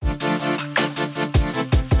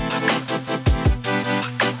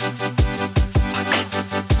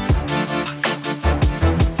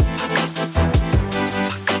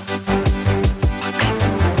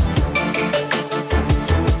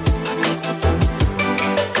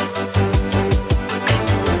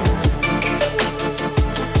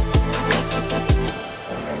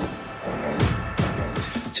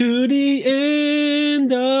to the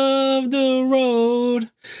end of the road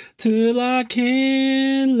till I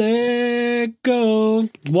can't let go.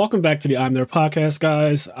 Welcome back to the I'm There podcast,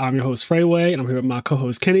 guys. I'm your host, Freyway, and I'm here with my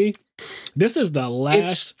co-host, Kenny. This is the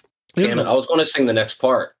last... Damn it, I was going to sing the next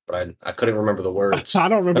part, but I couldn't remember the words. I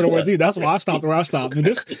don't remember the words either. That's why I stopped where I stopped. But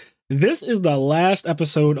this is the last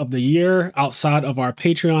episode of the year outside of our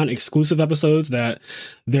Patreon exclusive episodes that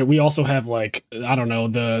we also have, like, I don't know,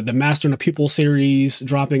 the Master and the Pupil series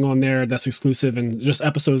dropping on there that's exclusive, and just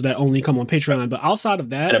episodes that only come on Patreon. But outside of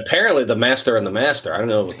that... And apparently the Master and the Master, I don't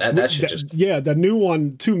know, that should just... Yeah, the new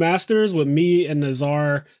one, 2 Masters with me and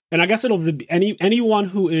Nazar. And I guess it'll be anyone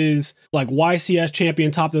who is like YCS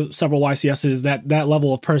champion, top of several YCSs, that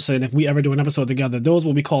level of person, if we ever do an episode together, those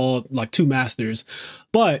will be called like 2 Masters.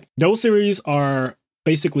 But those series are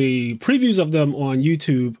basically previews of them on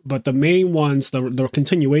YouTube, but the main ones, the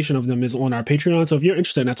continuation of them is on our Patreon. So if you're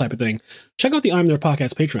interested in that type of thing, check out the I'm There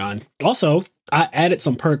podcast Patreon. Also, I added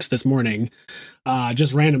some perks this morning,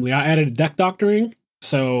 just randomly. I added deck doctoring.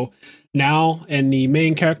 So now in the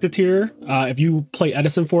main character tier, if you play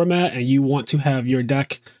Edison format and you want to have your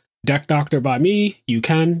deck doctored by me, you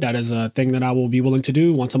can. That is a thing that I will be willing to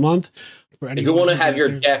do once a month. If you want to have your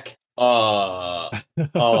deck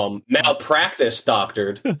malpractice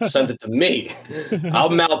doctored, send it to me. I'll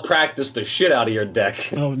malpractice the shit out of your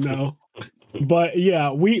deck. Oh no. But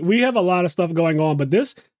yeah, we have a lot of stuff going on, but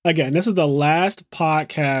this is the last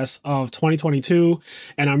podcast of 2022,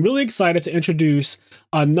 and I'm really excited to introduce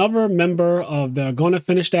another member of the Gonna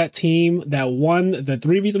Finish That team that won the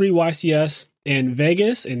 3v3 YCS in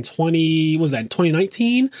Vegas in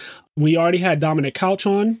 2019. We already had Dominic Couch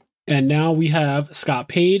on. And now we have Scott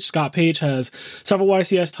Page. Scott Page has several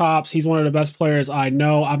YCS tops. He's one of the best players I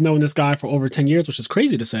know. I've known this guy for over 10 years, which is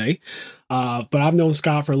crazy to say. But I've known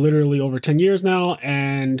Scott for literally over 10 years now.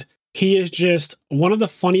 And he is just one of the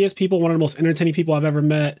funniest people, one of the most entertaining people I've ever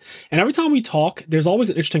met. And every time we talk, there's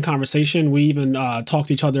always an interesting conversation. We even talk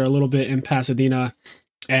to each other a little bit in Pasadena.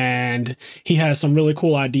 And he has some really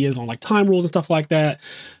cool ideas on like time rules and stuff like that.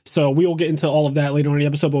 So we will get into all of that later on in the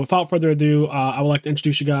episode. But without further ado, I would like to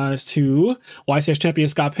introduce you guys to YCS champion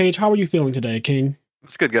Scott Page. How are you feeling today, King?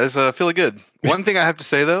 It's good, guys. Feeling good. One thing I have to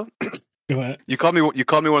say though, go ahead. You called me one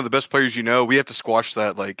of the best players you know. We have to squash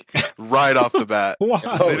that like right off the bat.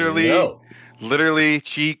 Literally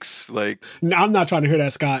cheeks, like... No, I'm not trying to hear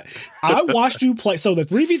that, Scott. I watched you play. So the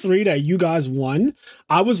 3v3 that you guys won,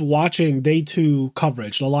 I was watching day 2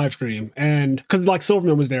 coverage, the live stream. And because like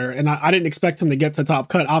Silverman was there, and I didn't expect him to get to top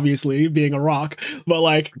cut, obviously, being a rock. But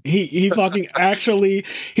like he fucking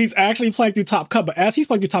he's actually playing through top cut. But as he's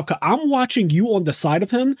playing through top cut, I'm watching you on the side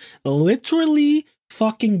of him, literally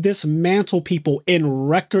fucking dismantle people in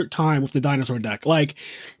record time with the dinosaur deck. Like,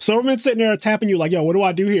 Silverman's sitting there tapping you like, yo, what do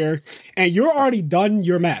I do here? And you're already done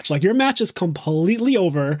your match. Like, your match is completely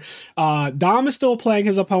over. Dom is still playing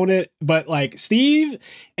his opponent, but like Steve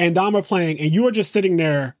and Dom are playing, and you are just sitting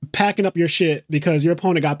there packing up your shit because your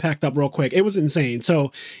opponent got packed up real quick. It was insane.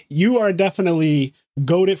 So you are definitely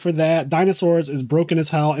goated for that. Dinosaurs is broken as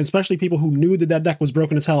hell, and especially people who knew that deck was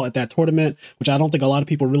broken as hell at that tournament, which I don't think a lot of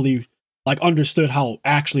people really like understood how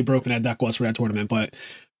actually broken that deck was for that tournament. But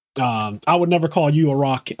I would never call you a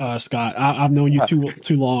rock, Scott. I've known you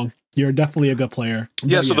too long. You're definitely a good player.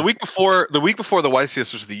 Yeah. But so the week before the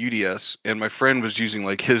YCS was the UDS, and my friend was using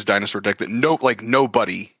like his dinosaur deck that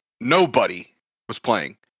nobody was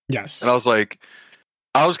playing. Yes. And I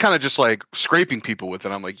was kind of just like scraping people with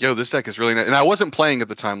it. I'm like, yo, this deck is really nice. And I wasn't playing at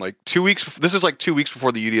the time. Like 2 weeks. This is like 2 weeks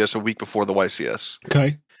before the UDS, a week before the YCS.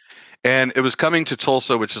 Okay. And it was coming to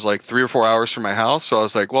Tulsa, which is like 3 or 4 hours from my house. So I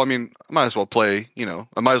was like, well, I mean, I might as well play,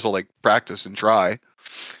 I might as well like practice and try.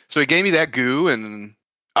 So he gave me that goo, and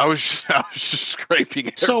I was just scraping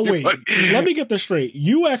it. So wait, let me get this straight.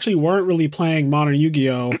 You actually weren't really playing Modern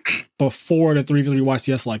Yu-Gi-Oh! Before the 3v3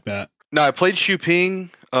 YCS like that. No, I played Xu Ping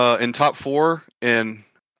in top 4, and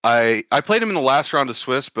I played him in the last round of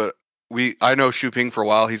Swiss, but I know Xu Ping for a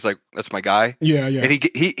while. He's like, that's my guy. Yeah. And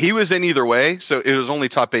he was in either way, so it was only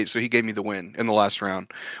top 8, so he gave me the win in the last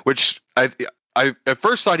round, which I at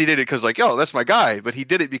first thought he did it because like, yo, that's my guy, but he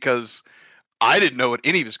did it because I didn't know what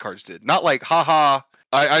any of his cards did. Not like, haha,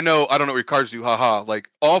 I know, I don't know what your cards do, haha. Like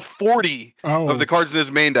all 40 of the cards in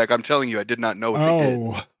his main deck, I'm telling you, I did not know what they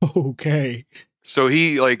did. Oh, okay. So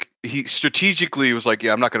he strategically was like,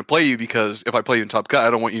 yeah, I'm not going to play you because if I play you in top cut, I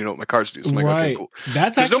don't want you to know what my cards do. So I'm like, right. Okay, cool.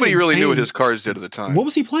 That's actually nobody really insane. knew what his cards did at the time. What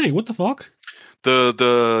was he playing? What the fuck?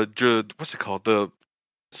 The what's it called? The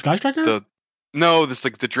Sky Striker? No, this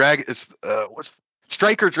like the dragon. It's what's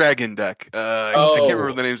Striker Dragon deck. I can't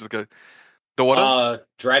remember the names of the guy. The what?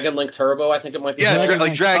 Dragon Link Turbo, I think it might be. Yeah,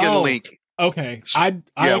 Dragon Link. Okay, I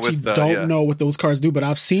actually don't know what those cards do, but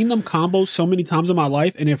I've seen them combo so many times in my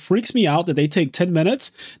life, and it freaks me out that they take 10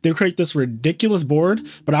 minutes. They create this ridiculous board,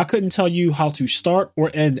 but I couldn't tell you how to start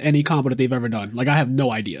or end any combo that they've ever done. Like, I have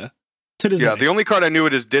no idea. To this day. The only card I knew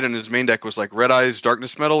it did in his main deck was like Red Eyes,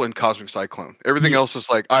 Darkness Metal, and Cosmic Cyclone. Everything else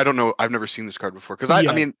was like, I don't know. I've never seen this card before. Because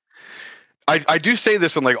I mean, I do say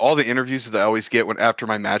this in like all the interviews that I always get when after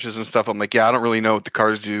my matches and stuff. I'm like, I don't really know what the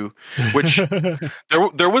cards do. Which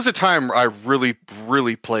there was a time where I really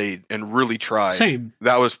played and really tried. Same.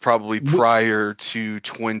 That was probably prior to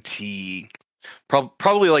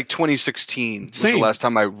probably like 2016 was the last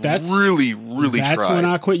time I really tried. That's when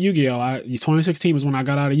I quit Yu-Gi-Oh! 2016 was when I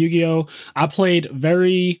got out of Yu-Gi-Oh! I played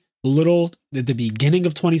very little at the beginning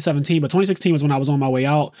of 2017, but 2016 was when I was on my way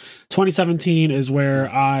out. 2017 is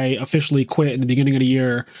where I officially quit in the beginning of the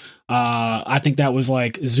year. I think that was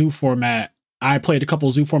like Zoo format. I played a couple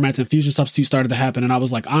of Zoo formats and Fusion Substitute started to happen, and I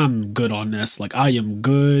was like, I'm good on this. Like, I am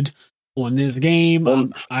good on this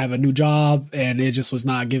game. I have a new job, and it just was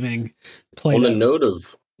not giving play. On the note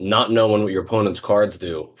of not knowing what your opponent's cards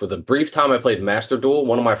do, for the brief time I played Master Duel,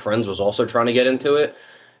 one of my friends was also trying to get into it,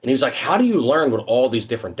 and he was like, how do you learn what all these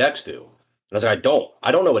different decks do? And I was like,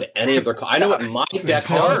 I don't know what any of their I know what my deck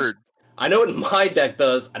does. I know what my deck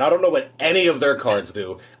does, and I don't know what any of their cards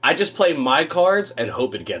do. I just play my cards and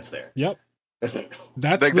hope it gets there. Yep.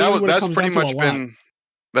 That's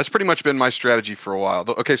pretty much been my strategy for a while.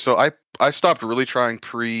 Okay, so I stopped really trying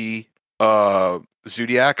pre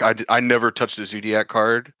Zodiac. I never touched a Zodiac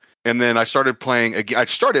card, and then I started playing again. I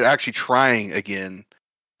started actually trying again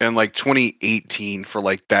in like 2018 for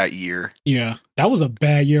like that year. Yeah, that was a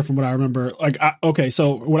bad year from what I remember. Like,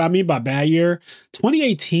 so what I mean by bad year,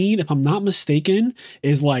 2018, if I'm not mistaken,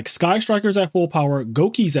 is like Sky Strikers at full power,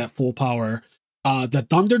 Goki's at full power. The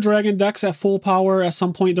Thunder Dragon decks at full power at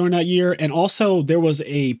some point during that year, and also there was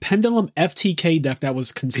a Pendulum FTK deck that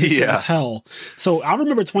was consistent as hell. So I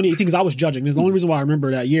remember 2018 because I was judging. There's the only reason why I remember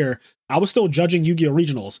that year. I was still judging Yu-Gi-Oh!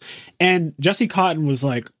 Regionals, and Jesse Cotton was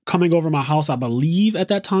like coming over my house, I believe, at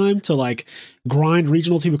that time to like grind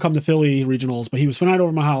regionals. He would come to Philly regionals, but he was spending night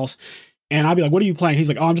over my house. And I'd be like, what are you playing? He's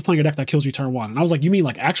like, oh, I'm just playing a deck that kills you turn one. And I was like, you mean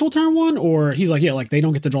like actual turn one? Or he's like, yeah, like they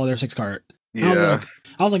don't get to draw their 6 card. Yeah.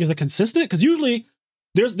 I was like, is it consistent? Because usually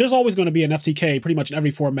there's always going to be an FTK pretty much in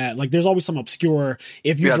every format. Like there's always some obscure,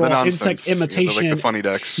 if you draw Insect Imitation. Like the funny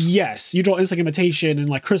decks. Yes, you draw Insect Imitation, and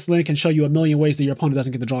like Chris Lynn can show you a million ways that your opponent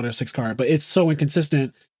doesn't get to draw their 6 card. But it's so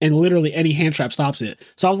inconsistent, and literally any hand trap stops it.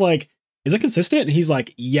 So I was like, is it consistent? And he's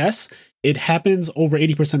like, yes, it happens over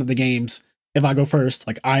 80% of the games. If I go first,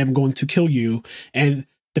 like I am going to kill you. And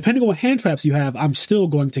depending on what hand traps you have, I'm still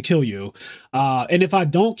going to kill you. And if I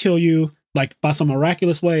don't kill you, like by some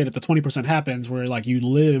miraculous way, and if the 20% happens where like you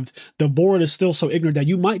lived, the board is still so ignorant that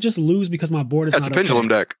you might just lose because my board is not a pendulum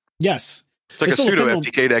deck. Yes. It's like a pseudo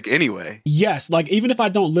FTK deck anyway. Yes. Like even if I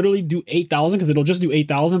don't literally do 8,000, because it'll just do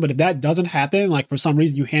 8,000, but if that doesn't happen, like for some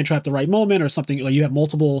reason you hand trap the right moment or something, like you have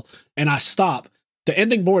multiple and I stop, the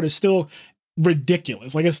ending board is still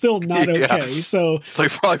ridiculous. Like it's still not okay. So it's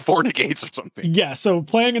like probably 4 negates or something. Yeah. So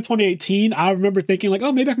playing in 2018, I remember thinking like,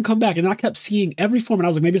 oh, maybe I can come back. And then I kept seeing every form, and I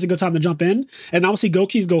was like, maybe it's a good time to jump in. And I would see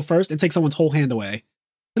Gokis go first and take someone's whole hand away.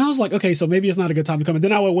 And I was like, okay, so maybe it's not a good time to come in.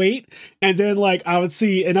 Then I would wait, and then like I would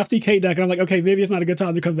see an FTK deck, and I'm like, okay, maybe it's not a good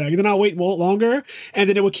time to come back. And then I'll wait longer, and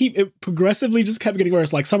then it progressively just kept getting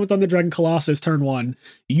worse. Like Summon Thunder Dragon Colossus turn 1,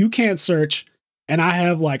 you can't search. And I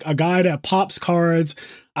have like a guy that pops cards.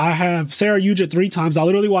 I have Sarah Yuja 3 times. I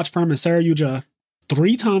literally watched Furman Sarah Yuja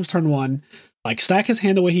 3 times turn 1, like stack his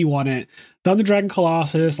hand the way he wanted, Thunder Dragon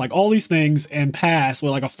Colossus, like all these things, and pass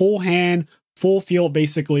with like a full hand, full field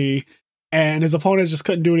basically. And his opponents just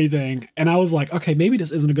couldn't do anything. And I was like, okay, maybe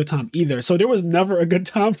this isn't a good time either. So there was never a good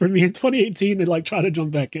time for me in 2018 to like try to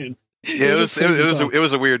jump back in. Yeah, it was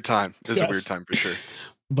a weird time. It was a weird time for sure.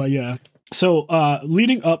 But yeah. So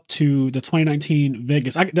leading up to the 2019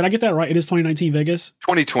 Vegas, did I get that right? It is 2019 Vegas?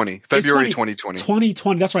 2020, February 2020.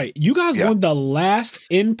 2020, that's right. You guys won the last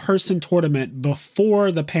in-person tournament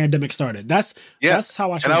before the pandemic started. That's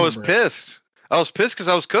how I should remember. And I was pissed. I was pissed because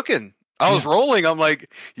I was cooking. I was rolling. I'm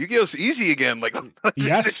like, Yu-Gi-Oh's easy again. Like,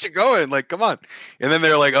 yes, you're going. Like, come on. And then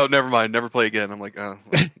they're like, oh, never mind. Never play again. I'm like, oh,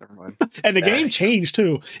 well, never mind. And the game changed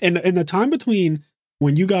too. And in the time between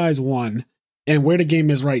when you guys won and where the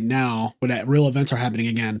game is right now, where that real events are happening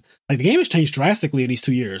again, like the game has changed drastically in these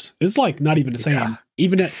 2 years. It's like not even the same.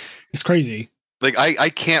 Yeah. It's crazy. Like I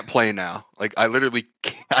can't play now. Like I literally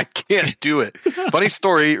can't do it. Funny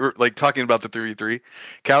story, like talking about the 3v3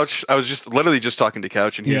 Couch. I was literally just talking to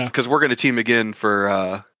Couch, and he's because we're going to team again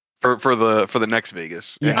for for the next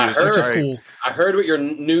Vegas. Yeah, And I he was heard- which is "All right, cool. I heard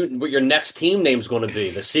what your next team name's going to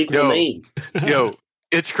be. The sequel name. Yo,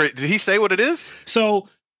 it's great. Did he say what it is? So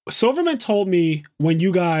Silverman told me when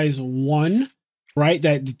you guys won, right?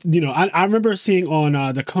 That, you know, I remember seeing on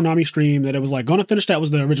the Konami stream that it was like Gonna Finish That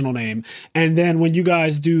was the original name. And then when you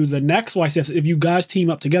guys do the next YCS, if you guys team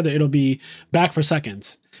up together, it'll be Back for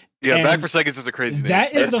Seconds. Yeah, And Back for Seconds is a crazy name.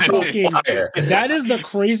 That is the That's fucking fire. that is the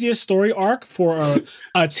craziest story arc for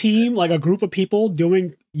a team, like a group of people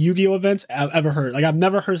doing Yu-Gi-Oh events I've ever heard. Like I've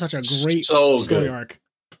never heard such a great So story good. arc.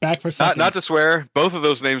 Back for Seconds. Not to swear, both of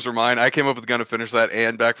those names were mine. I came up with Gonna Finish That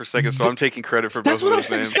and Back for Seconds, so I'm taking credit for That's both what of I'm those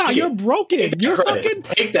saying, names. Scott. You're broken. Take You're that credit. fucking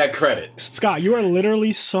Take that credit. Scott, you are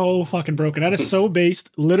literally so fucking broken. That is so based.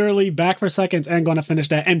 Literally Back for Seconds and Gonna Finish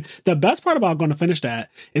That. And the best part about Gonna Finish That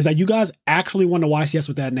is that you guys actually won the YCS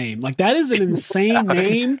with that name. Like that is an insane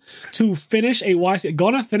name to finish a YCS.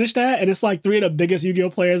 Gonna Finish That, and it's like three of the biggest Yu-Gi-Oh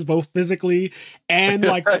players, both physically and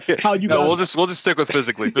like how you No, guys. we'll just stick with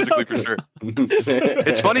physically for sure.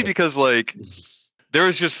 It's funny because like there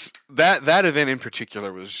was just that event in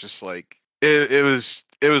particular was just like it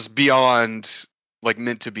was beyond like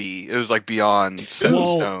meant to be. It was like beyond set in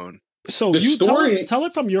Well, stone. So The you story- tell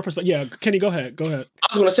it from your perspective. Yeah, Kenny, go ahead. Go ahead. I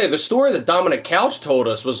was going to say the story that Dominic Couch told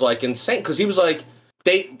us was like insane because he was like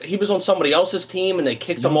he was on somebody else's team and they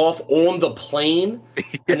kicked him off on the plane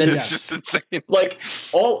and then It's Yes. just insane. like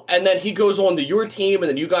and then he goes on to your team and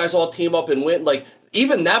then you guys all team up and win. Like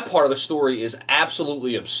even that part of the story is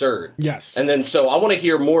absolutely absurd. Yes. And then so I want to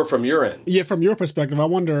hear more from your end. Yeah, from your perspective, I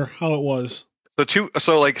wonder how it was.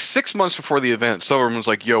 So like 6 months before the event, Silverman was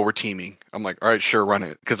like, "Yo, we're teaming." I'm like, "All right, sure, run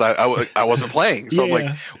it," because I wasn't playing. So I'm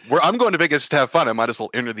like, I'm going to Vegas to have fun. I might as well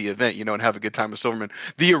enter the event, you know, and have a good time with Silverman.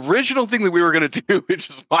 The original thing that we were going to do, which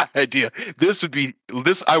is my idea, this would be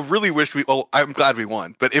this. I really wish we. Oh, I'm glad we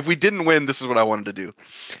won. But if we didn't win, this is what I wanted to do.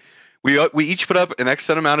 We each put up an X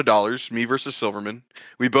set amount of dollars, me versus Silverman.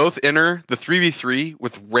 We both enter the 3v3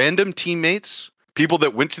 with random teammates, people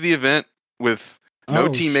that went to the event with no Oh,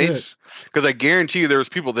 teammates, because I guarantee you there was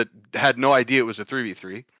people that had no idea it was a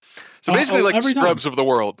 3v3. So basically, like the every time. scrubs of the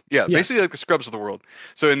world. Yeah, Yes. basically like the scrubs of the world.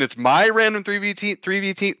 So, and it's my random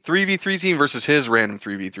 3v3 team versus his random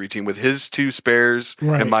 3v3 team with his two spares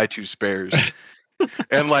Right. and my two spares.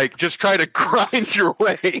 And like just try to grind your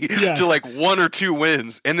way Yes. to like 1 or 2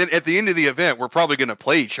 wins. And then at the end of the event, we're probably going to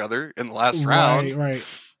play each other in the last round. Right.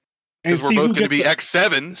 And Because we're see both who going to gets be the,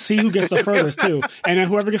 X7. see who gets the furthest too, and then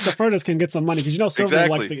whoever gets the furthest can get some money because you know Silver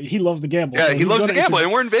likes to, he loves to gamble. Yeah, so he he's loves to gonna gamble, introduce-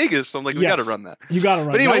 and we're in Vegas, so I'm like, we Yes. got to run that. You got to run.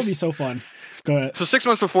 But That anyways- would be so fun. Go ahead. So 6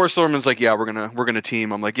 months before, Silverman's like, yeah, we're gonna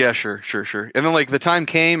team. I'm like, yeah, sure. And then like the time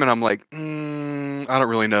came, and I'm like, I don't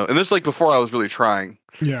really know. And this is like before I was really trying.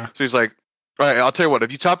 Yeah. So he's like, all right, I'll tell you what,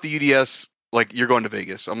 if you top the UDS, like you're going to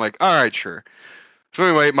Vegas. I'm like, all right, sure. So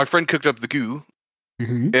anyway, my friend cooked up the goo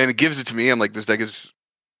Mm-hmm. and gives it to me. I'm like, this deck is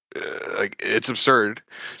like it's absurd.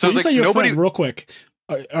 So When you it's say like your nobody. friend, real quick,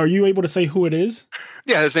 are you able to say who it is?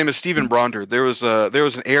 Yeah, his name is Steven Bronder. There was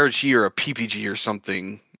an ARG or a PPG or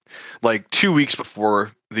something like 2 weeks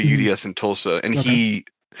before the Mhm. UDS in Tulsa, and Okay. he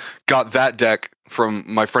got that deck from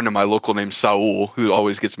my friend in my local named Saul, who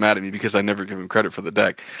always gets mad at me because I never give him credit for the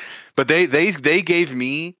deck. But they gave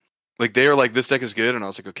me like they were like, this deck is good, and I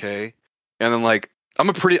was like, okay. And then like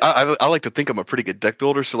I like to think I'm a pretty good deck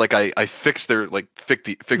builder, so like I fixed the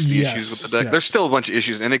issues with the deck. Yes. There's still a bunch of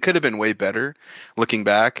issues, and it could have been way better looking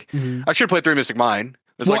back. Mhm. I should have played 3 Mystic Mine.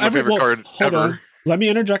 It's Well, like my favorite card hold ever. on. Let me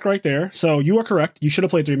interject right there. So you are correct. You should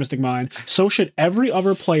have played 3 Mystic Mine. So should every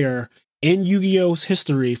other player in Yu-Gi-Oh's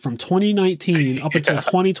history from 2019 up until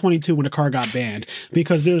 2022 when the card got banned,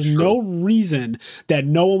 because there's no reason that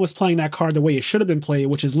no one was playing that card the way it should have been played,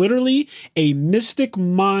 which is literally a Mystic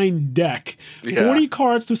Mine deck, Yeah. 40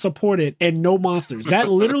 cards to support it, and no monsters. That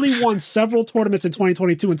literally won several tournaments in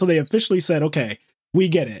 2022 until they officially said, okay, we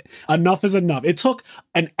get it. Enough is enough. It took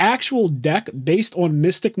an actual deck based on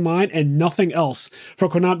Mystic Mine and nothing else for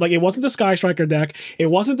Konami. Like, it wasn't the Sky Striker deck. It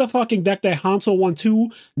wasn't the fucking deck that Hanzo won 2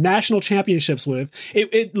 national championships with.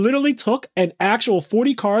 It literally took an actual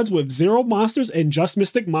 40 cards with 0 monsters and just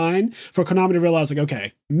Mystic Mine for Konami to realize, like,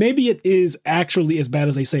 okay, maybe it is actually as bad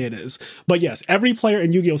as they say it is. But yes, every player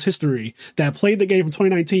in Yu-Gi-Oh's history that played the game from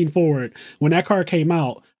 2019 forward, when that card came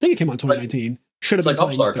out, I think it came out in 2019, should have It's been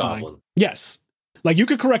like playing Upstart Mystic Mine. Goblin. Yes. Like, you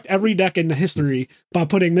could correct every deck in the history by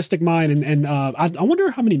putting Mystic Mine and I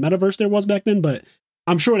wonder how many Metaverse there was back then, but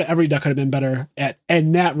I'm sure that every deck could have been better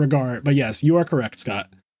in that regard. But yes, you are correct,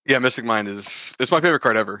 Scott. Yeah, Mystic Mine it's my favorite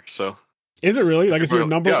card ever. So Is it really? Like, is your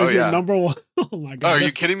number? Yeah, is your yeah. number one? Oh my god! are you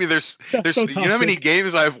that's kidding me? There's so you know how many toxic.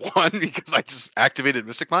 games I've won because I just activated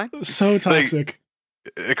Mystic Mine? So toxic.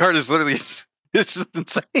 The card is literally It's just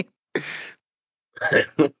insane.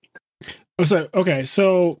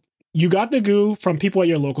 So you got the goo from people at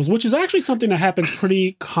your locals, which is actually something that happens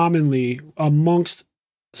pretty commonly amongst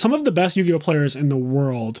some of the best Yu-Gi-Oh players in the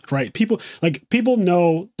world, right? People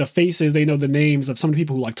know the faces, they know the names of some of the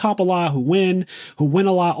people who like top a lot, who win a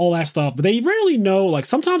lot, all that stuff. But they rarely know, like,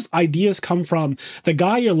 sometimes ideas come from the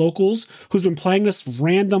guy at your locals who's been playing this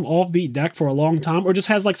random offbeat deck for a long time, or just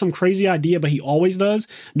has like some crazy idea, but he always does.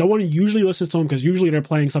 No one usually listens to him because usually they're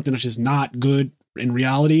playing something that's just not good in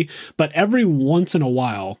reality. But every once in a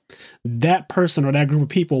while, that person or that group of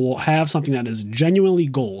people will have something that is genuinely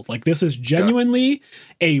gold. Like, this is genuinely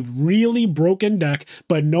a really broken deck,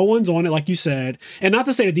 but no one's on it, like you said. And not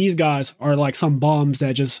to say that these guys are like some bums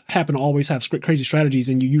that just happen to always have crazy strategies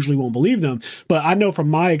and you usually won't believe them. But I know from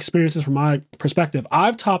my experiences, from my perspective,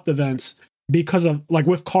 I've topped events because of, like,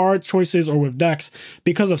 with card choices or with decks,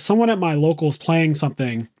 because of someone at my locals playing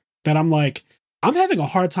something that I'm like, I'm having a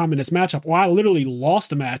hard time in this matchup, or I literally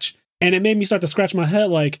lost a match, and it made me start to scratch my head.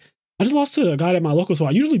 Like, I just lost to a guy at my local, so I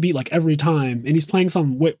usually beat like every time, and he's playing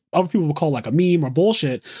some what other people would call like a meme or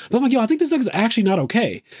bullshit. But I'm like, yo, I think this deck is actually not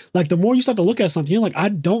okay. Like, the more you start to look at something, you're like, I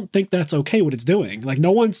don't think that's okay what it's doing. Like,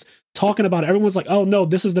 no one's talking about it. Everyone's like, oh no,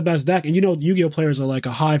 this is the best deck. And you know, Yu-Gi-Oh players are like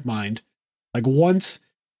a hive mind. Like, once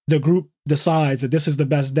the group decides that this is the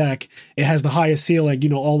best deck, it has the highest ceiling, you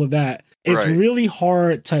know, all of that. It's really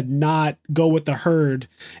hard to not go with the herd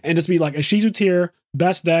and just be like, a Shizu tier,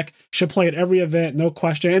 best deck, should play at every event, no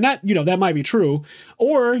question. And that, you know, that might be true.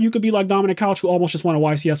 Or you could be like Dominic Couch, who almost just won a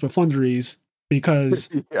YCS with Flunderies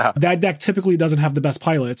because that deck typically doesn't have the best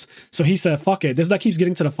pilots. So he said, fuck it. This deck keeps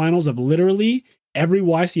getting to the finals of literally every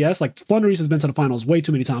YCS. Like, Flunderies has been to the finals way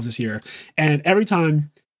too many times this year. And every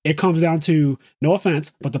time it comes down to, no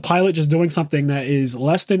offense, but the pilot just doing something that is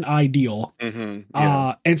less than ideal.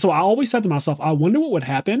 And so I always said to myself, I wonder what would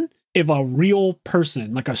happen if a real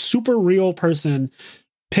person, like a super real person,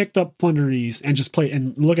 picked up Flunderies and just played,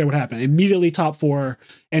 and look at what happened. Immediately top 4.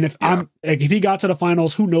 And if if he got to the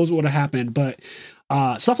finals, who knows what would have happened. But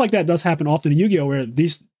stuff like that does happen often in Yu-Gi-Oh, where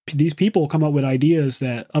these people come up with ideas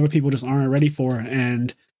that other people just aren't ready for.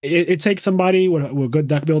 And it takes somebody with a good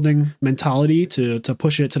deck building mentality to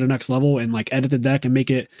push it to the next level and like edit the deck and make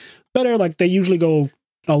it better. Like, they usually go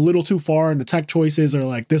a little too far in the tech choices, or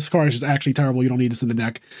like, this card is just actually terrible, you don't need this in the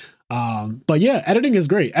deck. But yeah, editing is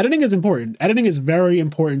great. Editing is important. Editing is very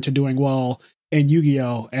important to doing well in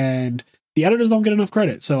Yu-Gi-Oh, and the editors don't get enough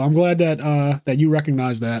credit. So I'm glad that that you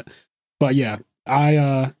recognize that. But yeah,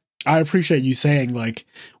 I appreciate you saying, like,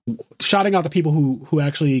 shouting out the people who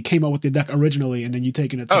actually came up with the deck originally, and then you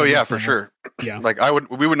taking it to the next for level. sure. Yeah. Like, I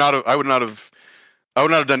would not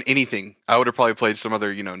have done anything. I would have probably played some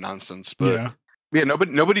other, you know, nonsense. But yeah,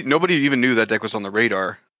 nobody even knew that deck was on the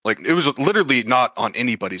radar. Like, it was literally not on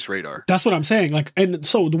anybody's radar. That's what I'm saying. Like, and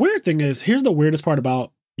so the weird thing is, here's the weirdest part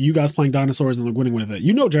about you guys playing dinosaurs and winning with it.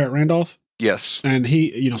 You know Jarrett Randolph? Yes. And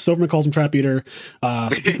he, you know, Silverman calls him Trap Eater.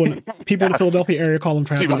 People in the Philadelphia area call him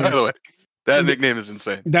Trap Eater. By the way, that nickname is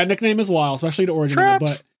insane. That nickname is wild, especially the origin of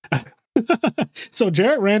it. But so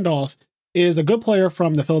Jarrett Randolph is a good player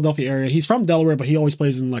from the Philadelphia area. He's from Delaware, but he always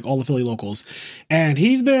plays in like all the Philly locals. And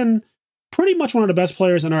he's been pretty much one of the best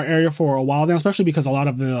players in our area for a while now, especially because a lot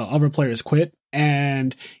of the other players quit.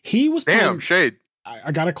 And he was shade.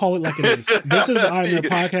 I gotta call it like it is. This is the I Am Your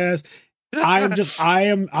podcast.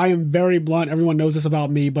 I am very blunt. Everyone knows this about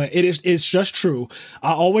me, but it's just true.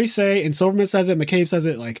 I always say, and Silverman says it, McCabe says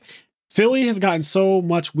it, like, Philly has gotten so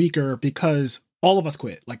much weaker because all of us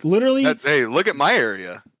quit. Like, literally. Hey, look at my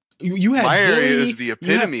area. You had my Billy, area is the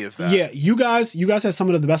epitome of that. Yeah, you guys have some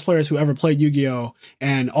of the best players who ever played Yu-Gi-Oh,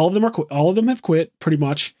 and all of them have quit pretty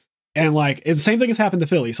much. And like, it's the same thing has happened to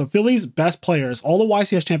Philly. So Philly's best players, all the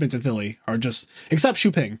YCS champions in Philly, are just, except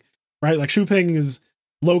Shu Ping, right? Like, Shu Ping is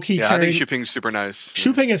low-key carrying. I think Shu Ping's super nice.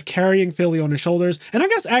 Shu Ping is carrying Philly on his shoulders. And I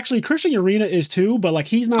guess actually Christian Urena is too, but like,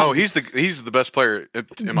 he's not. Oh, he's the best player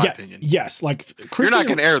in my opinion. Yes. Like, You're not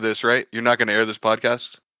going to air this, right? You're not going to air this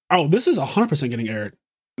podcast? Oh, this is 100% getting aired.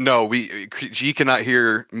 No, he cannot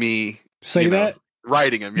hear me say that.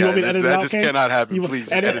 Writing him. Yeah, that just cannot happen.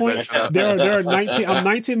 Please edit that out. There are 19. I'm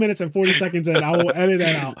 19 minutes and 40 seconds in. I will edit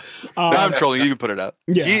that out. No, I'm trolling. You can put it out.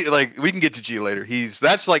 Yeah. We can get to G later.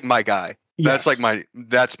 That's like my guy. Yes.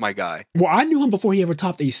 That's my guy. Well, I knew him before he ever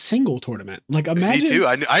topped a single tournament. Like, imagine. Me too.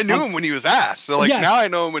 I knew him when he was ass. So now I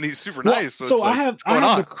know him when he's super nice. So I have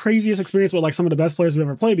the craziest experience with like some of the best players who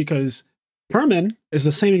ever played, because Furman is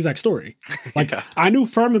the same exact story. Like, I knew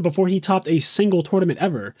Furman before he topped a single tournament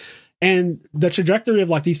ever. And the trajectory of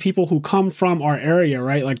like these people who come from our area,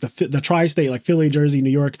 right? Like the tri-state, like Philly, Jersey, New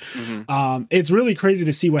York. Mm-hmm. It's really crazy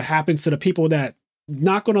to see what happens to the people that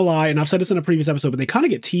not gonna lie, and I've said this in a previous episode, but they kind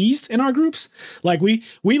of get teased in our groups. Like we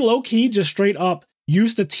low key just straight up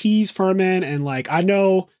used to tease Furman, and like I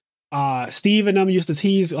know Steve and them used to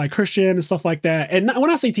tease like Christian and stuff like that. And when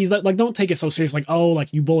I say tease, like don't take it so serious, like, oh,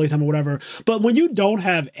 like you bullied him or whatever. But when you don't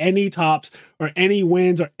have any tops or any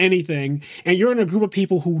wins or anything, and you're in a group of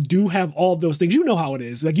people who do have all of those things, you know how it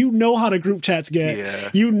is. Like, you know how the group chats get. Yeah.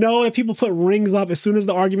 You know that people put rings up as soon as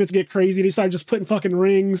the arguments get crazy. They start just putting fucking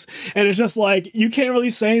rings. And it's just like, you can't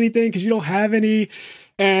really say anything because you don't have any.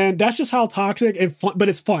 And that's just how toxic and fun, but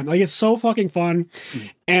it's fun. Like, it's so fucking fun.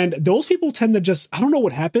 And those people tend to just, I don't know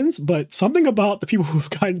what happens, but something about the people who've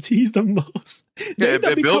gotten teased the most. Yeah,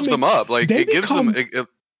 it builds them up. Like, it gives them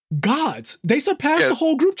gods. They surpass the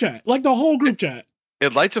whole group chat. Like, the whole group chat.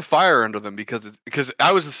 It lights a fire under them because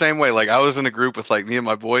I was the same way. Like, I was in a group with like me and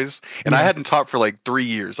my boys, and I hadn't topped for like 3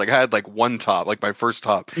 years. Like, I had like one top, like my first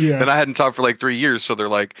top. Yeah. Then I hadn't topped for like 3 years. So they're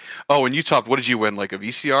like, "Oh, when you topped, what did you win? Like a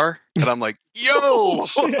VCR?" And I'm like, "Yo!"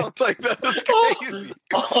 Like, that's crazy.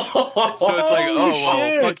 So it's like,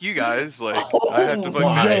 well, fuck you guys. Like, I have to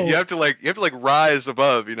you have to rise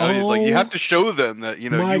above. You know, like you have to show them that you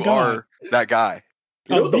are that guy.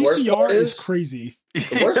 You know what the VCR worst is crazy.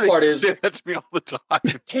 The worst part is that's me all the time.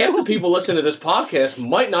 Half the people listening to this podcast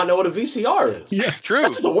might not know what a VCR is. Yeah, true.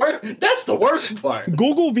 That's the worst part.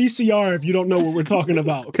 Google VCR if you don't know what we're talking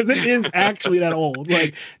about, because it is actually that old.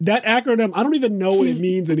 Like, that acronym, I don't even know what it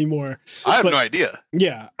means anymore. I have no idea.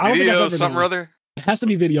 Yeah, I don't think I've ever something or other. It has to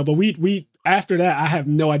be video, but we after that, I have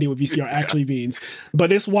no idea what VCR actually means.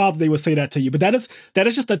 But it's wild that they would say that to you. But that is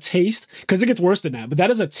just a taste, because it gets worse than that. But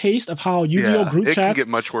that is a taste of how Yu-Gi-Oh group chats. It can get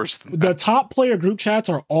much worse than that. The top player group chats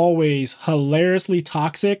are always hilariously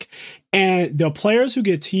toxic, and the players who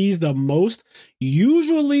get teased the most,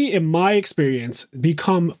 usually, in my experience,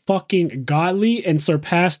 become fucking godly and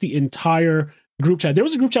surpass the entire group chat. There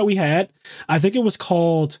was a group chat we had. I think it was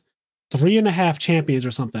called 3.5 Champions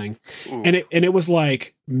or something. Ooh. And it was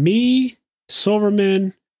like me,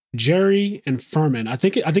 Silverman, Jerry, and Furman. I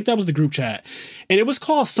think that was the group chat. And it was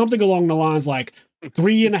called something along the lines like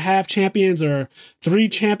 3.5 Champions or 3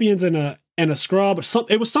 Champions and a scrub. Or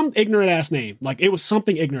it was some ignorant ass name. Like, it was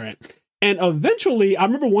something ignorant. And eventually, I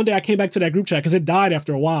remember one day I came back to that group chat because it died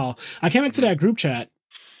after a while. I came back to that group chat.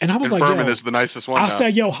 And I was like, Furman is the nicest one. I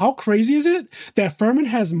said, yo, how crazy is it that Furman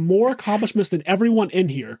has more accomplishments than everyone in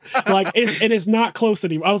here? Like, it's not close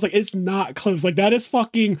anymore. I was like, it's not close. Like, that is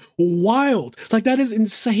fucking wild. Like, that is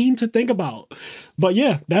insane to think about. But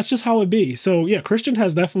yeah, that's just how it be. So yeah, Christian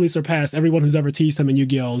has definitely surpassed everyone who's ever teased him in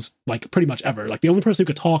Yu-Gi-Oh's, like, pretty much ever. Like, the only person who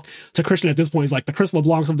could talk to Christian at this point is like the Chris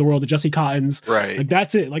LeBlancs of the world, the Jesse Cottons. Right. Like,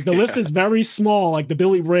 that's it. Like, the list is very small. Like, the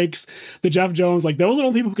Billy Breaks, the Jeff Jones. Like, those are the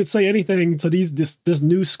only people who could say anything to this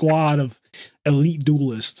new squad of elite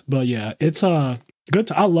duelists. But yeah, it's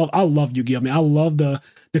good. I love Yu-Gi-Oh! I mean, I love the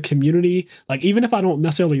community. Like, even if I don't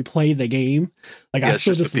necessarily play the game, like, I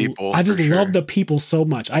still just love the people so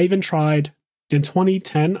much. I even tried in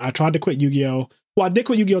 2010. I tried to quit Yu-Gi-Oh! Well, I did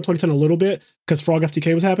quit Yu-Gi-Oh! in 2010 a little bit because Frog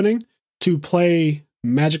FTK was happening, to play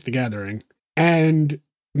Magic the Gathering. And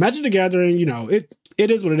Magic the Gathering, you know, it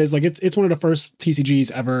is what it is. Like, it's one of the first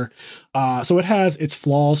TCGs ever. So it has its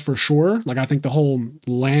flaws for sure. Like, I think the whole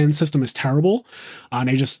land system is terrible. And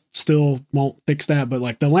they just still won't fix that. But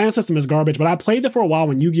like, the land system is garbage. But I played it for a while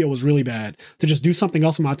when Yu-Gi-Oh! Was really bad, to just do something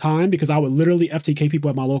else in my time, because I would literally FTK people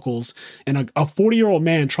at my locals. And a 40-year-old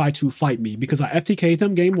man tried to fight me because I FTK'd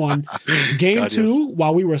him game 1. Game 2,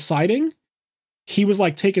 while we were siding, he was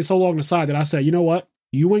like taking so long to side that I said, you know what?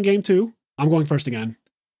 You win game 2. I'm going first again.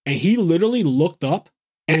 And he literally looked up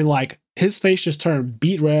and like his face just turned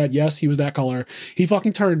beet red. Yes, he was that color. He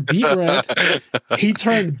fucking turned beet red. He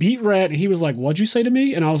turned beet red and he was like, "What'd you say to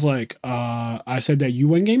me?" And I was like, I said that you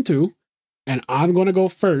win game 2 and I'm going to go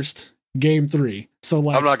first game 3. So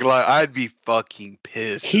like, I'm not gonna lie, I'd be fucking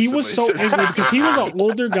pissed. He was so angry because he was an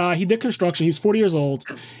older guy. He did construction. He was 40 years old,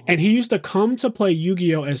 and he used to come to play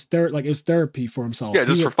Yu-Gi-Oh! As therapy for himself. Yeah,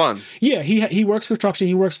 just for fun. Yeah, he works construction.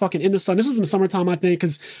 He works fucking in the sun. This was in the summertime, I think,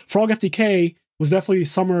 because Frog FTK was definitely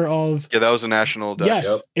summer of... Yeah, that was a national day.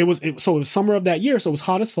 Yes, yep. So it was summer of that year, so it was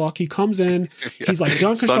hot as fuck. He comes in, he's like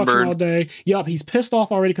done construction Sunburn. All day. Yup, he's pissed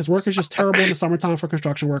off already because work is just terrible in the summertime for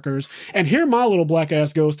construction workers. And here my little black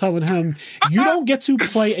ass goes telling him, you don't get to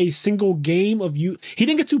play a single game of you. He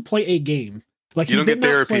didn't get to play a game. Like, you don't get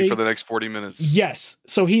therapy for the next 40 minutes. Yes.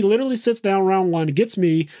 So he literally sits down round 1, gets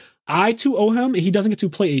me. I too owe him, and he doesn't get to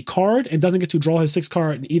play a card and doesn't get to draw his 6th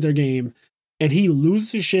card in either game. And he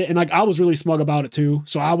loses his shit. And like, I was really smug about it too.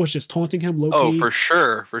 So I was just taunting him low key. Oh, for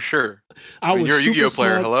sure. For sure. I mean, you're a Yu-Gi-Oh!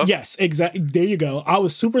 player. Smug. Hello? Yes, exactly. There you go. I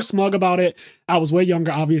was super smug about it. I was way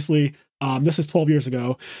younger, obviously. This is 12 years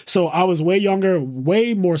ago. So I was way younger,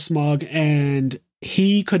 way more smug, and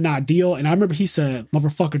he could not deal. And I remember he said,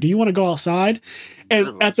 "Motherfucker, do you want to go outside?"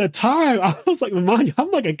 And at the mind, I was like,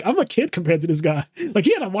 I'm a kid compared to this guy. Like,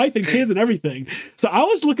 he had a wife and kids and everything. So I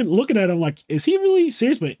was looking at him like, is he really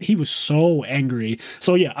serious? But he was so angry.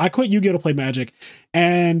 So yeah, I quit Yu-Gi-Oh to play Magic.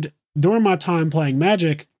 And during my time playing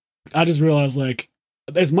Magic, I just realized, like,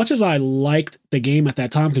 as much as I liked the game at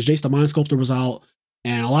that time, because Jace the Mind Sculptor was out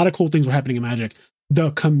and a lot of cool things were happening in Magic,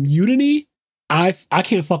 the community, I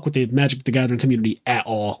can't fuck with the Magic the Gathering community at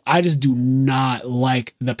all. I just do not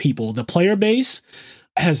like the people. The player base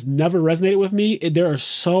has never resonated with me. There are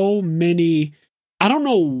so many, I don't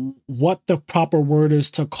know what the proper word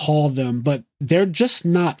is to call them, but they're just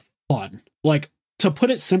not fun. Like, to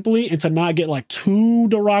put it simply and to not get like too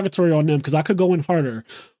derogatory on them, because I could go in harder,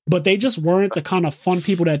 but they just weren't the kind of fun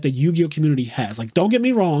people that the Yu-Gi-Oh community has. Like, don't get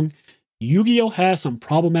me wrong, Yu-Gi-Oh has some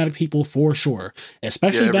problematic people for sure,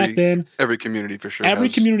 especially back then. Every community for sure. Every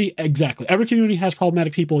community, exactly. Every community has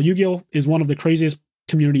problematic people. Yu-Gi-Oh is one of the craziest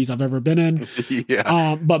communities I've ever been in.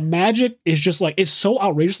 Yeah. But Magic is just like, it's so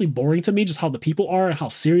outrageously boring to me, just how the people are and how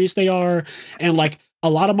serious they are. And like, a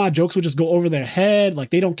lot of my jokes would just go over their head.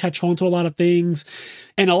 Like, they don't catch on to a lot of things.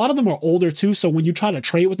 And a lot of them are older too. So when you try to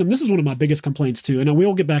trade with them, this is one of my biggest complaints too. And then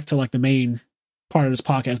we'll get back to like the main part of this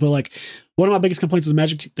podcast. But like, one of my biggest complaints with the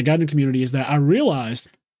Magic the Gathering community is that I realized,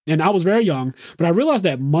 and I was very young, but I realized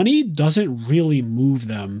that money doesn't really move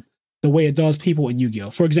them the way it does people in Yu-Gi-Oh.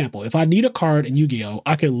 For example, if I need a card in Yu-Gi-Oh,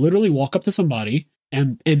 I can literally walk up to somebody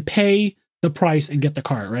and pay the price and get the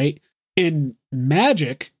card, right? In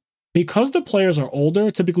Magic, because the players are older,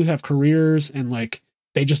 typically have careers and like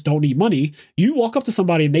they just don't need money, you walk up to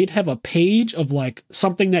somebody and they'd have a page of like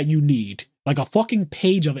something that you need, like a fucking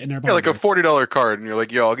page of it in their binder. Yeah, like a $40 card, and you're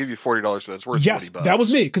like, yo, I'll give you $40 for that. It's worth yes, $40. That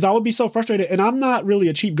was me, because I would be so frustrated, and I'm not really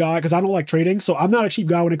a cheap guy because I don't like trading, so I'm not a cheap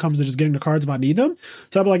guy when it comes to just getting the cards if I need them.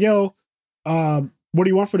 So I'd be like, yo, what do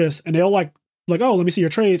you want for this? And they'll like, oh, let me see your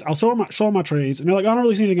trades. I'll show them my trades, and they're like, I don't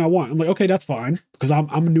really see anything I want. I'm like, okay, that's fine, because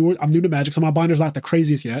I'm new to Magic, so my binder's not the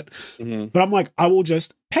craziest yet. Mm-hmm. But I'm like, I will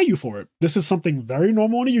just pay you for it. This is something very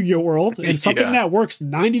normal in the Yu-Gi-Oh world, and something that works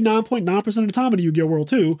 99.9% of the time in the Yu-Gi-Oh world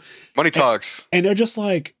too. Money talks. And they're just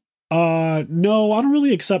like, no, I don't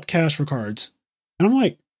really accept cash for cards. And I'm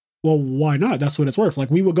like, well, why not? That's what it's worth.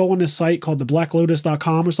 Like, we would go on this site called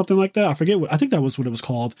theblacklotus.com or something like that. I think that was what it was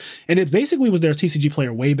called. And it basically was their TCG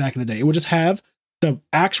player way back in the day. It would just have the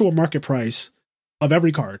actual market price of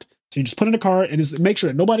every card. So you just put in a card and just make sure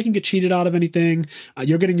that nobody can get cheated out of anything.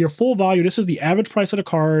 You're getting your full value. This is the average price of the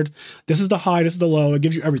card. This is the high. This is the low. It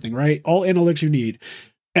gives you everything, right? All analytics you need.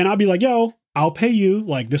 And I'd be like, yo, I'll pay you.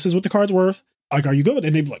 Like, this is what the card's worth. Like, are you good with it?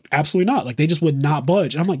 And they'd be like, absolutely not. Like, they just would not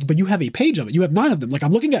budge. And I'm like, but you have a page of it. You have 9 of them. Like,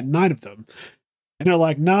 I'm looking at 9 of them. And they're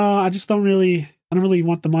like, nah, I don't really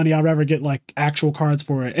want the money. I'd rather get like actual cards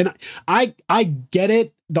for it. And I get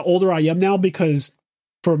it the older I am now, because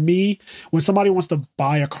for me, when somebody wants to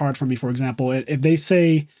buy a card from me, for example, if they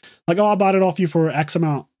say like, oh, I bought it off you for X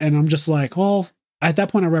amount, and I'm just like, well, at that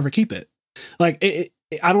point, I'd rather keep it. Like,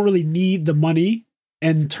 I don't really need the money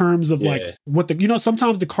in terms of like what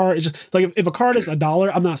sometimes the card is just like, if a card is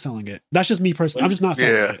 $1, I'm not selling it. That's just me personally. I'm just not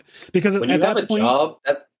selling it, because when you have a job,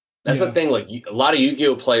 that's the thing. Like, a lot of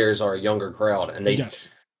Yu-Gi-Oh players are a younger crowd, and they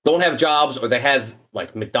don't have jobs, or they have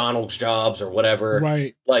like McDonald's jobs or whatever,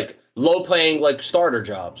 right? Like low paying like starter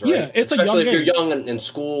jobs, right? Yeah, it's especially a young if you're young and in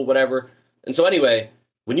school, whatever. And so anyway,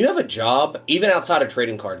 when you have a job, even outside of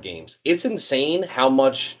trading card games, it's insane how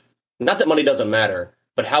much. Not that money doesn't matter,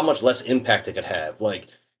 but how much less impact it could have. Like,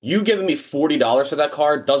 you giving me $40 for that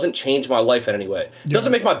card doesn't change my life in any way. It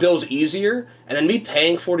doesn't make my bills easier, and then me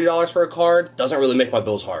paying $40 for a card doesn't really make my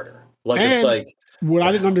bills harder. Like, and it's like, what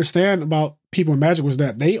I didn't understand about people in Magic was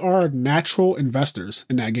that they are natural investors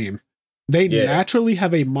in that game. They naturally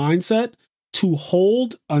have a mindset to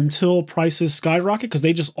hold until prices skyrocket, because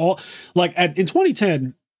they just all like in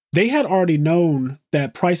 2010. They had already known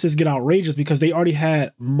that prices get outrageous because they already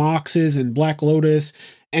had Moxes and Black Lotus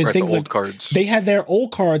and things like cards. They had their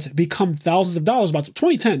old cards become thousands of dollars. About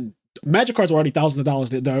 2010, Magic cards were already thousands of dollars.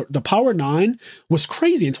 The Power 9 was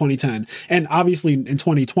crazy in 2010. And obviously in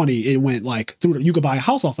 2020, it went like through. You could buy a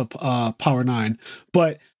house off of Power 9.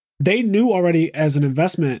 But they knew already as an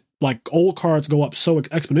investment, like, old cards go up so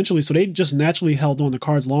exponentially. So they just naturally held on the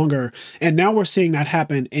cards longer. And now we're seeing that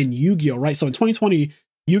happen in Yu-Gi-Oh, right? So in 2020,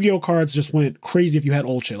 Yu-Gi-Oh cards just went crazy if you had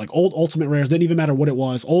old shit. Like, old Ultimate Rares didn't even matter what it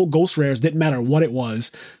was. Old Ghost Rares didn't matter what it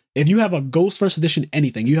was. If you have a Ghost First Edition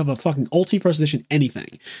anything, you have a fucking Ulti First Edition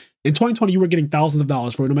anything. In 2020, you were getting thousands of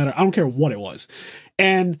dollars for it, no matter, I don't care what it was.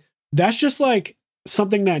 And that's just like,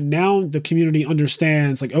 something that now the community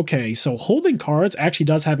understands, like, okay, so holding cards actually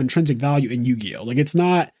does have intrinsic value in Yu-Gi-Oh! Like, it's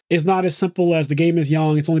not as simple as the game is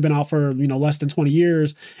young, it's only been out for, less than 20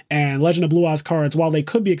 years, and Legend of Blue Eyes cards, while they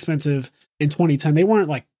could be expensive in 2010, they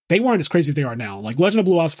weren't as crazy as they are now. Like, Legend of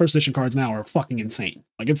Blue Eyes first edition cards now are fucking insane.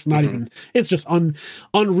 Like, it's not even, it's just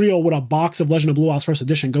unreal what a box of Legend of Blue Eyes first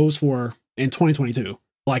edition goes for in 2022.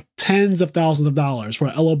 Like, tens of thousands of dollars for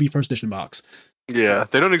an LOB first edition box. Yeah,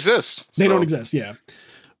 they don't exist. They don't exist, yeah.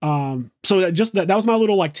 So that was my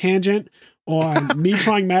little like tangent on me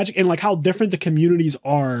trying Magic and like how different the communities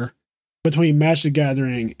are between Magic the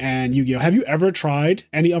Gathering and Yu-Gi-Oh! Have you ever tried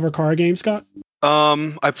any other card game, Scott?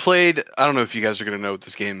 I played, I don't know if you guys are going to know what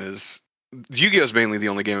this game is. Yu-Gi-Oh! Is mainly the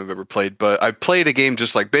only game I've ever played, but I played a game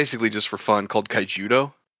basically just for fun called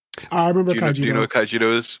Kaijudo. I remember Kaijudo. Do you know what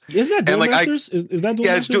Kaijudo is? Isn't that Duel Masters? Is that Duel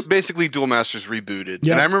Masters? Yeah, it's basically Duel Masters rebooted.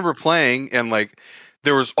 Yep. And I remember playing, and like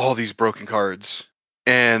there was all these broken cards,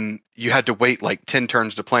 and you had to wait like 10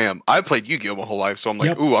 turns to play them. I played Yu-Gi-Oh! My whole life, so I'm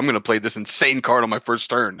like, ooh, I'm going to play this insane card on my first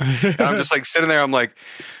turn. And I'm just like sitting there, I'm like,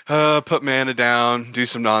 put mana down, do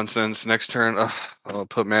some nonsense. Next turn, I'll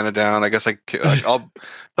put mana down. I guess I'll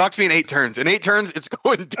talk to me in 8 turns. In 8 turns, it's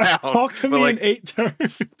going down. Talk to me in 8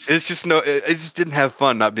 turns. It's just it just didn't have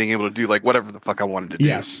fun not being able to do like whatever the fuck I wanted to do.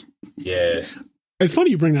 Yes. Yeah. It's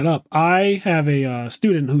funny you bring that up. I have a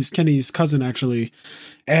student who's Kenny's cousin, actually,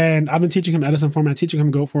 and I've been teaching him Edison format, teaching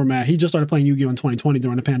him Goat format. He just started playing Yu-Gi-Oh! In 2020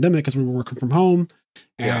 during the pandemic because we were working from home,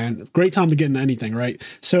 and great time to get into anything, right?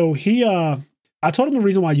 So I told him the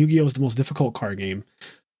reason why Yu-Gi-Oh! Is the most difficult card game.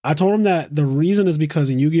 I told him that the reason is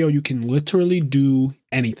because in Yu-Gi-Oh! You can literally do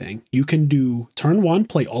anything. You can do turn 1,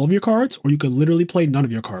 play all of your cards, or you could literally play none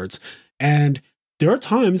of your cards. And there are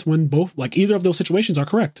times when either of those situations are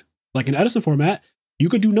correct. Like in Edison format, you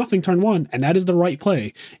could do nothing turn 1, and that is the right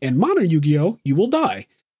play. In Modern Yu-Gi-Oh!, you will die.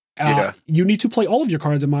 You need to play all of your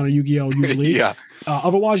cards in Modern Yu-Gi-Oh! Usually.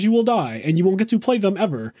 Otherwise, you will die, and you won't get to play them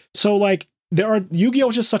ever. So, like, Yu-Gi-Oh!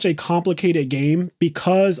 Is just such a complicated game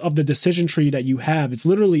because of the decision tree that you have. It's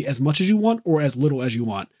literally as much as you want or as little as you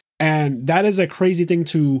want. And that is a crazy thing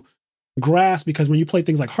to grasp, because when you play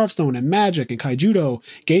things like Hearthstone and Magic and Kaijudo,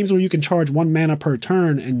 games where you can charge 1 mana per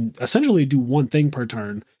turn and essentially do one thing per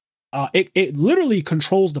turn, it literally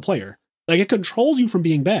controls the player. Like, it controls you from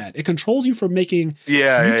being bad. It controls you from making...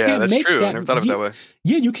 Yeah, that's true. I never thought of it that way.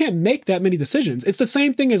 Yeah, you can't make that many decisions. It's the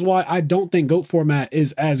same thing as why I don't think GOAT format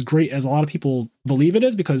is as great as a lot of people believe it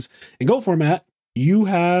is, because in GOAT format, you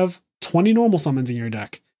have 20 normal summons in your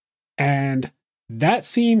deck. And that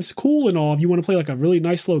seems cool and all if you want to play like a really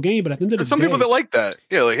nice slow game, but at the end of the day... Some people that like that.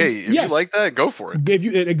 Yeah, like, hey, if you like that, go for it.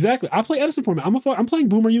 Exactly. I play Edison format. I'm playing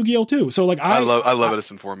Boomer Yu-Gi-Oh! Too. So like I love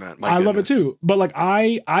Edison format. I love it too. But like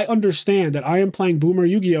I understand that I am playing Boomer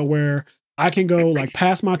Yu-Gi-Oh! Where I can go like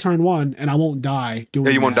past my turn 1 and I won't die doing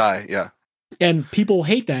that. Yeah, you won't die, yeah. And people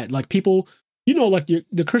hate that. Like people, like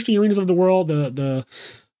the Christian Arenas of the world,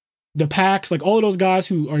 the packs, like all of those guys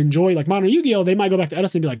who are enjoy like Modern Yu-Gi-Oh! They might go back to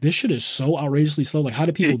Edison and be like, this shit is so outrageously slow. Like, how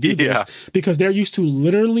do people do this? Because they're used to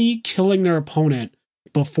literally killing their opponent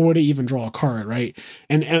before they even draw a card, right?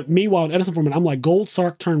 And meanwhile, in Edison format, I'm like Gold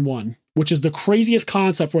Sark turn 1, which is the craziest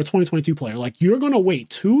concept for a 2022 player. Like, you're going to wait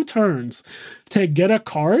 2 turns to get a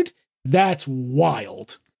card? That's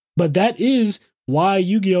wild. But that is why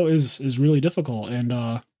Yu-Gi-Oh! is really difficult.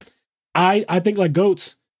 And I think like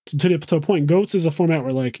Goats, to the point, Goats is a format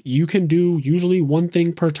where like you can do usually one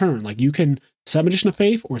thing per turn. Like you can set Magician of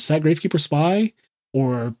Faith or set Gravekeeper Spy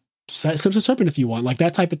or set Crimson Serpent if you want, like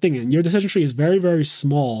that type of thing. And your decision tree is very, very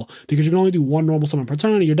small because you can only do 1 normal summon per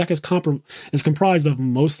turn. And your deck is comprised of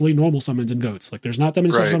mostly normal summons and Goats. Like there's not that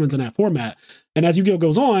many special summons in that format. And as Yu-Gi-Oh!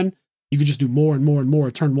 Goes on, you can just do more and more and more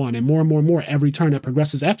turn 1 and more every turn that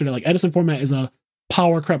progresses after that. Like Edison format is a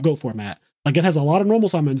power crap Goat format. Like it has a lot of normal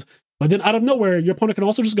summons, but then out of nowhere, your opponent can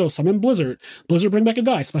also just go summon Blizzard. Blizzard bring back a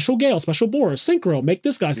guy, Special Gale, Special Boar, Synchro, make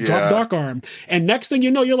this guy drop Dark Arm. And next thing you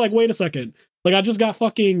know, you're like, wait a second. Like I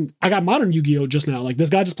got Modern Yu-Gi-Oh! Just now. Like this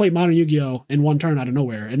guy just played Modern Yu-Gi-Oh! In 1 turn out of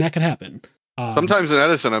nowhere. And that could happen. Sometimes in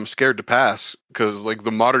Edison, I'm scared to pass because like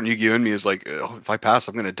the Modern Yu-Gi-Oh! In me is like, oh, if I pass,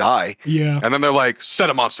 I'm going to die. Yeah. And then they're like, set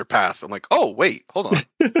a monster pass. I'm like, oh, wait, hold on.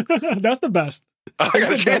 That's the best. I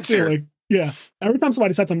got a chance here. Like, yeah. Every time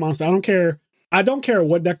somebody sets a monster, I don't care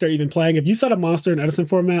what deck they're even playing. If you set a monster in Edison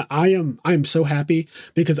format, I am so happy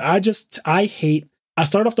because I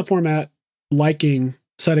start off the format liking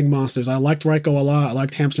setting monsters. I liked Raikou a lot. I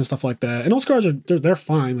liked Hamster and stuff like that. And those cards they're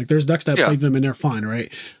fine. Like there's decks that play them and they're fine,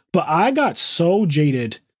 right? But I got so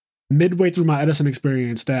jaded midway through my Edison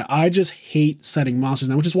experience that I just hate setting monsters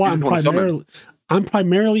now, which is why I'm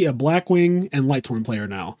primarily a Blackwing and Light Torn player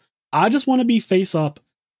now. I just want to be face up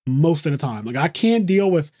most of the time. Like I can't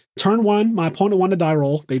deal with turn one, my opponent won the die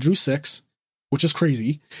roll, they drew 6, which is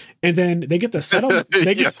crazy. And then they get the setup.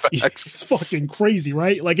 It's fucking crazy,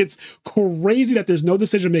 right? Like it's crazy that there's no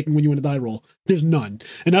decision making when you win a die roll. There's none.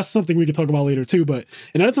 And that's something we could talk about later too. But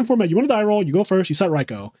in Edison format, you win a die roll, you go first, you set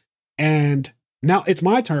Raikou. And now it's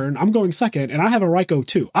my turn. I'm going second, and I have a Raikou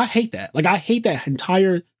too. I hate that. Like I hate that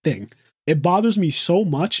entire thing. It bothers me so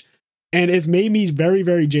much. And it's made me very,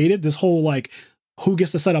 very jaded. This whole like, who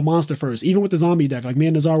gets to set a monster first? Even with the zombie deck, like me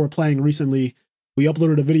and Nazar were playing recently. We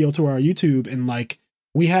uploaded a video to our YouTube, and like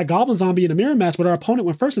we had Goblin Zombie in a mirror match, but our opponent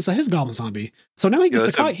went first and set his Goblin Zombie. So now he gets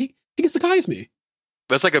he gets to Kai's me.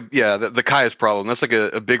 That's like the Kai's problem. That's like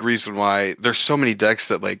a big reason why there's so many decks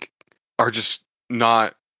that like are just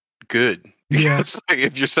not good. Yeah, it's like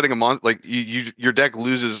if you're setting a monster, like your deck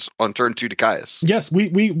loses on turn 2 to Kai's. Yes, we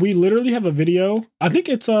literally have a video. I think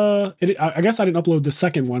it's I guess I didn't upload the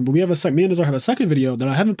second one, but we have me and Nazar have a second video that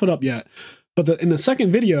I haven't put up yet. But in the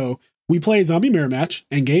second video, we play a zombie mirror match,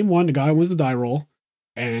 and game 1, the guy wins the die roll,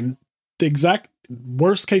 and the exact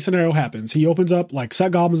worst case scenario happens. He opens up like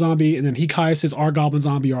set Goblin Zombie, and then he Kai's his our Goblin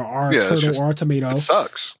Zombie or our turtle or our tomato. It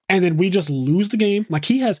sucks. And then we just lose the game. Like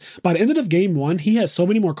he has, by the end of game 1, he has so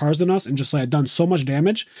many more cards than us and just like done so much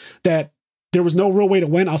damage that there was no real way to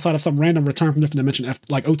win outside of some random return from different dimension,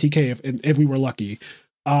 like OTK if we were lucky.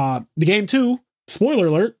 The game 2, spoiler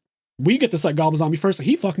alert, we get to set Goblin Zombie first, and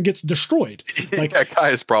he fucking gets destroyed. Like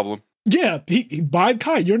Kai's problem. Yeah, he by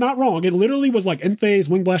Kai, you're not wrong. It literally was like end phase,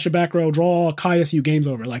 wing blast your back row, draw, Kai SU, game's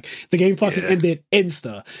over. Like the game fucking ended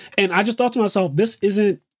insta. And I just thought to myself, this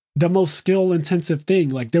isn't the most skill intensive thing.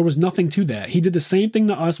 Like there was nothing to that. He did the same thing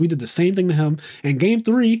to us. We did the same thing to him. And game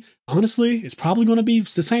 3, honestly, it's probably going to be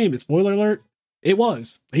the same. It's spoiler alert. It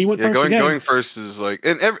was. He went first again. Going first is like,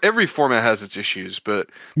 and every format has its issues, but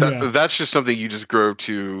that's just something you just grow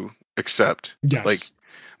to accept. Yes. Like,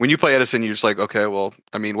 when you play Edison, you're just like, okay, well,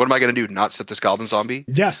 I mean, what am I going to do? Not set this Goblin Zombie?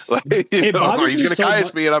 Yes. Like, he's going to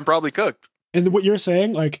Kai's me, and I'm probably cooked. And what you're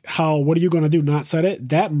saying, like, what are you going to do? Not set it?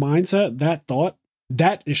 That mindset, that thought,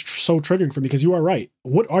 that is so triggering for me because you are right.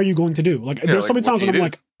 What are you going to do? Like, there's so many times when I'm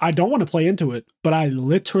like, I don't want to play into it, but I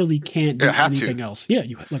literally can't do anything else. Yeah, what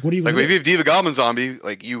are you going to do? Like, if you have Diva Goblin Zombie,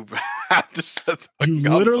 like, you have to set you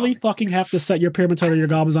literally fucking have to set your Pyramid Turtle, your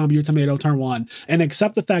Goblin Zombie, your Tomato turn 1, and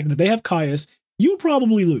accept the fact that if they have Kai's, you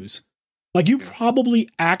probably lose. Like you probably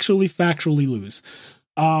actually factually lose.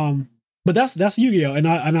 But that's Yu-Gi-Oh! And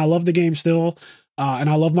I love the game still. And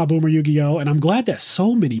I love my Boomer Yu-Gi-Oh! And I'm glad that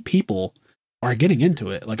so many people are getting into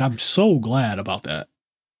it. Like I'm so glad about that.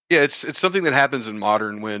 Yeah, it's something that happens in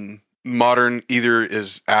Modern when Modern either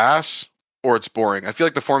is ass or it's boring. I feel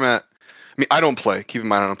like the format, I mean, I don't play, keep in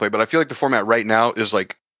mind I don't play, but I feel like the format right now is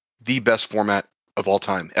like the best format of all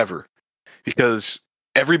time ever. Because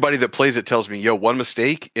everybody that plays it tells me, yo, one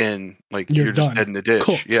mistake and like you're just dead in the ditch.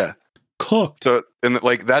 Cooked. Yeah. Cooked. So, and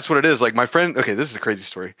like, that's what it is. Like my friend, okay, this is a crazy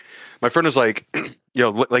story. My friend was like, yo,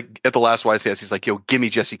 like at the last YCS, he's like, yo, give me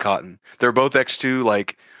Jesse Cotton. They're both X2,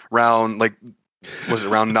 like round, like, was it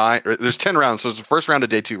round 9? Or, there's 10 rounds. So it's the first round of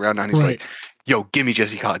day 2, round 9. He's like, yo, give me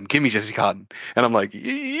Jesse Cotton. Give me Jesse Cotton. And I'm like, you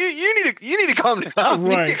need to calm down.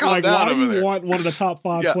 Right. Like, why do you want one of the top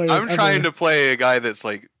 5 players? I'm trying to play a guy that's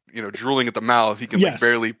like, drooling at the mouth. He can like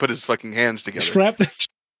barely put his fucking hands together.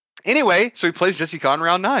 Anyway, so he plays Jesse Cotton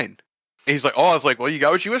round 9. And he's like, I was like, well, you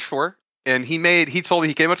got what you wished for. And he told me,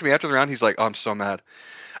 he came up to me after the round. He's like, oh, I'm so mad.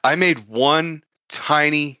 I made one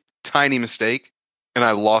tiny mistake and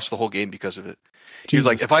I lost the whole game because of it. He was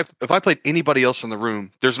like, if I played anybody else in the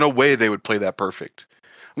room, there's no way they would play that perfect.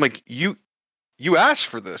 I'm like, you asked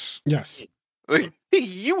for this. Yes. Like,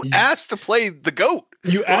 you asked to play the GOAT.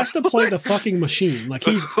 You asked to play the fucking machine. Like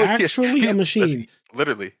he's actually a machine.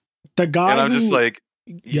 Literally. The guy. And I'm just like,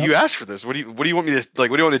 you asked for this. What do you want me to like?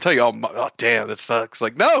 What do you want me to tell you? Oh damn, that sucks.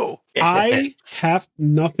 Like, no. I have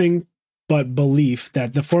nothing but belief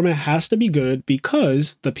that the format has to be good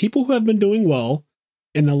because the people who have been doing well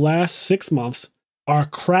in the last 6 months are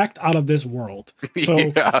cracked out of this world. So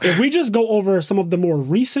if we just go over some of the more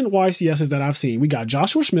recent YCSs that I've seen, we got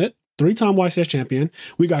Joshua Schmidt, 3-time YCS champion.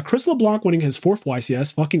 We got Chris LeBlanc winning his 4th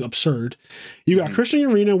YCS, fucking absurd. You got Christian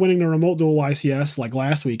Urena winning the remote duel YCS like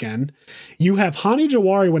last weekend. You have Hani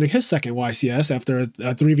Jawari winning his 2nd YCS after a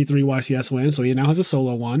 3v3 YCS win, so he now has a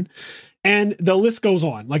solo one. And the list goes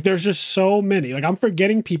on. Like there's just so many. Like I'm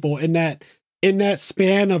forgetting people in that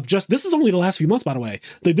span of just, this is only the last few months, by the way.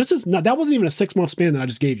 Like that wasn't even a 6-month span that I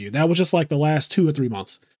just gave you. That was just like the last 2 or 3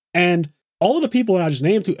 months. And all of the people that I just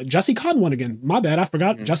named, Jesse Cotton won again. My bad, I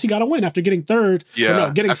forgot. Jesse got a win after getting 3rd.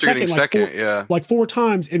 Yeah, getting second, like 4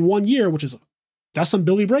 times in 1 year, that's some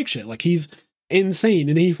Billy Brake shit. Like insane.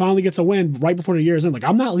 And he finally gets a win right before the year is in. Like,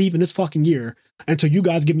 I'm not leaving this fucking year until you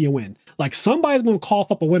guys give me a win. Like, somebody's going to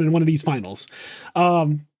cough up a win in one of these finals.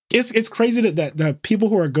 It's crazy that the people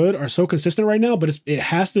who are good are so consistent right now, but it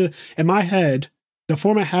has to, in my head, the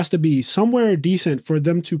format has to be somewhere decent for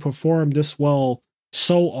them to perform this well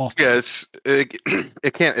so often. Yeah,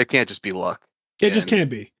 it can't just be luck. It just can't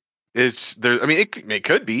be. It's there. I mean, it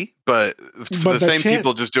could be, but the same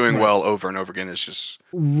people just doing well over and over again is just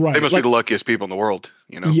right. They must be the luckiest people in the world,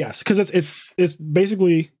 you know? Yes, because it's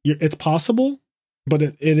basically it's possible, but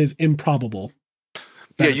it is improbable.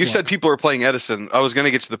 Yeah, you said people are playing Edison. I was going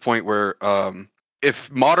to get to the point where if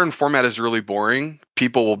modern format is really boring,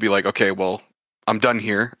 people will be like, okay, well, I'm done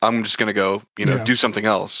here. I'm just going to go, do something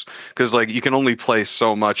else. Because, like, you can only play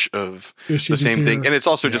so much of the same thing. And it's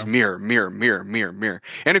also just mirror.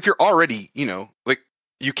 And if you're already, like,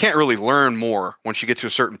 you can't really learn more once you get to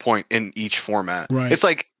a certain point in each format. Right. It's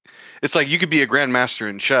like you could be a grandmaster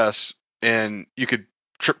in chess and you could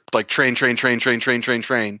train.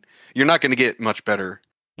 You're not going to get much better.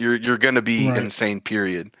 You're going to be insane,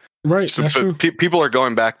 period. Right. So people are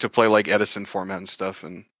going back to play like Edison format and stuff.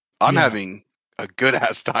 And I'm having a good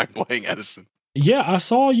ass time playing Edison. Yeah, I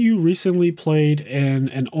saw you recently played in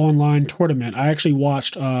an online tournament. I actually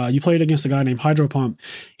watched you played against a guy named Hydropump.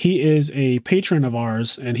 He is a patron of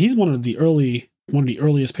ours, and he's one of the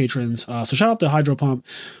earliest patrons. So shout out to Hydropump.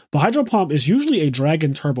 But Hydropump is usually a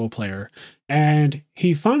Dragon Turbo player, and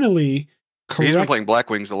he finally he's been playing Black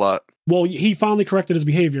Wings a lot. Well, he finally corrected his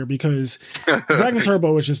behavior because Dragon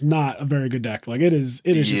Turbo is just not a very good deck. Like it is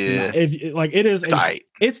just not.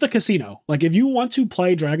 It's the casino. Like if you want to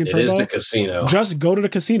play Dragon Turbo, it is the casino. Just go to the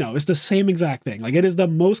casino. It's the same exact thing. Like it is the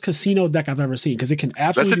most casino deck I've ever seen because it can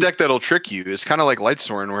absolutely. That's a deck that'll trick you. It's kind of like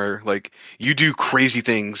Lightsworn, where like you do crazy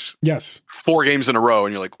things. Yes. 4 games in a row,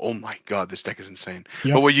 and you're like, oh my god, this deck is insane.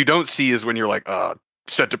 Yep. But what you don't see is when you're like,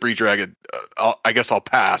 set to breed dragon. I guess I'll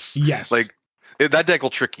pass. Yes. Like. That deck will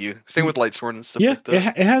trick you. Same with Lightsworn and stuff like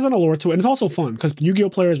that. It has an allure to it, and it's also fun because Yu-Gi-Oh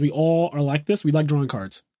players, we all are like this. We like drawing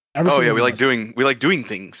cards. We like doing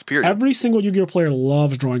things. Period. Every single Yu-Gi-Oh player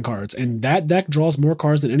loves drawing cards, and that deck draws more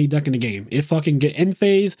cards than any deck in the game. It fucking get in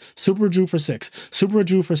phase, Super Drew for 6, Super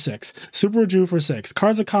Drew for 6, Super Drew for 6.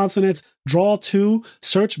 Cards of Consonants, draw 2,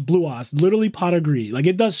 search Blue Eyes, literally Pot of Greed. Like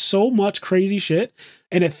it does so much crazy shit,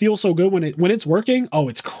 and it feels so good when it's working. Oh,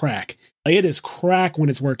 it's crack. Like, it is crack when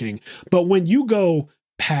it's working. But when you go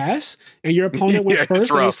pass and your opponent went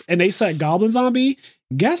first and they set Goblin Zombie,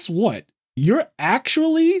 guess what? You're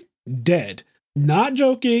actually dead. Not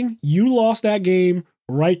joking. You lost that game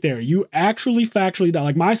right there. You actually factually die.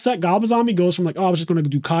 Like my set Goblin Zombie goes from like, oh, I was just going to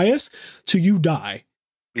do Caius to you die.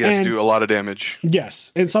 You have to do a lot of damage.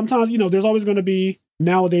 Yes. And sometimes, there's always going to be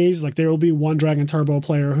nowadays, like there will be one Dragon Turbo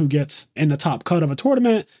player who gets in the top cut of a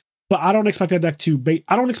tournament. But I don't expect that deck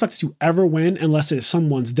I don't expect it to ever win unless it's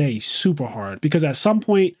someone's day super hard. Because at some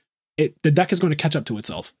point, the deck is going to catch up to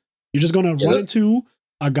itself. You're just going to run into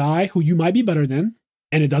a guy who you might be better than,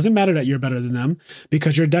 and it doesn't matter that you're better than them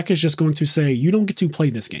because your deck is just going to say you don't get to play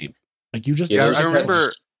this game. Like you just. Yeah, I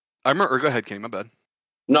remember. Or go ahead, Kenny. My bad.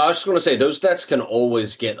 No, I was just going to say those decks can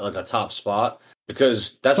always get like a top spot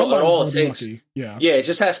because that's all it takes. Yeah, it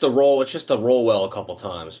just has to roll. It's just to roll well a couple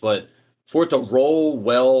times, but for it to roll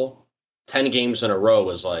well 10 games in a row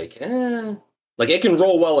is like it can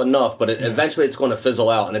roll well enough, but eventually it's going to fizzle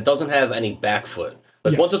out, and it doesn't have any back foot.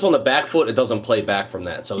 Like once it's on the back foot, it doesn't play back from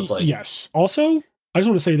that. So it's like yes. Also, I just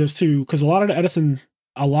want to say this too, because a lot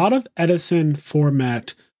of Edison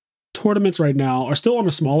format tournaments right now are still on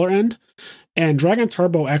the smaller end, and Dragon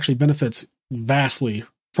Turbo actually benefits vastly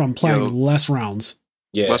from playing less rounds.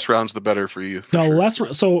 Yeah, less rounds the better for you.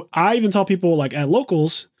 So I even tell people like at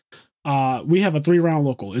locals. We have a 3-round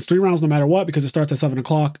local. It's 3 rounds no matter what because it starts at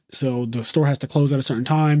 7:00. So the store has to close at a certain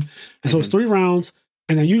time. And so it's 3 rounds.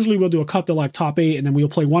 And then usually we'll do a cut to like top 8 and then we'll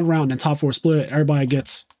play 1 round and top 4 split. Everybody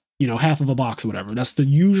gets, half of a box or whatever. That's the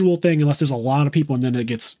usual thing unless there's a lot of people and then it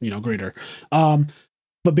gets, greater.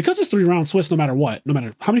 But because it's 3 round Swiss no matter what, no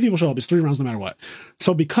matter how many people show up, it's 3 rounds no matter what.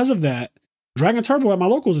 So because of that, Dragon Turbo at my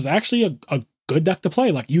locals is actually a good deck to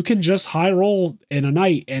play. Like you can just high roll in a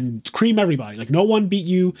night and cream everybody. Like no one beat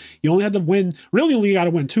you. You only had to win. Really, only got to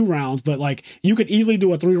win 2 rounds. But like you could easily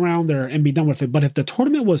do a 3-rounder and be done with it. But if the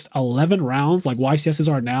tournament was 11 rounds, like YCSs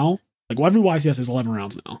are now, like every YCS is 11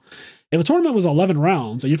 rounds now. If a tournament was 11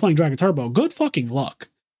 rounds and you're playing Dragon Turbo, good fucking luck.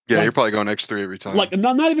 Yeah, like, you're probably going X3 every time. Like,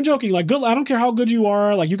 not even joking. Like, good. I don't care how good you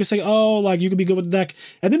are. Like, you could say, oh, like, you could be good with the deck.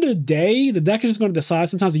 At the end of the day, the deck is just going to decide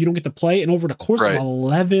sometimes that you don't get to play. And over the course of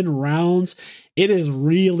 11 rounds, it is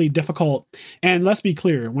really difficult. And let's be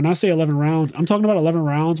clear. When I say 11 rounds, I'm talking about 11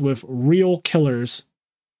 rounds with real killers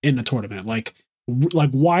in the tournament, like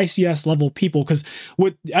YCS level people. Because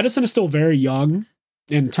with Edison is still very young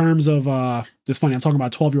in terms of it's funny, I'm talking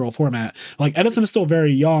about 12-year-old format. Like Edison is still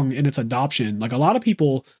very young in its adoption. Like a lot of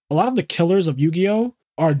the killers of Yu-Gi-Oh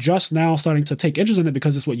are just now starting to take interest in it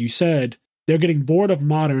because it's what you said. They're getting bored of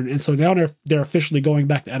modern, and so now they're officially going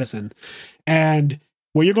back to Edison. And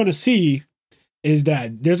what you're going to see is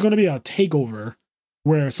that there's going to be a takeover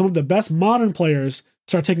where some of the best modern players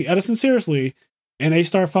start taking Edison seriously, and they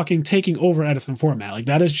start fucking taking over Edison format. Like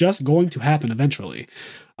that is just going to happen eventually.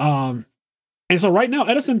 And so right now,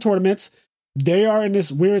 Edison tournaments, they are in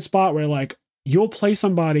this weird spot where like you'll play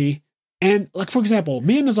somebody, and like for example,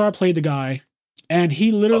 me and Nazar played the guy. And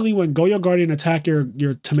he literally, when Goyo Guardian attacked your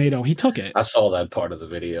tomato, he took it. I saw that part of the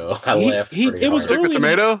video. I laughed pretty hard. It was took the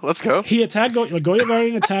tomato? Let's go. He attacked Goyo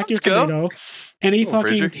Guardian attacked your tomato, and he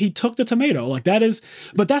took the tomato. Like that is,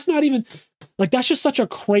 but that's not even, like that's just such a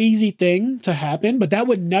crazy thing to happen, but that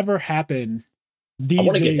would never happen these days. I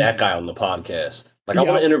want to get that guy on the podcast. Like I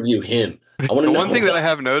want to interview him. I want to know. The one thing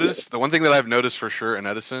that I've noticed for sure in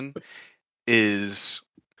Edison is,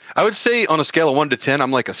 I would say on a scale of 1 to 10,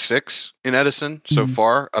 I'm like a 6 in Edison so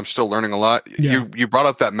far. I'm still learning a lot. Yeah. You brought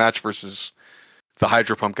up that match versus the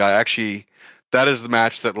Hydro Pump guy. Actually, that is the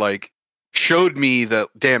match that like showed me that,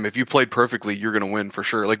 damn, if you played perfectly, you're going to win for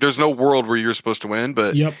sure. Like there's no world where you're supposed to win,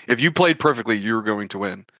 but if you played perfectly, you're going to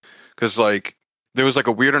win. Because like there was like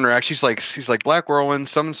a weird interaction. He's like Black Whirlwind,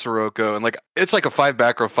 summon Sirocco, and like it's like a 5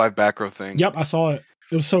 back row thing. Yep, I saw it.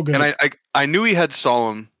 It was so good. And I knew he had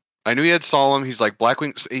Solemn. He's like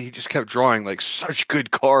Blackwing. He just kept drawing like such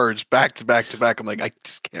good cards back to back to back. I'm like, I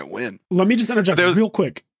just can't win. Let me just interject real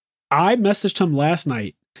quick. I messaged him last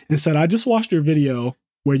night and said, I just watched your video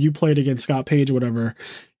where you played against Scott Page or whatever.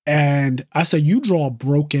 And I said, you draw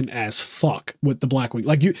broken as fuck with the Blackwing.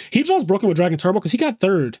 Like he draws broken with Dragon Turbo because he got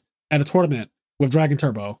 3rd at a tournament with Dragon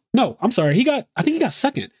Turbo. No, I'm sorry. I think he got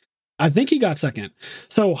second.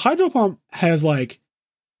 So Hydro Pump has like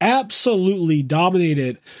absolutely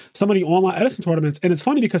dominated some of the online Edison tournaments, and it's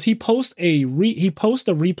funny because he posts the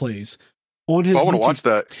replays on his. I want to watch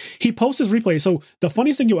that. He posts his replays. So the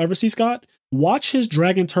funniest thing you'll ever see, Scott, watch his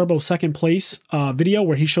Dragon Turbo second place video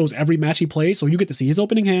where he shows every match he plays. So you get to see his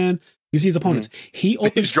opening hand, you see his opponents. He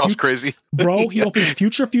opens draws crazy, bro. He opens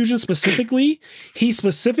Future Fusion specifically. He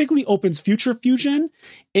specifically opens Future Fusion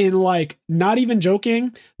in like not even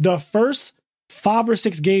joking the first 5 or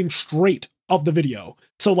 6 games straight of the video.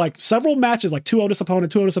 So like several matches, like 2-0 this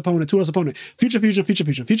opponent, 2-0 this opponent, 2-0 this opponent, Future Fusion, Future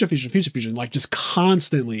Fusion, Future Fusion, Future Fusion, like just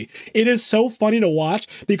constantly. It is so funny to watch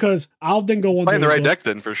because I'll then go on playing the right deck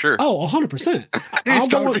then for sure. Oh, 100%.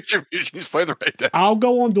 He's playing the right deck. I'll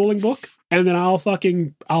go on Dueling Book and then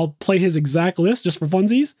I'll play his exact list just for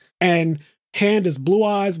funsies. And hand is Blue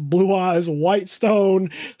Eyes, White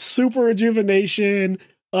Stone, Super Rejuvenation.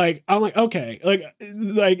 Like, I'm like, okay,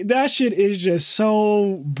 like that shit is just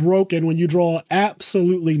so broken when you draw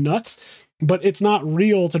absolutely nuts, but it's not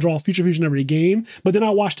real to draw Future Fusion every game. But then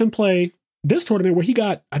I watched him play this tournament where he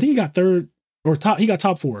got 3rd or top. He got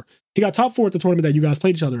top 4. He got top 4 at the tournament that you guys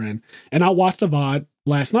played each other in. And I watched the VOD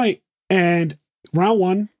last night, and round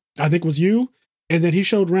 1, I think was you. And then he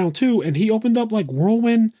showed round 2 and he opened up like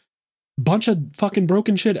Whirlwind, bunch of fucking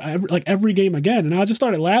broken shit every game again. And I just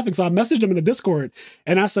started laughing. So I messaged him in the Discord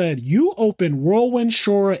and I said, you open Whirlwind,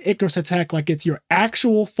 Shura, Icarus Attack like it's your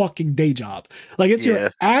actual fucking day job. Like it's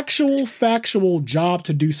your actual factual job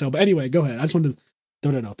to do so. But anyway, go ahead. I just wanted to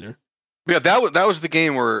throw that out there. Yeah, that was the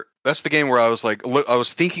game where I was like, I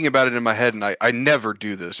was thinking about it in my head, and I never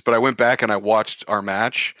do this, but I went back and I watched our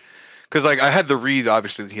match. Because like I had the read,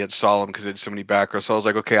 obviously that he had Solemn because he had so many back rows. So I was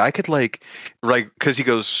like, okay, I could like because he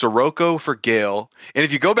goes Sirocco for Gale, and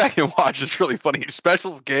if you go back and watch, it's really funny.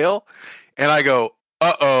 Special Gale, and I go,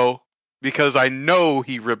 because I know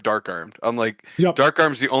he ripped Dark Armed. I'm like, Dark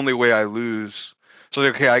Arm's the only way I lose. So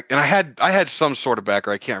okay, I had some sort of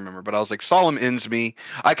backer, I can't remember, but I was like, Solemn ends me.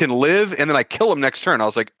 I can live, and then I kill him next turn. I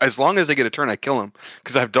was like, as long as I get a turn, I kill him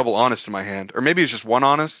because I have double honest in my hand, or maybe it's just one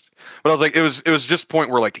honest. But I was like, it was just point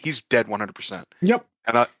where like he's dead 100%. Yep.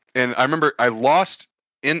 And I remember I lost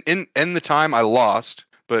in the time I lost,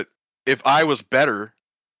 but if I was better,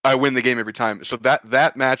 I win the game every time. So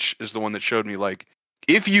that match is the one that showed me like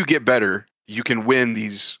if you get better, you can win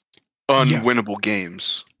these unwinnable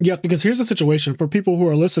games. Yes, because here's the situation for people who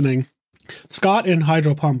are listening. Scott and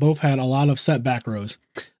Hydro Pump both had a lot of set back rows.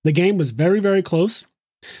 The game was very, very close.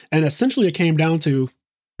 And essentially it came down to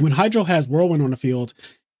when Hydro has Whirlwind on the field,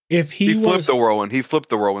 if he flipped the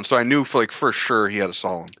Whirlwind. So I knew for sure he had a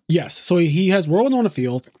Solemn. Yes. So he has Whirlwind on the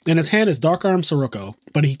field and his hand is Dark Arm Sirocco,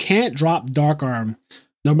 but he can't drop Dark Arm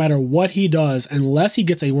no matter what he does unless he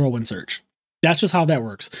gets a Whirlwind Search. That's just how that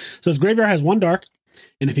works. So his graveyard has 1 dark,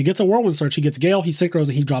 and if he gets a Whirlwind Search, he gets Gale, he synchros,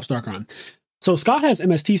 and he drops Darkrai. So Scott has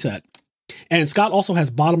MST set, and Scott also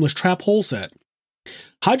has Bottomless Trap Hole set.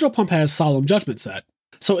 Hydro Pump has Solemn Judgment set.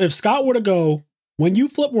 So if Scott were to go, when you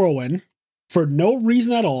flip Whirlwind, for no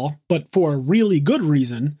reason at all, but for a really good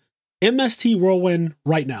reason, MST Whirlwind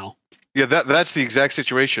right now. Yeah, that's the exact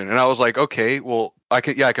situation. And I was like, okay, well, I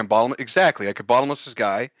can bottom exactly. I could bottomless this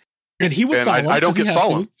guy. And he would solemn. I don't get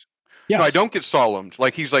solemn. Yes. No, I don't get solemned.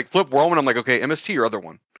 Like, he's like, flip Whirlwind. I'm like, okay, MST or other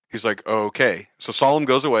one. He's like, okay. So solemn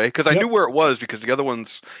goes away because I knew where it was because the other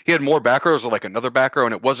ones, he had more back rows or like another back row,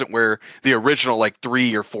 and it wasn't where the original like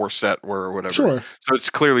 3 or 4 set were or whatever. Sure. So it's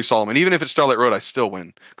clearly solemn. And even if it's Starlight Road, I still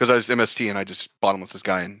win because I was MST and I just bottomless this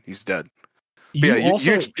guy and he's dead. You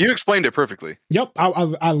explained it perfectly. Yep.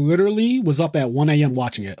 I literally was up at 1 a.m.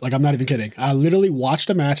 watching it. Like, I'm not even kidding. I literally watched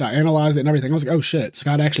the match. I analyzed it and everything. I was like, oh shit,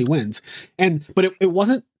 Scott actually wins. But it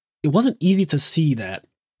wasn't easy to see that.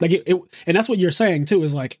 Like and that's what you're saying too,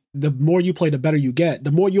 is like the more you play, the better you get.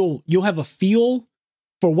 The more you'll have a feel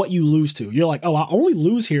for what you lose to. You're like, oh, I only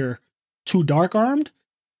lose here to Dark Armed,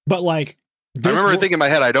 but like I remember thinking in my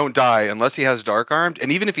head, I don't die unless he has Dark Armed,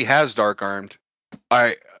 and even if he has Dark Armed,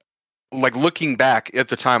 I like looking back at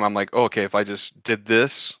the time, I'm like, oh, okay, if I just did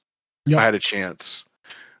this, I had a chance.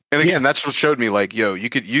 And again, that's what showed me, like, yo, you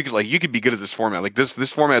could be good at this format. Like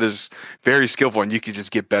this format is very skillful, and you could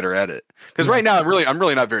just get better at it. Because right now, I'm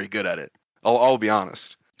really not very good at it. I'll be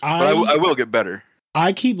honest, but I will get better.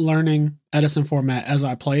 I keep learning Edison format as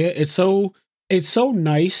I play it. It's so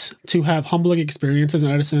nice to have humbling experiences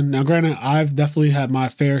in Edison. Now, granted, I've definitely had my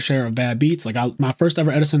fair share of bad beats. Like my first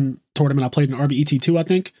ever Edison tournament, I played in RBET2, I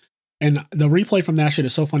think. And the replay from that shit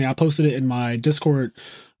is so funny. I posted it in my Discord.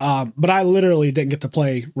 But I literally didn't get to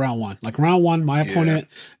play round 1. Like round 1, my opponent,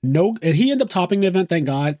 and he ended up topping the event, thank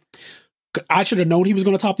God. I should have known he was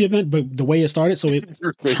going to top the event, but the way it started, so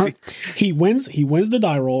he wins the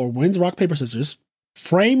die roll, or wins rock, paper, scissors.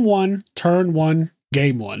 Frame 1, turn 1,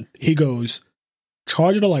 game 1. He goes,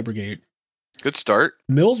 charge of the Light Brigade. Good start.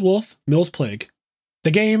 Mills Wolf, Mills Plague. The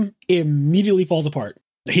game immediately falls apart.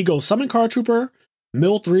 He goes summon Card Trooper,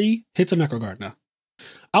 Mill 3, hits a Necrogardna.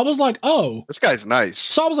 I was like, oh. This guy's nice.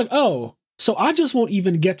 So I was like, oh. So I just won't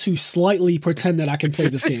even get to slightly pretend that I can play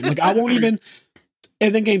this game. Like, I won't even.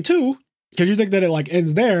 And then game 2, because you think that it like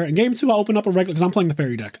ends there. In game 2, I open up a regular, because I'm playing the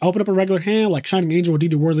fairy deck. I open up a regular hand, like Shining Angel or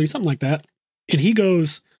DD Worthy, something like that. And he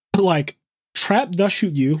goes, like, trap Dust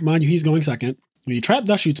Shoot you. Mind you, he's going second. When he trap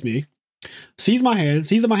Dust Shoots me, sees my hand,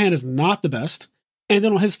 sees that my hand is not the best. And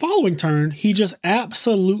then on his following turn, he just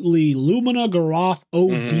absolutely Lumina Garoth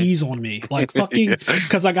ODs on me. Like fucking,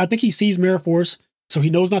 because like I think he sees Mirror Force, so he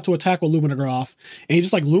knows not to attack with Lumina Garoth. And he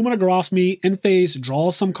just like Lumina Garoths me in face,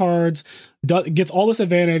 draws some cards, gets all this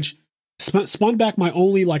advantage, spun back my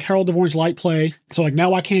only like Herald of Orange Light play. So like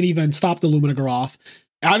now I can't even stop the Lumina Garoth.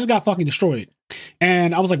 I just got fucking destroyed.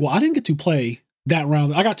 And I was like, well, I didn't get to play that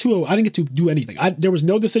round. I got 2-0. I didn't get to do anything. There was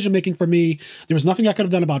no decision making for me. There was nothing I could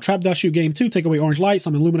have done about Trap Dust Shoot game 2, take away Orange Light,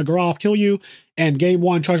 summon Lumina Garoth, kill you, and game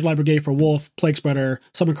 1, Charge Light Brigade for Wolf, Plague Spreader,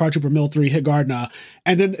 summon Card Trooper, Mill 3, hit Gardna.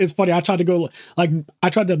 And then it's funny, I tried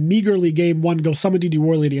to meagerly game 1 go summon DD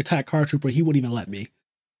Warley to attack Card Trooper. He wouldn't even let me.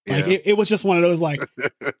 Like it was just one of those like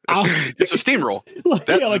it's a steamroll.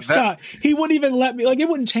 Scott, he wouldn't even let me. Like it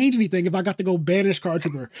wouldn't change anything if I got to go banish Card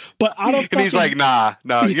Trooper. But I don't. And he's like, nah,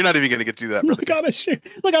 you're not even gonna get to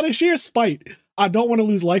that. Out of sheer spite, I don't want to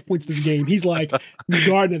lose life points this game. He's like,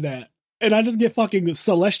 guarding that. And I just get fucking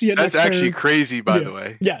Celestia. That's actually crazy, by the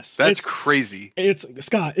way. Yes. That's crazy. It's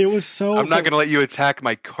Scott. It was so. I'm not going to let you attack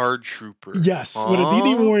my Card Trooper. Yes. With a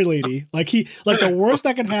DD Warrior Lady. Like the worst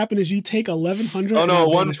that can happen is you take 1100. Oh no,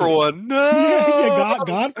 1 for 1. No. Yeah,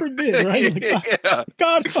 God forbid, right? Like,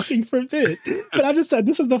 God fucking forbid. But I just said,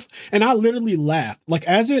 this is and I literally laughed. Like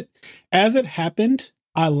as it happened,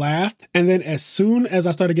 I laughed. And then as soon as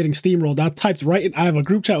I started getting steamrolled, I typed I have a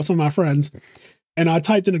group chat with some of my friends. And I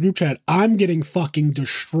typed in a group chat, I'm getting fucking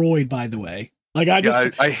destroyed, by the way. Like, I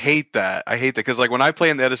hate that. I hate that because, like, when I play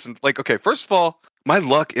in the Edison, like, okay, first of all, my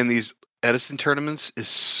luck in these Edison tournaments is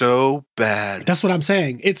so bad. That's what I'm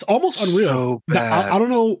saying. It's almost unreal. So bad. I don't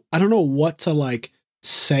know what to, like,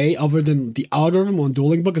 say other than the algorithm on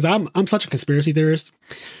Dueling Book, because I'm such a conspiracy theorist.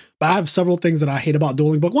 But I have several things that I hate about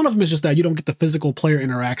Dueling Book. One of them is just that you don't get the physical player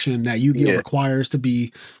interaction that Yu-Gi-Oh! Requires to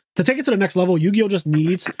take it to the next level. Yu-Gi-Oh! Just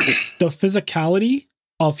needs the physicality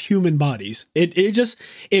of human bodies.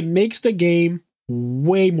 It makes the game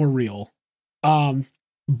way more real.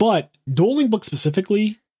 But Dueling Book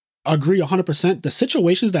specifically, agree 100%. The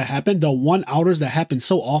situations that happen, the 1-outers that happen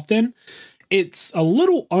so often, it's a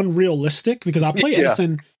little unrealistic because I play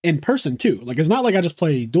Edison in person too. Like, it's not like I just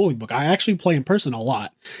play Dueling Book. I actually play in person a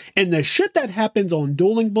lot. And the shit that happens on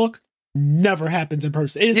Dueling Book never happens in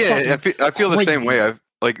person. It's I feel the same crazy. way.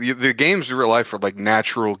 Like the games in real life are like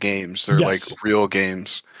natural games. They're Yes. like real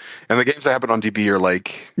games, and the games that happen on DB are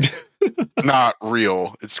like not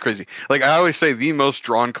real. It's crazy. Like I always say, the most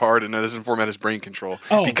drawn card in Edison format is Brain Control.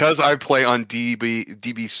 Oh. Because I play on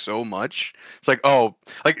DB so much. It's like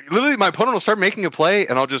literally my opponent will start making a play,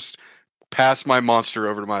 and I'll just pass my monster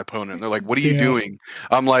over to my opponent. And they're like, "What are you doing?"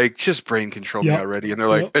 I'm like, "Just Brain Control me already." And they're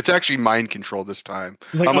like, "It's actually Mind Control this time."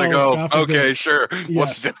 Like, I'm like, "Oh, God forbid. okay, sure. Yes.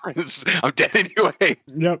 What's the difference? I'm dead anyway."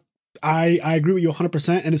 Yep. I agree with you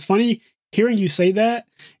 100%. And it's funny, hearing you say that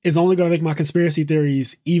is only going to make my conspiracy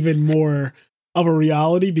theories even more of a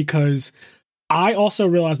reality, because I also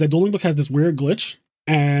realized that Dueling Book has this weird glitch.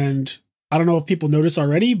 And I don't know if people notice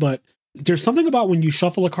already, but there's something about when you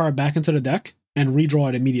shuffle a card back into the deck and redraw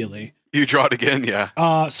it immediately. You draw it again,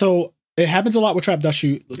 yeah. So it happens a lot with Trap Dust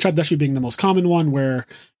Shoot. Trap Dust Shoot being the most common one, where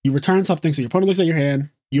you return something. So your opponent looks at your hand.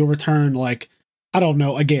 You'll return, like, I don't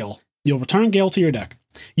know, a Gale. You'll return Gale to your deck.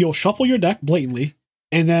 You'll shuffle your deck blatantly.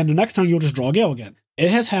 And then the next turn, you'll just draw Gale again. It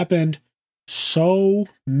has happened so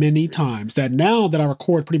many times that now that I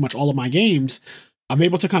record pretty much all of my games, I'm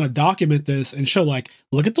able to kind of document this and show, like,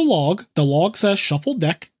 look at the log. The log says shuffle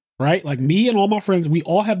deck, right? Like, me and all my friends, we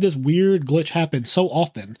all have this weird glitch happen so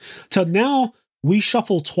often. So now we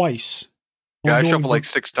shuffle twice. Yeah, I shuffle like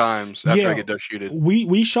 6 times after I get dust shooted.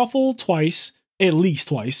 We shuffle twice, at least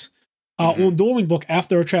twice, on Dueling Book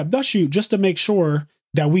after a Trap Dust Shoot, just to make sure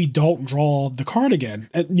that we don't draw the card again.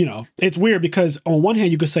 And, you know, it's weird because on one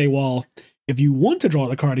hand, you could say, well, if you want to draw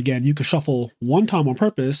the card again, you could shuffle one time on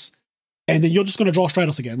purpose, and then you're just going to draw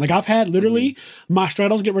Stratos again. Like, I've had literally my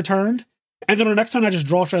Stratos get returned, and then the next time I just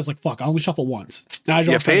draw Stratos, like, fuck, I only shuffle once.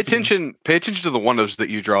 Pay attention to the one-ofs that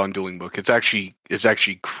you draw in Dueling Book. It's actually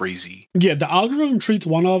crazy. Yeah, the algorithm treats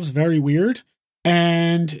one-ofs very weird,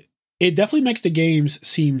 and it definitely makes the games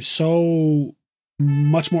seem so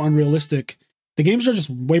much more unrealistic. The games are just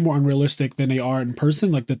way more unrealistic than they are in person.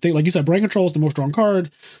 Like, the thing, like you said, Brain Control is the most drawn card.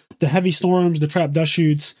 The Heavy Storms, the Trap Dust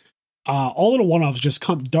Shoots, all of the one-offs just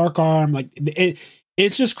come. Dark Arm, like,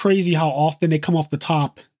 it's just crazy how often they come off the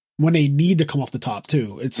top when they need to come off the top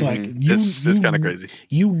too. It's like, it's kind of crazy.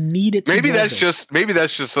 You need it to maybe that's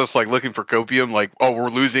just us, like, looking for copium, like, oh, we're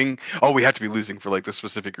losing, oh, we have to be losing for, like, this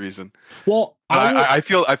specific reason. Well, I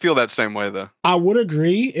feel that same way though. I would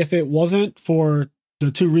agree if it wasn't for the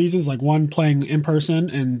two reasons, like, one, playing in person,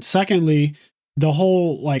 and secondly, the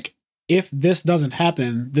whole, like, if this doesn't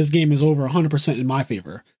happen, this game is over 100% in my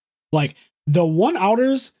favor. Like, the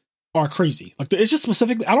one-outers are crazy. Like, it's just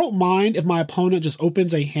specifically, I don't mind if my opponent just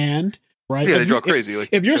opens a hand, right? Yeah, they draw crazy. Like,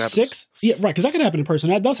 if you're 6, yeah, right, because that can happen in person.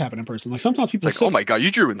 That does happen in person. Like, sometimes people, like, oh my god, you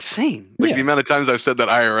drew insane. Like, the amount of times I've said that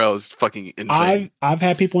IRL is fucking insane. I've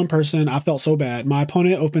had people in person. I felt so bad. My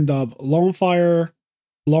opponent opened up Lone Fire,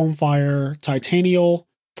 Titanial,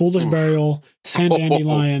 Foolish Burial, Sand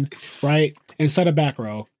Dandelion, right? Instead of back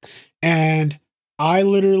row. And I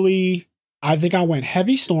think I went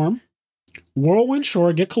Heavy Storm, Whirlwind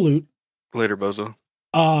Shore, get Kalut. Later, bozo.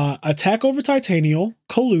 Attack over Titanial,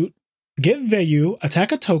 Kalut, get Vayu,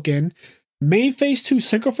 attack a token, main phase 2,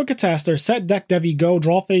 Synchro for Catastor, set deck Devi, go,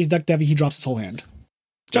 draw phase deck Devi, he drops his whole hand.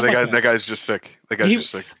 Just that guy's just sick. Just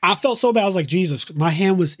sick. I felt so bad. I was like, Jesus, my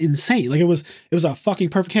hand was insane. Like, it was a fucking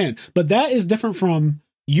perfect hand. But that is different from,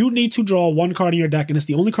 you need to draw one card in your deck, and it's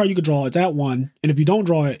the only card you could draw. It's at 1. And if you don't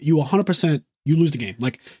draw it, you 100%, you lose the game.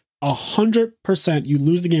 Like, 100% you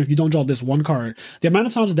lose the game if you don't draw this one card. The amount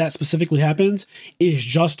of times that specifically happens is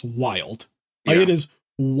just wild. Like,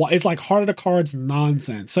 it's like Heart of the Cards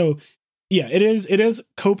nonsense. So, yeah, it is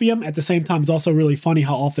copium. At the same time, it's also really funny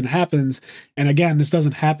how often it happens. And again, this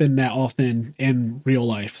doesn't happen that often in real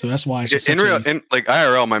life. So that's why it's just in like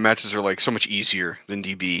IRL, my matches are like so much easier than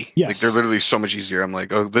DB. Yes. Like, they're literally so much easier. I'm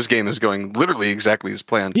like, oh, this game is going literally exactly as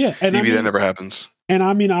planned. Yeah, and DB, that never happens. And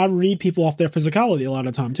I mean, I read people off their physicality a lot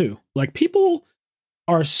of time too. Like, people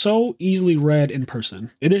are so easily read in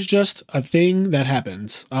person. It is just a thing that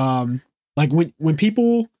happens. Like, when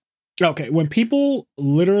people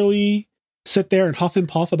literally sit there and huff and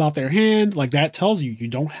puff about their hand, like, that tells you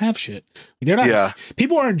don't have shit. Like, they're not. Yeah.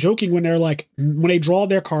 People aren't joking when they're like, when they draw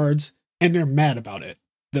their cards and they're mad about it.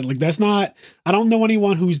 That, like, that's not. I don't know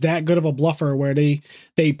anyone who's that good of a bluffer where they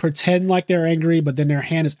pretend like they're angry, but then their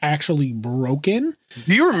hand is actually broken.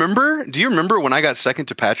 Do you remember when I got second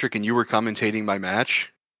to Patrick and you were commentating my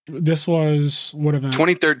match? This was what event?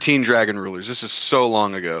 2013 Dragon Rulers. This is so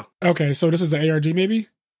long ago. Okay, so this is the ARG maybe?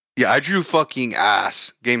 Yeah, I drew fucking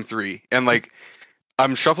ass game 3. And, like,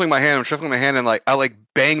 I'm shuffling my hand, and, like, I, like,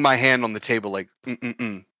 bang my hand on the table, like,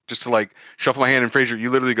 just to like shuffle my hand. And Frazier,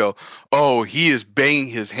 you literally go, "Oh, he is banging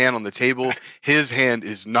his hand on the table. His hand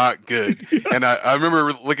is not good." Yes. And I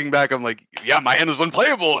remember looking back, I'm like, "Yeah, my hand is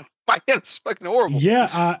unplayable. My hand is fucking horrible."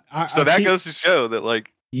 Yeah, So that goes to show that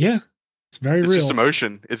like, yeah, it's very it's real. just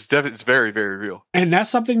emotion. It's definitely, it's very, very real. And that's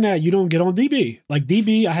something that you don't get on DB. Like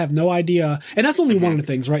DB, I have no idea. And that's only one of the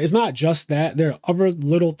things, right? It's not just that. There are other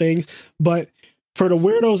little things. But for the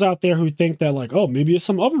weirdos out there who think that like, oh, maybe it's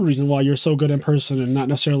some other reason why you're so good in person and not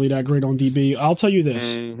necessarily that great on DB, I'll tell you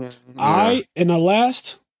this. Yeah. In the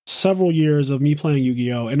last several years of me playing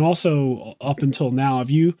Yu-Gi-Oh! And also up until now, if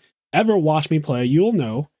you ever watch me play, you'll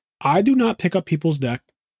know I do not pick up people's deck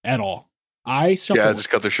at all. I shuffle. Just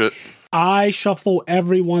cut their shit. I shuffle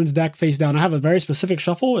everyone's deck face down. I have a very specific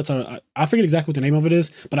shuffle. I forget exactly what the name of it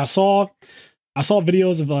is, but I saw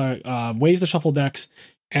videos of ways to shuffle decks,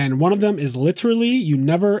 and one of them is literally you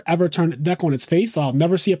never ever turn the deck on its face. So I'll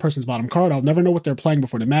never see a person's bottom card. I'll never know what they're playing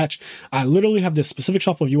before the match. I literally have this specific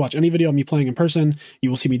shuffle. If you watch any video of me playing in person, you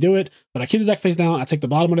will see me do it. But I keep the deck face down. I take the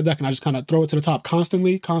bottom of the deck and I just kind of throw it to the top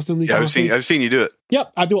constantly. Yeah, I've seen you do it.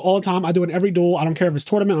 Yep, I do it all the time. I do it in every duel. I don't care if it's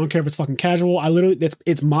tournament. I don't care if it's fucking casual. I literally,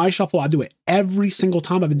 it's my shuffle. I do it every single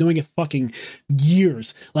time. I've been doing it fucking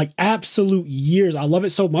years, like absolute years. I love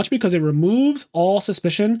it so much because it removes all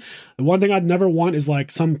suspicion. The one thing I'd never want is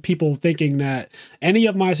like some people thinking that any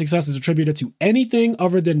of my success is attributed to anything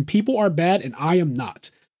other than people are bad and I am not.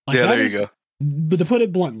 Like, yeah, there you go. But to put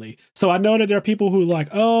it bluntly, so I know that there are people who like,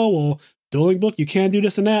 oh, well, dueling book, you can't do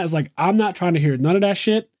this and that. It's like, I'm not trying to hear none of that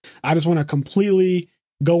shit. I just want to completely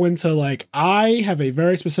go into like, I have a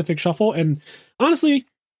very specific shuffle. And honestly,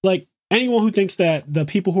 like anyone who thinks that the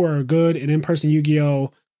people who are good in in-person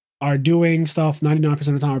Yu-Gi-Oh! Are doing stuff 99% of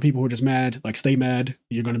the time are people who are just mad, like stay mad.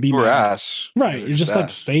 You're going to be We're mad. ass. Right. You're just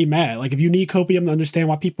like, stay mad. Like if you need copium to understand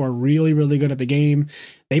why people are really, really good at the game,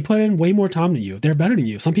 they put in way more time than you. They're better than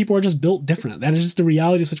you. Some people are just built different. That is just the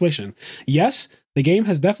reality of the situation. Yes, the game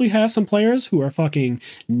definitely has some players who are fucking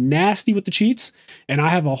nasty with the cheats. And I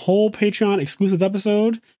have a whole Patreon exclusive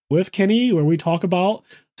episode with Kenny where we talk about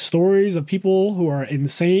stories of people who are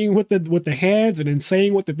insane with the hands and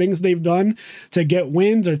insane with the things they've done to get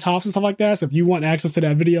wins or tops and stuff like that. So if you want access to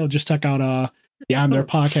that video, just check out I'm Their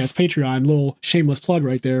Podcast Patreon. Little shameless plug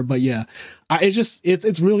right there. But yeah,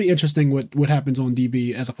 it's really interesting what happens on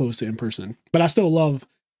DB as opposed to in person. But I still love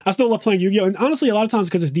playing Yu-Gi-Oh! And honestly, a lot of times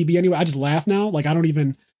because it's DB anyway, I just laugh now. Like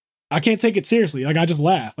I can't take it seriously. Like I just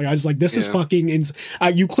laugh. Like I just like, this is fucking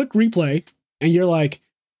you click replay and you're like,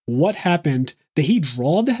 what happened? Did he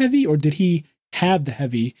draw the heavy or did he have the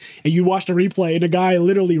heavy? And you watch the replay and the guy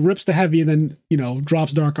literally rips the heavy and then,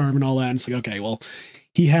 drops Dark Arm and all that. And it's like, okay, well,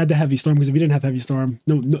 he had the heavy storm because if he didn't have heavy storm,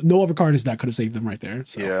 no other card in his deck could have saved them right there.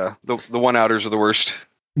 So yeah, the one outers are the worst.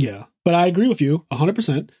 Yeah, but I agree with you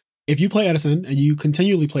 100%. If you play Edison and you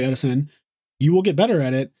continually play Edison, you will get better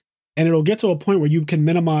at it. And it'll get to a point where you can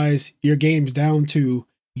minimize your games down to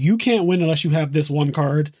you can't win unless you have this one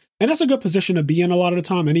card. And that's a good position to be in a lot of the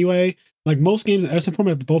time anyway. Like most games in Edison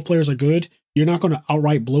format, if both players are good, you're not going to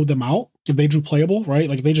outright blow them out if they drew playable, right?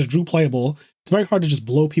 Like if they just drew playable, it's very hard to just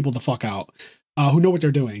blow people the fuck out who know what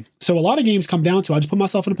they're doing. So a lot of games come down to I just put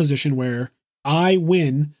myself in a position where I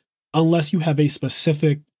win unless you have a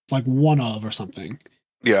specific like one of or something.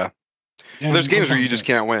 Yeah. And there's games where you just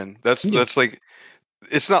can't win. That's like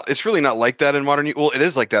it's really not like that in modern. Well, it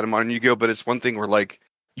is like that in modern Yu-Gi-Oh, but it's one thing where like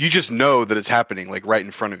you just know that it's happening like right in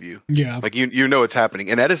front of you. Yeah. Like you know it's happening.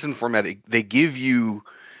 In Edison format, they give you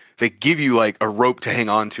like a rope to hang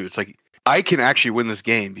on to. It's like I can actually win this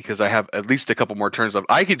game because I have at least a couple more turns left.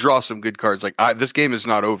 I could draw some good cards. Like this game is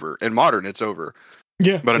not over. In modern, it's over.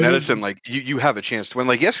 Yeah. But in Edison, like you have a chance to win.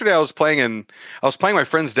 Like yesterday I was playing my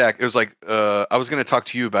friend's deck. It was like I was gonna talk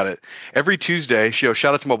to you about it. Every Tuesday, shout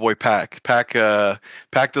out to my boy Pack. Pack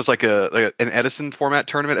does like an Edison format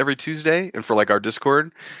tournament every Tuesday and for like our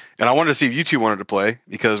Discord. And I wanted to see if you two wanted to play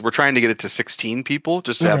because we're trying to get it to 16 people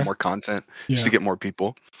just to have more content, just to get more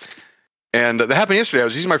people. And that happened yesterday. I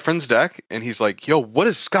was using my friend's deck and he's like, yo, what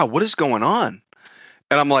is going on?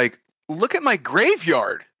 And I'm like, look at my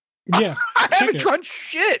graveyard. Yeah, I haven't drawn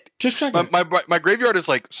shit. Just check it. My graveyard is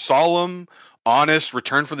like solemn, honest,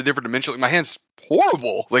 return for the different dimension. Like my hand's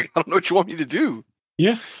horrible. Like I don't know what you want me to do.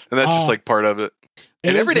 Yeah, and that's just like part of it.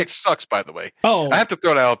 And every deck sucks, by the way. Oh, I have to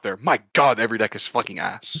throw that out there. My God, every deck is fucking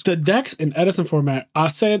ass. The decks in Edison format, I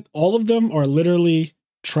said all of them are literally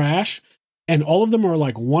trash, and all of them are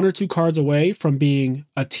like one or two cards away from being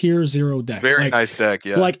a tier 0 deck. Very nice deck,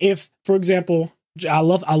 yeah. Like if, for example. I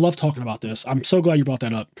love talking about this. I'm so glad you brought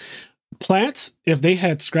that up. Plants, if they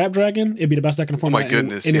had Scrap Dragon, it'd be the best deck in the format. Oh my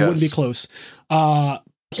goodness, and it wouldn't be close.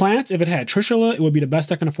 Plants, if it had Trishula, it would be the best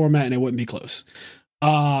deck in the format, and it wouldn't be close.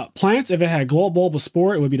 Plants, if it had Glow Up Bulb with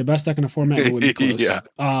Spore, it would be the best deck in the format. It would be close.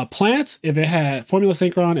 Plants, if it had Formula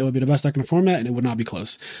Synchron, it would be the best deck in the format, and it would not be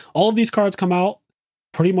close. All of these cards come out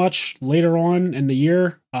pretty much later on in the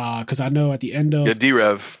year, because I know at the end of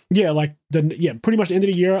D-Rev. Pretty much the end of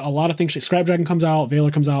the year, a lot of things. Scrap Dragon comes out,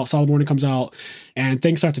 Valor comes out, Solid Morning comes out, and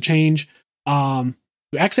things start to change.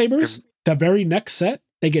 X-Sabers, the very next set,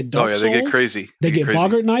 they get Dark Soul, they get crazy. They get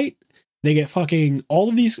Boggart Knight. They get fucking all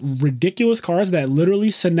of these ridiculous cards that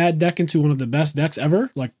literally send that deck into one of the best decks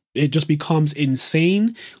ever. Like, it just becomes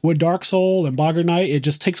insane with Dark Soul and Boggart Knight. It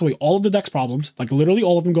just takes away all of the deck's problems. Like, literally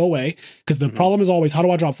all of them go away. Because the problem is always, how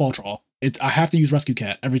do I drop Fall Troll? I have to use Rescue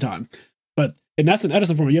Cat every time. And that's an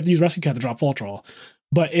Edison format. You have to use Rescue Cat to drop Fall Troll.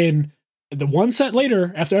 But in the one set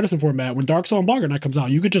later, after Edison format, when Dark Soul and Boggart Knight comes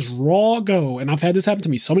out, you could just raw go. And I've had this happen to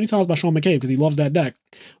me so many times by Sean McCabe because he loves that deck.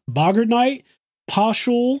 Boggart Knight,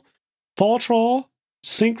 Pashul, Fall Troll,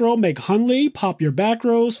 Synchro, make Hunley, pop your back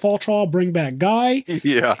rows, Fall Troll, bring back Guy,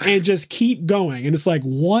 and just keep going. And it's like,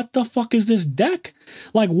 what the fuck is this deck?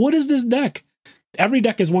 Like, what is this deck? Every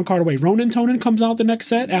deck is one card away. Ronin Tonin comes out the next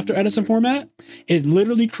set after Edison format. It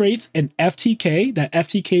literally creates an FTK that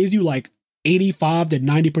FTKs you like 85 to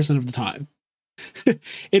 90% of the time.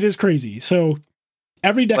 It is crazy. So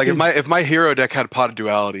every deck, like, if my hero deck had Pot of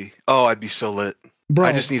Duality, I'd be so lit. Bro,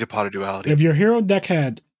 I just need a Pot of Duality. If your hero deck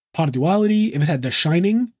had Pot of Duality, if it had The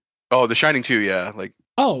Shining. Oh, The Shining too, yeah. Like,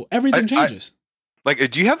 everything changes.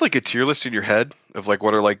 Do you have like a tier list in your head of like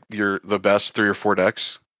what are like the best 3 or 4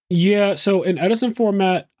 decks? Yeah, so in Edison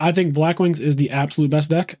format, I think Black Wings is the absolute best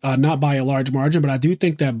deck, not by a large margin, but I do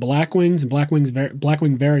think that Black Wings and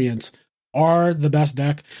Blackwing variants are the best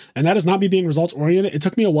deck, and that is not me being results oriented. It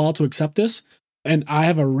took me a while to accept this, and I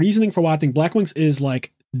have a reasoning for why I think Black Wings is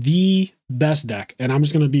like the best deck, and I'm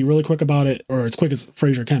just going to be really quick about it, or as quick as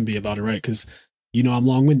Fraser can be about it, right? Because I'm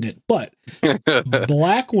long-winded, but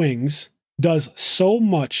Black Wings does so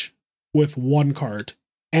much with one card,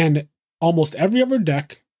 and almost every other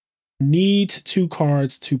deck needs 2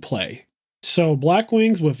 cards to play. So Black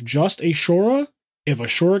Wings with just a Shura, if a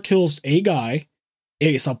Shura kills a guy,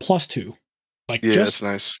 it's a +2. Like, just that's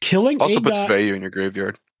nice. Killing also a puts guy, value in your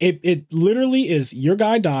graveyard. It literally is your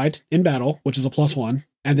guy died in battle, which is a +1,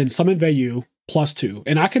 and then summon Vayu +2.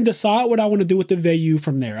 And I can decide what I want to do with the Vayu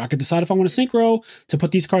from there. I could decide if I want to synchro to put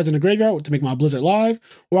these cards in the graveyard to make my Blizzard live,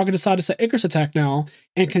 or I could decide to set Icarus attack now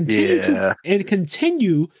and continue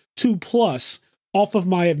to plus off of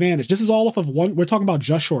my advantage. This is all off of one. We're talking about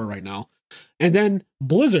just Shore right now. And then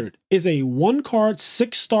Blizzard is a 1-card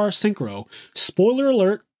 6-star synchro. Spoiler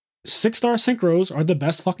alert, 6-star synchros are the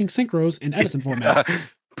best fucking synchros in Edison format.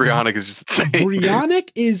 Brionac is just insane.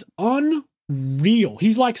 Brionac is unreal.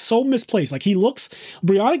 He's like so misplaced. Like,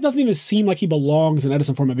 Brionac doesn't even seem like he belongs in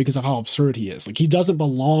Edison format because of how absurd he is. Like, he doesn't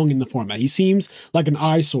belong in the format. He seems like an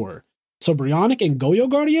eyesore. So Brionac and Goyo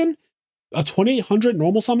Guardian, a 2800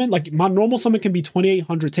 normal summon, like my normal summon can be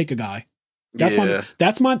 2800 take a guy.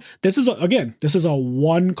 This is a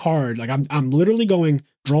 1 card. Like, I'm literally going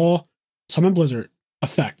draw, summon Blizzard,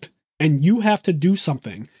 effect, and you have to do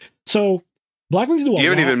something. So Black Wings do a lot. You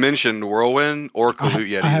haven't even mentioned Whirlwind or Kahoot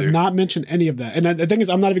yet. I have not mentioned any of that. And the thing is,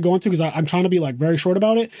 I'm not even going to because I'm trying to be like very short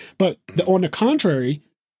about it. But on the contrary,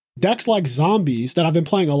 decks like Zombies that I've been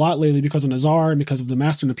playing a lot lately because of Nazar and because of the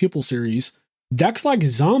Master and the Pupil series, decks like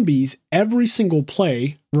Zombies, every single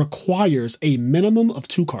play requires a minimum of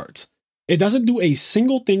 2 cards. It doesn't do a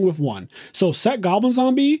single thing with 1. So set Goblin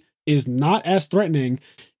Zombie is not as threatening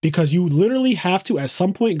because you literally have to, at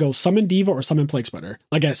some point, go summon Diva or summon Plague Spreader.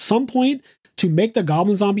 Like, at some point, to make the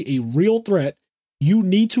Goblin Zombie a real threat, you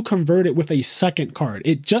need to convert it with a second card.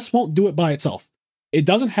 It just won't do it by itself. It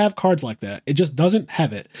doesn't have cards like that. It just doesn't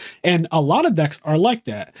have it. And a lot of decks are like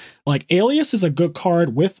that. Like, Alias is a good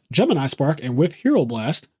card with Gemini Spark and with Hero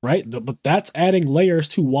Blast, right? But that's adding layers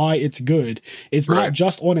to why it's good. It's not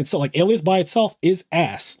just on itself. Like, Alias by itself is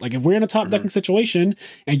ass. Like, if we're in a top decking situation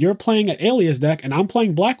and you're playing an Alias deck and I'm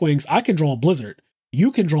playing Black Wings, I can draw Blizzard.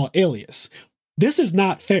 You can draw Alias. This is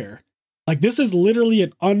not fair. Like, this is literally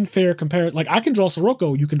an unfair comparison. Like, I can draw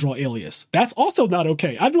Sirocco, you can draw Alias. That's also not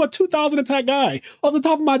okay. I drew a 2000 attack guy off the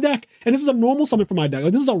top of my deck, and this is a normal summon for my deck.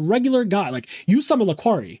 Like, this is a regular guy. Like, you summon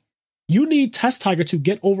Laquari. You need Test Tiger to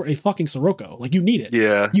get over a fucking Sirocco. Like, you need it.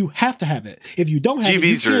 Yeah. You have to have it. If you don't have it,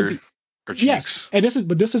 you can't be. Yes, and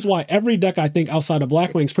this is why every deck, I think, outside of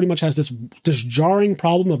Black Wings pretty much has this jarring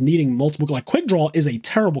problem of needing multiple. Like, Quick Draw is a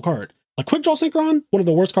terrible card. Like, Quick Draw Synchron, one of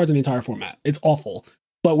the worst cards in the entire format. It's awful.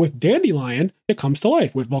 But with Dandelion, it comes to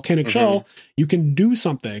life. With Volcanic Shell, you can do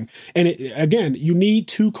something. And again, you need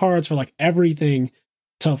 2 cards for like everything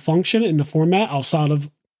to function in the format outside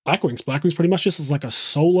of Black Wings. Black Wings pretty much just is like a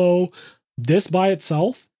solo this by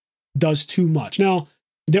itself does too much. Now,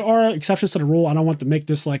 there are exceptions to the rule. I don't want to make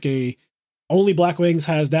this like a only Black Wings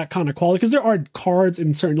has that kind of quality, because there are cards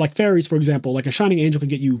in certain, like fairies, for example, like a Shining Angel can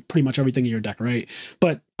get you pretty much everything in your deck, right?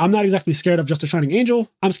 But I'm not exactly scared of just a Shining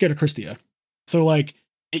Angel. I'm scared of Christia. So like,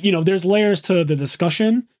 there's layers to the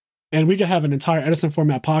discussion, and we could have an entire Edison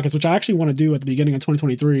format podcast, which I actually want to do at the beginning of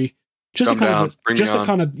 2023. Just to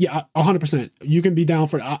kind of, 100%. You can be down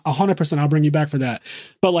for 100%. I'll bring you back for that.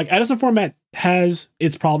 But like Edison format has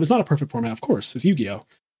its problem. It's not a perfect format, of course. It's Yu-Gi-Oh!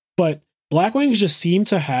 But Black Wings just seem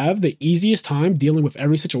to have the easiest time dealing with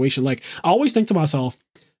every situation. Like, I always think to myself,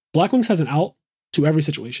 Black Wings has an out to every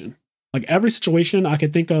situation. Like, every situation I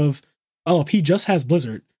could think of, if he just has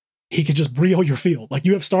Blizzard, he could just Brio your field. Like,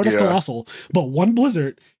 you have Stardust Colossal, but one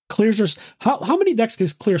Blizzard clears your... How many decks can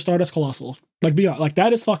clear Stardust Colossal? Like,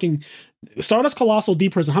 that is fucking... Stardust Colossal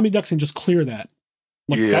Deep Prison, how many decks can just clear that?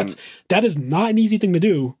 Like, that is not an easy thing to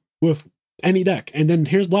do with any deck. And then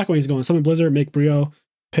here's Black Wings going, summon Blizzard, make Brio,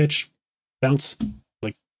 pitch, bounce,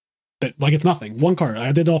 like that, like it's nothing. One card.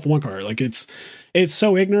 I did it off one card. Like it's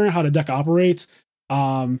so ignorant how the deck operates.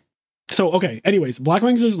 So okay. Anyways, Black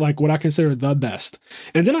Wings is like what I consider the best.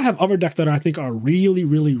 And then I have other decks that I think are really,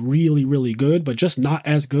 really, really, really good, but just not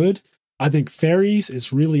as good. I think Fairies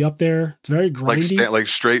is really up there. It's very grindy. Like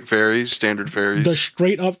straight fairies, standard fairies. The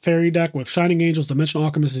straight up fairy deck with Shining Angels, Dimensional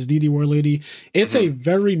Alchemist, is DD War Lady. It's a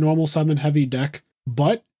very normal summon heavy deck,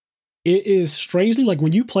 but it is strangely, like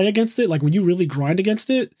when you play against it, like when you really grind against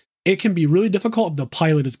it, it can be really difficult if the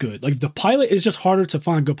pilot is good. Like, if the pilot is just harder to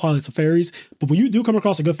find good pilots of fairies, but when you do come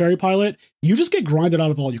across a good fairy pilot, you just get grinded out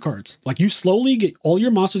of all your cards. Like, you slowly get, all your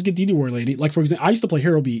monsters get DD War Lady. Like, for example, I used to play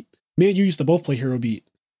Hero Beat. Me and you used to both play Hero Beat.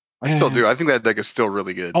 I still do. I think that deck is still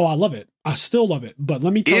really good. Oh, I love it. I still love it. But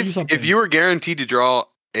let me tell you something. If you were guaranteed to draw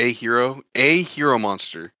a hero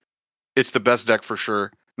monster, it's the best deck for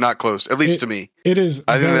sure. Not close, at least to me. It is.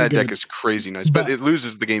 I think that good. deck is crazy nice, but it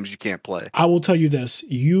loses the games you can't play. I will tell you this: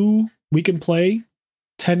 we can play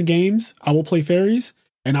 10 games. I will play fairies,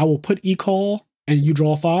 and I will put E-Call, and you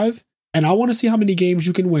draw 5, and I want to see how many games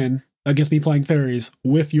you can win against me playing fairies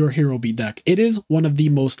with your Hero Beat deck. It is one of the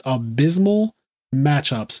most abysmal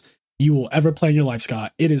matchups you will ever play in your life,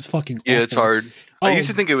 Scott. It is fucking awful. It's hard. I used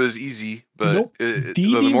to think it was easy, but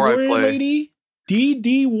the more I play.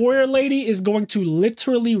 DD Warrior Lady is going to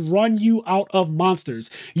literally run you out of monsters.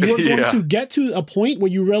 You are going to get to a point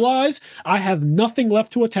where you realize I have nothing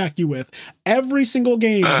left to attack you with. Every single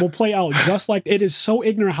game will play out just like it is. So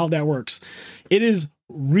ignorant how that works. It is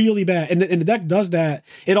really bad. And the deck does that.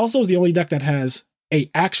 It also is the only deck that has a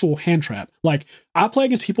actual hand trap. Like, I play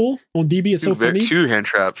against people on DB. It's so funny. 2 hand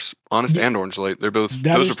traps, Honest and Orange Light. They're both.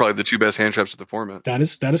 Those are probably the 2 best hand traps of the format. That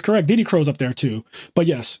is correct. DD Crow's up there too. But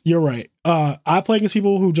yes, you're right. I play against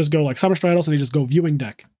people who just go like Summer Stratos and they just go viewing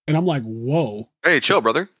deck, and I'm like, whoa. Hey, chill,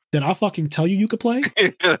 brother. Did I fucking tell you could play?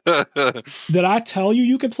 Did I tell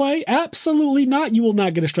you could play? Absolutely not. You will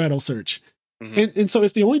not get a Stratos search. Mm-hmm. And so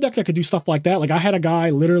it's the only deck that could do stuff like that. Like, I had a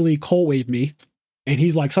guy literally cold wave me, and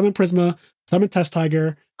he's like, summon Prisma, summon Test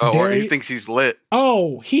Tiger. Oh, or he thinks he's lit.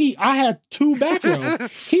 Oh, I had 2 back row.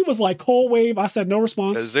 He was like, cold wave. I said no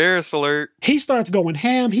response. Azarius alert. He starts going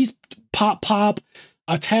ham. He's pop,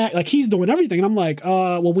 attack. Like, he's doing everything. And I'm like,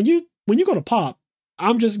 well, when you go to pop,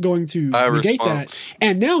 I'm just going to negate that.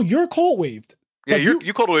 And now you're cold waved. Yeah, like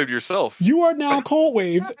you cold waved yourself. You are now cold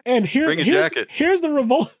waved. And here's the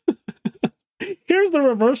revolt. Here's the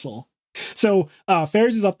reversal. So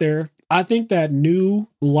Fairies is up there. I think that new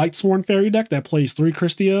Lightsworn Fairy deck that plays 3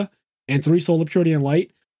 Christia and 3 Solar Purity and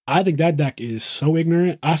Light, I think that deck is so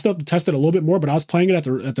ignorant. I still have to test it a little bit more, but I was playing it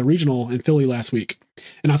at the regional in Philly last week.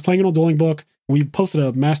 And I was playing it on Dueling Book. We posted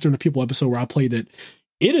a Master and the People episode where I played it.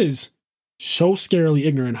 It is so scarily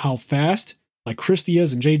ignorant how fast like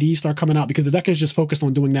Christias and JD start coming out, because the deck is just focused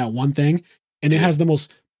on doing that one thing. And it has the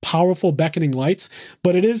most powerful beckoning lights,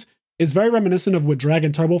 but it's very reminiscent of what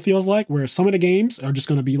Dragon Turbo feels like, where some of the games are just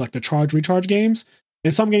going to be like the charge recharge games,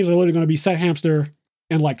 and some games are literally going to be set hamster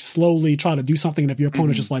and like slowly try to do something. And if your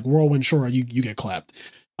opponent's just like whirlwind, sure, you get clapped.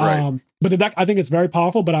 Right. But the deck, I think it's very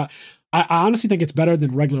powerful, but I honestly think it's better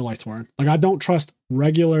than regular Lightsworn. Like, I don't trust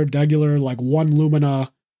regular like 1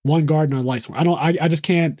 Lumina, 1 Gardener Lightsworn. I just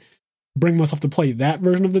can't bring myself to play that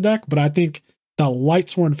version of the deck. But I think the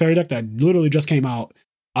Lightsworn Fairy deck that literally just came out,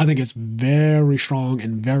 I think it's very strong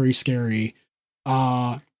and very scary.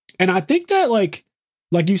 And I think that like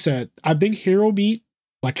you said, I think Hero Beat,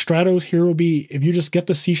 like Stratos Hero Beat, if you just get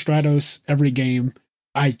to see Stratos every game,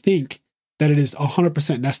 I think that it is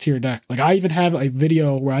 100% S tier deck. Like, I even have a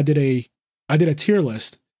video where I did a tier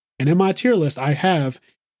list, and in my tier list, I have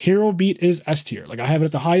Hero Beat is S tier. Like, I have it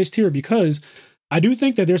at the highest tier because I do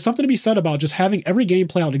think that there's something to be said about just having every game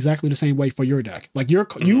play out exactly the same way for your deck. Like you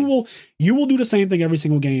will do the same thing every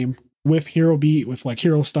single game with Hero Beat, with like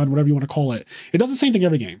Hero Stun, whatever you want to call it. It does the same thing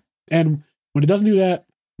every game. And when it doesn't do that,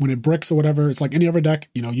 when it bricks or whatever, it's like any other deck,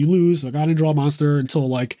 you know, you lose. Like I didn't draw a monster until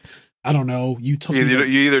like, I don't know, you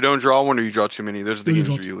either don't draw one or you draw too many. Those are the games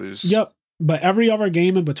where you lose. Yep. But every other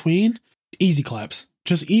game in between, easy claps.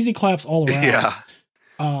 Just easy claps all around. Yeah.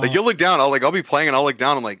 Like you'll look down, I'll be playing and I'll look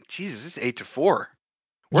down, I'm like, Jesus, this is 8-4.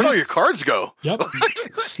 Where'd all your cards go? Yep.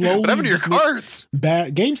 Slowly. What happened to your cards?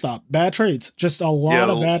 Bad GameStop, bad trades. Just a lot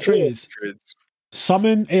of bad trades.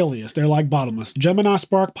 Summon Alias. They're like bottomless. Gemini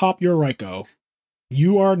Spark, pop your Raikou.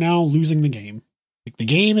 You are now losing the game. Like, the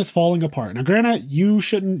game is falling apart. Now, granted,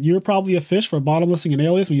 you're probably a fish for bottomlessing an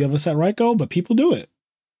Alias when you have a set Raikou, but people do it.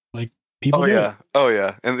 Like, people do it. Oh,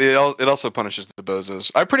 yeah. And it also punishes the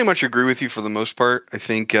bozos. I pretty much agree with you for the most part. I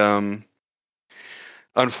think,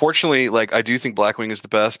 unfortunately, like, I do think Blackwing is the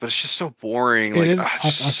best, but it's just so boring. Like, it is. I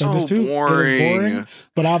said this too. Boring. It is boring,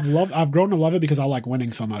 but I've grown to love it because I like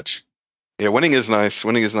winning so much. Yeah, winning is nice.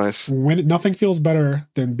 Nothing feels better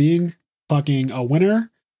than being fucking a winner,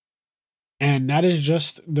 and that is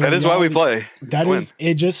just that is why we play.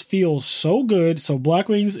 It just feels so good. So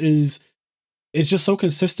Blackwings it's just so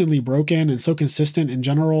consistently broken and so consistent in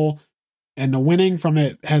general, and the winning from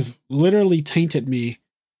it has literally tainted me.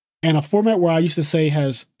 And a format where I used to say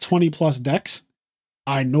has 20 plus decks,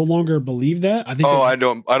 I no longer believe that. I think. I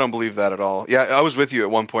don't believe that at all. Yeah, I was with you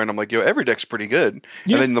at one point. I'm like, yo, every deck's pretty good.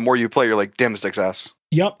 Yeah. And then the more you play, you're like, damn, this deck's ass.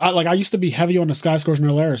 Yep. I used to be heavy on the Sky Scourge and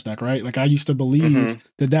Alaris deck, right? Like I used to believe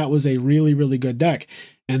that was a really, really good deck.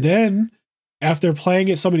 And then after playing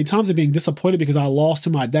it so many times and being disappointed because I lost to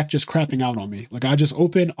my deck just crapping out on me. Like I just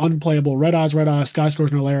opened unplayable Red Eyes, Sky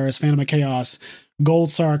Scourge and Alaris, Phantom of Chaos,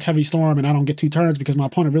 Gold Sark, Heavy Storm, and I don't get 2 turns because my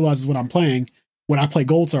opponent realizes what I'm playing when I play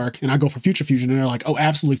Gold Sark and I go for Future Fusion and they're like, oh,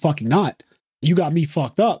 absolutely fucking not. You got me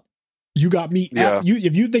fucked up. You got me. Yeah.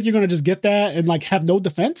 If you think you're going to just get that and like have no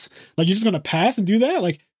defense, like you're just going to pass and do that.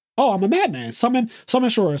 Like, oh, I'm a madman. Summon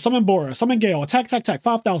Shura, summon Boris, summon Gale, attack,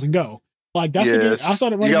 5,000, go. Like that's the game. I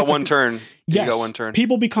started running. You got one turn. Yes. You got one turn.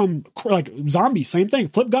 People become like zombies. Same thing.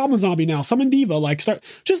 Flip Goblin Zombie now. Summon Diva. Like start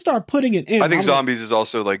putting it in. I think Zombies is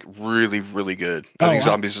also like really, really good. I think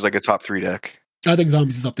Zombies is like a top 3 deck. I think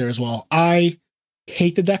Zombies is up there as well. I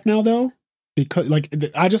hate the deck now though, because like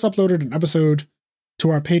I just uploaded an episode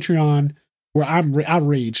to our Patreon where I'm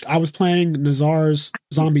outraged. I was playing Nazar's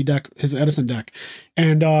zombie deck, his Edison deck,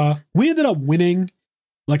 and we ended up winning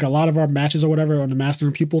like a lot of our matches or whatever on the Master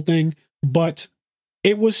and Pupil thing, but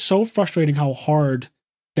it was so frustrating how hard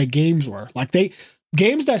the games were. Like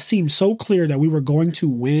games that seemed so clear that we were going to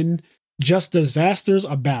win, just disasters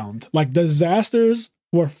abound. Like disasters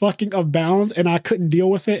were fucking abound and I couldn't deal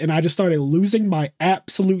with it and I just started losing my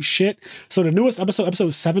absolute shit. So the newest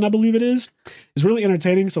episode 7, I believe it is really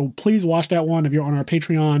entertaining. So please watch that one if you're on our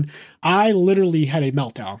Patreon. I literally had a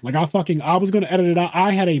meltdown. Like I was going to edit it out.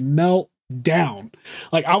 I had a meltdown.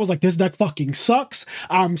 Like I was like, this deck fucking sucks.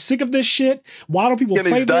 I'm sick of this shit. Why don't people play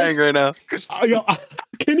this? Kenny's dying right now.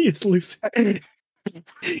 Kenny is losing.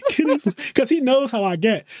 Because he knows how I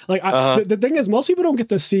get. Like the thing is, most people don't get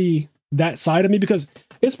to see that side of me because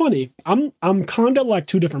it's funny. I'm kind of like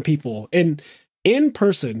 2 different people. And in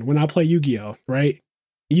person, when I play Yu-Gi-Oh, right,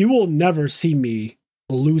 you will never see me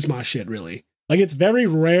lose my shit, really. Like it's very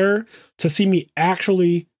rare to see me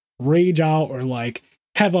actually rage out or like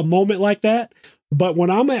have a moment like that. But when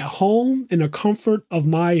I'm at home in the comfort of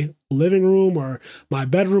my living room or my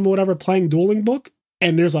bedroom or whatever, playing Dueling Book,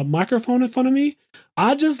 and there's a microphone in front of me,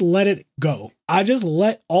 I just let it go. I just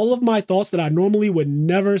let all of my thoughts that I normally would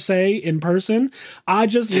never say in person, I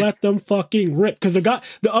just let them fucking rip. Because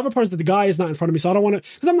the other part is that the guy is not in front of me, so I don't want to,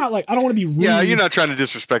 because I'm not like, I don't want to be rude. Yeah, you're not trying to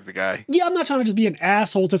disrespect the guy. Yeah, I'm not trying to just be an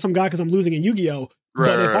asshole to some guy because I'm losing in Yu-Gi-Oh!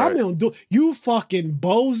 But if I'm on you fucking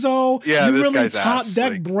bozo, yeah, you really top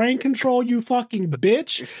deck brain control, you fucking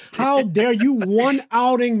bitch. How dare you one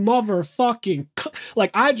outing motherfucking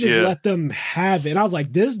like I just let them have it. And I was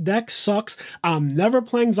like, this deck sucks. I'm never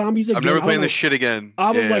playing Zombies again. I'm never playing this shit again.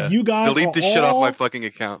 I was like, you guys delete this shit off my fucking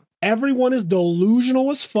account. Everyone is delusional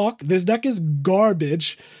as fuck. This deck is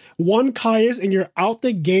garbage. One Caius and you're out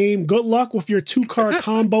the game. Good luck with your 2-card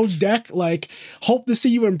combo deck. Like, hope to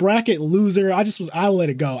see you in bracket, loser. I let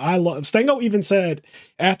it go. Stango even said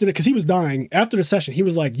because he was dying after the session, he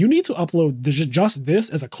was like, you need to upload just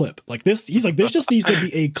this as a clip. Like this, he's like, this just needs to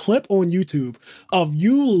be a clip on YouTube of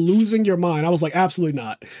you losing your mind. I was like, absolutely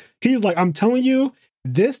not. He's like, I'm telling you,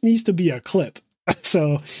 this needs to be a clip.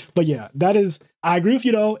 So, but yeah, I agree with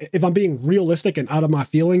you though. If I'm being realistic and out of my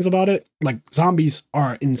feelings about it, like Zombies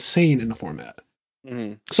are insane in the format.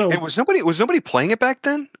 Mhm. So And was nobody playing it back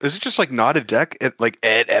then? Is it just like not a deck at like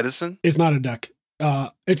Ed Edison? it's not a deck.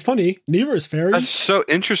 It's funny. Neither is Fairies. That's so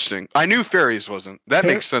interesting. I knew Fairies wasn't. That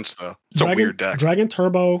makes sense though. It's a weird deck. Dragon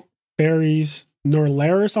Turbo, Fairies,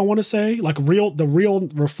 Norlaris, I want to say. Like the real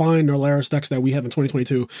refined Norlaris decks that we have in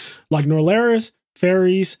 2022. Like Norlaris,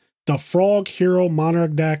 Fairies, the Frog Hero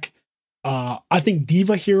Monarch deck. I think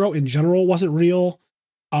Diva Hero in general wasn't real.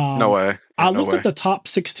 No way. I looked at the top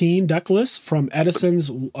 16 deck list from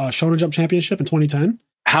Edison's Shonen Jump Championship in 2010.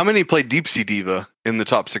 How many played Deep Sea Diva in the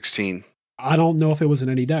top 16? I don't know if it was in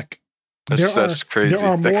any deck. That's crazy.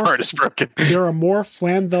 That card is broken. There are more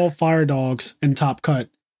Flamvell Fire Dogs in Top Cut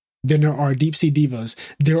than there are Deep Sea Divas.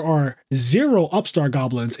 There are 0 Upstart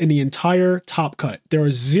Goblins in the entire Top Cut. There are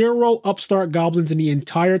 0 Upstart Goblins in the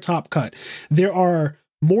entire Top Cut. There are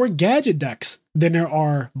more Gadget decks than there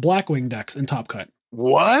are Blackwing decks in Top Cut.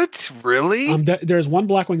 What? Really? There's 1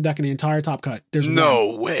 Blackwing deck in the entire Top Cut. There's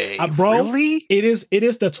no way, bro. Really? It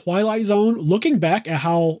is the Twilight Zone. Looking back at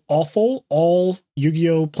how awful all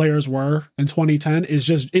Yu-Gi-Oh players were in 2010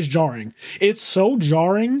 it's jarring. It's so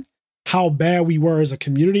jarring how bad we were as a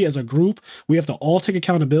community, as a group. We have to all take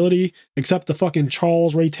accountability, except the fucking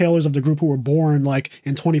Charles Ray Taylors of the group who were born like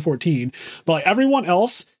in 2014. But like, everyone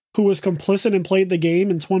else who was complicit and played the game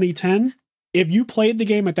in 2010, if you played the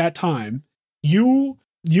game at that time, you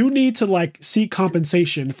need to like seek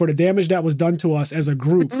compensation for the damage that was done to us as a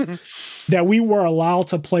group that we were allowed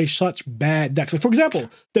to play such bad decks. Like, for example,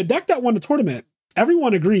 the deck that won the tournament,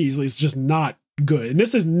 everyone agrees is just not good. And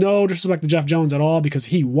this is no disrespect to Jeff Jones at all because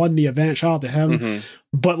he won the event. Shout out to him. Mm-hmm.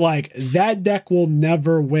 But like that deck will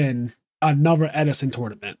never win another Edison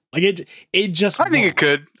tournament. Like it just I think it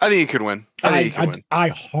could. I think it could win. I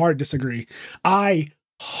hard disagree. Do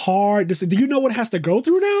you know what it has to go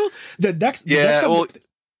through now? The decks have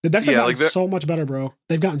gotten so much better, bro.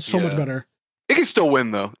 They've gotten so much better. It can still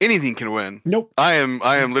win though. Anything can win. Nope. I am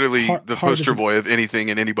literally the poster boy of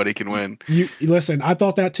anything and anybody can win. You listen, I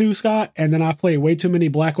thought that too, Scott, and then I play way too many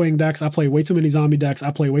Blackwing decks, I play way too many zombie decks,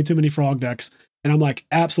 I play way too many frog decks, and I'm like,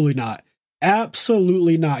 absolutely not.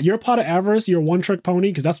 Absolutely not. You're a Pot of Avarice, you're a one-trick pony,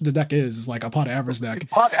 because that's what the deck is. It's like a Pot of Avarice deck.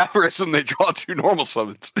 Pot of Avarice and they draw 2 normal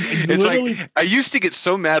summons. It's like, I used to get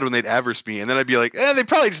so mad when they'd Avarice me, and then I'd be like, they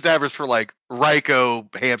probably just Avarice for like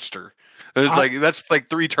Raikou Hamster. It's that's like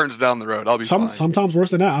 3 turns down the road. I'll be fine. Sometimes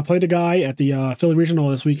worse than that. I played a guy at the Philly Regional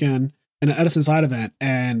this weekend in an Edison side event,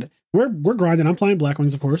 and we're grinding. I'm playing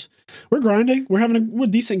Blackwings, of course. We're grinding. We're having a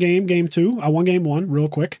decent game. Game 2. I won game 1 real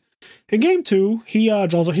quick. In game 2, he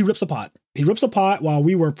rips a pot. He rips a pot while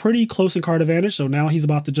we were pretty close in card advantage. So now he's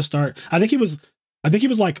about to just start. I think he was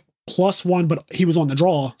like +1, but he was on the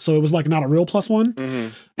draw, so it was like not a real +1. Mm-hmm.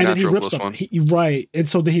 And then he rips right, and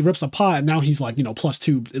so then he rips a pot, and now he's like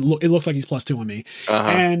 +2. It looks like he's +2 on me,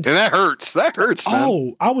 and that hurts. That hurts, man.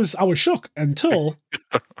 Oh, I was shook until.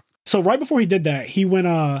 So right before he did that, he went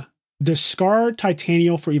discard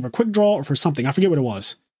Titanial for either quick draw or for something. I forget what it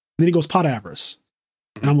was. And then he goes Pot of Avarice,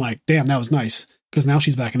 and I'm like, damn, that was nice because now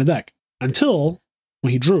she's back in the deck. Until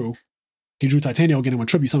when he drew Titanial again and went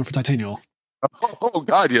tribute summon for Titanial. Oh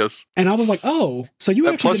God, yes. And I was like, oh, so you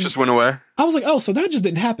that actually plus just went away. I was like, oh, so that just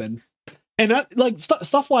didn't happen. And that, like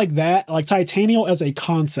stuff like that, like Titanial as a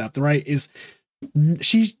concept, right? Is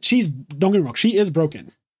she's don't get me wrong, she is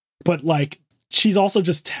broken, but like she's also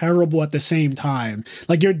just terrible at the same time.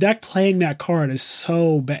 Like your deck playing that card is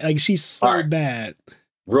so bad. Like she's so bad.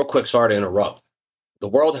 Real quick, sorry to interrupt. The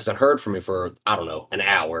world hasn't heard from me for, I don't know, an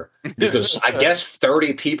hour because I guess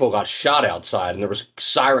 30 people got shot outside and there was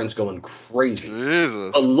sirens going crazy.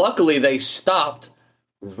 Jesus. Luckily, they stopped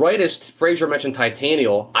right as Fraser mentioned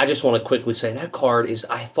Titanial. I just want to quickly say that card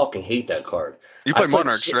I fucking hate that card. You play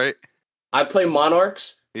Monarchs, right? I play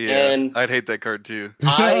Monarchs. Yeah, and I'd hate that card too.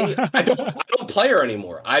 I don't play her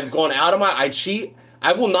anymore. I've gone out of I cheat.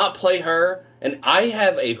 I will not play her. And I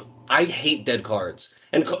hate dead cards.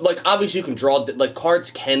 And like obviously you can draw like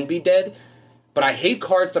cards can be dead, but I hate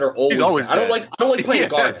cards that are always dead. I don't like playing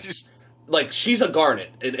Garnets. Like she's a Garnet,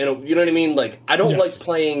 and you know what I mean. Like I don't like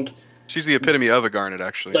playing. She's the epitome of a Garnet,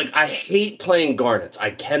 actually. Like I hate playing Garnets. I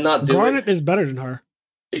cannot do Garnet is better than her.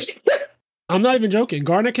 I'm not even joking.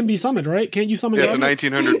 Garnet can be summoned, right? Can't you summon Garnet? It's a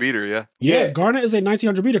 1900 beater, yeah. Yeah, Garnet is a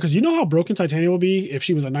 1900 beater, because you know how broken Titania would be if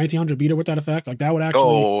she was a 1900 beater with that effect? Like, that would actually...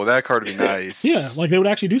 Oh, that card would be nice. Yeah, like, they would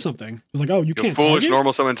actually do something. It's like, oh, you can't foolish target?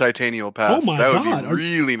 normal summon Titania will pass. Oh my God. God. That would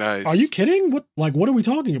be really nice. Are you kidding? What are we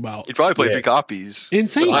talking about? You'd probably play 3 copies.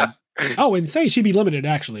 Insane. Insane. She'd be limited,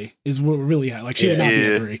 actually, is what really... Like, she would not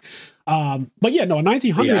be a 3. But yeah, no, a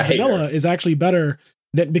 1900 vanilla is actually better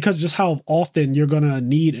that because just how often you're gonna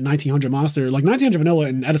need a 1900 monster, like 1900 vanilla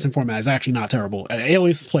in Edison format is actually not terrible.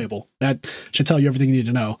 Alias is playable. That should tell you everything you need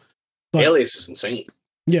to know. But, Alias is insane.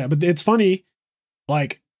 Yeah, but it's funny.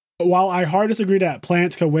 Like, while I hard disagree that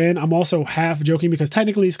plants could win, I'm also half joking because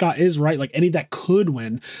technically Scott is right. Like any deck could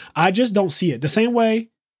win. I just don't see it the same way.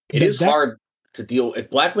 It is hard to deal. If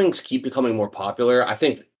Black Wings keep becoming more popular, I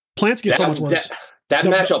think plants get so much worse. That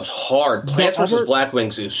matchup's hard. Plants versus Black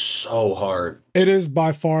Wings is so hard. It is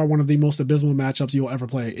by far one of the most abysmal matchups you'll ever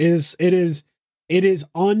play. It is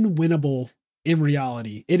unwinnable in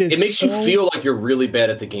reality. It makes you feel like you're really bad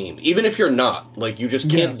at the game, even if you're not. Like you just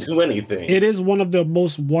can't do anything. It is one of the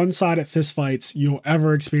most one-sided fistfights you'll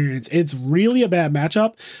ever experience. It's really a bad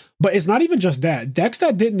matchup, but it's not even just that. Decks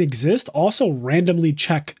that didn't exist also randomly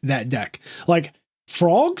check that deck. Like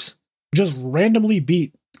frogs just randomly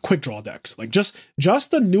beat quick draw decks. Like just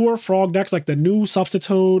the newer frog decks, like the new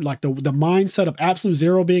Substitute, like the mindset of Absolute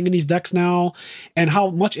Zero being in these decks now, and how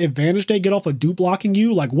much advantage they get off of dupe blocking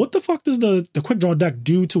you. Like what the fuck does the quick draw deck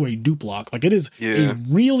do to a dupe block? Like it is a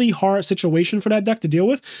really hard situation for that deck to deal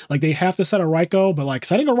with. Like they have to set a Raikou, but like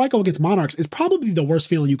setting a Raikou against Monarchs is probably the worst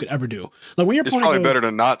feeling you could ever do. Like when you're it's probably better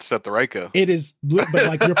to not set the Raikou. It is, but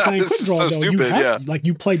like you're playing quick draw so though. Stupid, you have like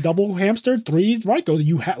you play double hamster, 3 Raikous.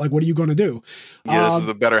 You have like what are you going to do? Yeah, this is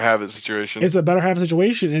a better habit situation. It's a better half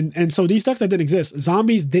situation. And so these decks that didn't exist,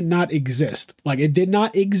 zombies did not exist. Like it did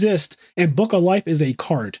not exist. And Book of Life is a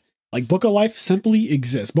card. Like Book of Life simply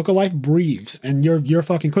exists. Book of Life breathes. And your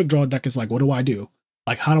fucking quick draw deck is like, what do I do?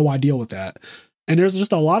 Like, how do I deal with that? And there's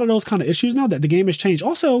just a lot of those kind of issues now that the game has changed.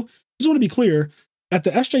 Also, just want to be clear, at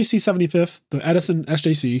the SJC 75th, the Edison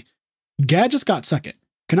SJC, Gadgets got second.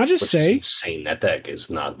 Can I just say, insane. That deck is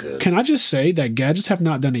not good. Can I just say that Gadgets have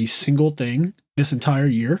not done a single thing this entire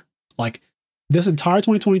year? Like this entire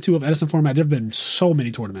 2022 of Edison format, there have been so many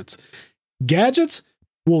tournaments. Gadgets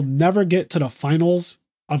will never get to the finals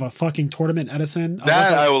of a fucking tournament, Edison.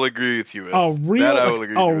 That I will agree with you with.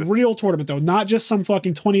 Real tournament though, not just some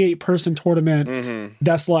fucking 28-person tournament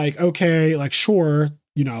that's like, okay, like sure,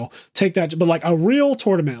 you know, take that, but like a real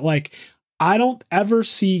tournament. Like I don't ever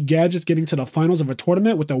see Gadgets getting to the finals of a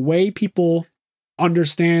tournament with the way people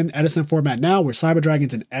understand Edison format now, where Cyber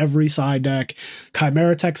Dragon's in every side deck,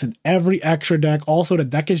 Chimera Tech's in every extra deck. Also, the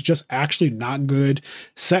deck is just actually not good.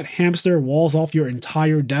 Set Hamster walls off your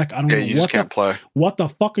entire deck. I don't know you just can't play. What the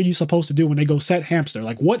fuck are you supposed to do when they go set Hamster?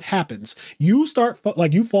 Like, what happens? You start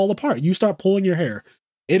like you fall apart. You start pulling your hair.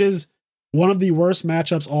 It is one of the worst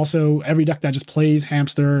matchups. Also, every deck that just plays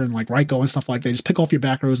Hamster and like Raikou and stuff like that, just pick off your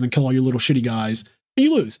back rows and kill all your little shitty guys, and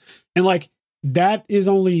you lose. And like that is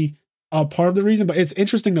only a part of the reason, but it's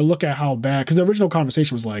interesting to look at how bad, because the original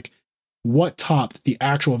conversation was like, what topped the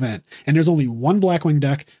actual event? And there's only one Blackwing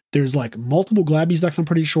deck. There's like multiple Glabbies decks, I'm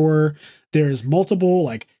pretty sure. There's multiple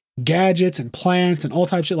like Gadgets and plants and all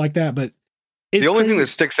type shit like that. But the only thing that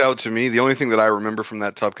sticks out to me, the only thing that I remember from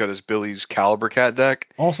that top cut is Billy's Caliber Cat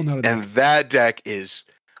deck. Also not a deck. And that deck is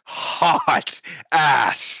hot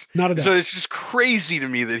ass. Not a deck. So it's just crazy to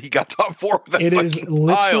me that he got top 4 with that. It is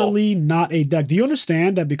literally not a deck. Do you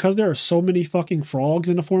understand that because there are so many fucking frogs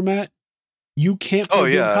in the format, you can't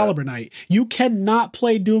play Doom Caliber Knight? You cannot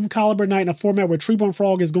play Doom Caliber Knight in a format where Treeborn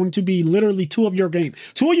Frog is going to be literally 2 of your game.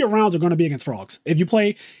 2 of your rounds are going to be against frogs. If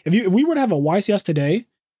we were to have a YCS today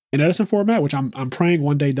in Edison format, which I'm praying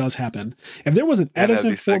one day does happen. If there was an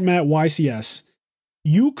Edison format YCS,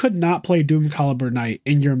 you could not play Doom Caliber Knight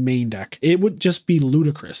in your main deck. It would just be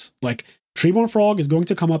ludicrous. Like, Treeborn Frog is going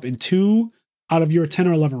to come up in 2 out of your 10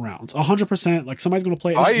 or 11 rounds. 100%. Like, somebody's going to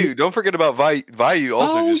play... Vayu. Don't forget about Vayu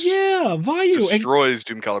also. Vayu. Destroys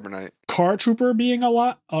Doom Caliber Knight. Card Trooper being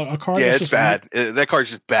a card... Yeah, it's bad. That card's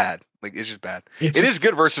just bad. Like, it's just bad. It is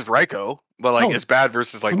good versus Raikou, but like it's bad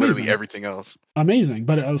versus like literally everything else. Amazing.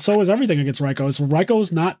 But so is everything against Raikou. So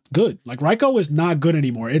Raikou's not good. Like, Raikou is not good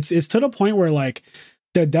anymore. It's to the point where like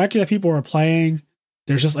the deck that people are playing,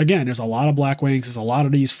 there's just, again, there's a lot of Black Wings, there's a lot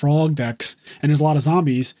of these frog decks, and there's a lot of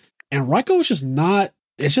zombies, and Raikou is just not,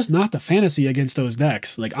 it's just not the fantasy against those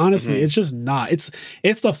decks. Like, honestly, it's just not. It's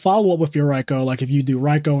the follow-up with your Raikou, like if you do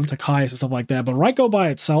Raikou and Takaias and stuff like that, but Raikou by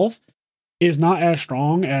itself is not as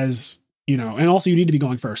strong as, you know, and also you need to be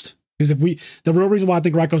going first. Because the real reason why I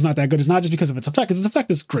think Raikou's not that good is not just because of its effect, because its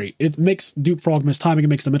effect is great. It makes Dupe Frog miss timing, it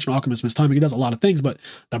makes Dimensional Alchemist miss timing, it does a lot of things, but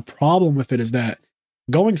the problem with it is that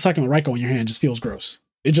going second with Raikou in your hand just feels gross.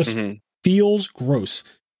 It just feels gross.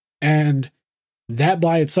 And that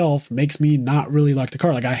by itself makes me not really like the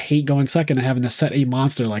card. Like, I hate going second and having to set a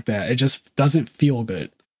monster like that. It just doesn't feel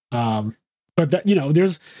good. But that, you know,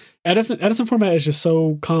 there's Edison format is just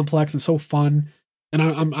so complex and so fun.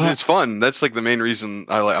 And It's fun. That's like the main reason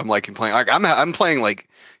I'm liking playing. Like I'm playing like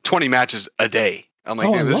 20 matches a day. I'm like,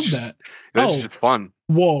 I love that. This is just fun.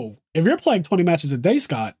 Whoa. If you're playing 20 matches a day,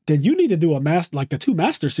 Scott, then you need to do the 2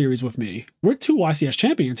 master series with me. We're 2 YCS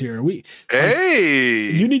champions here.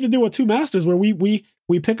 You need to do a 2 masters where we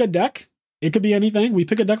pick a deck. It could be anything. We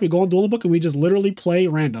pick a deck, we go on Duel Book, and we just literally play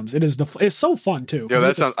randoms. It's so fun too. Yeah,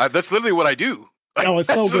 that's literally what I do. Oh,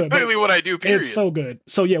 it's so good. That's literally what I do, period. It's so good.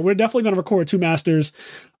 So yeah, we're definitely going to record 2 masters.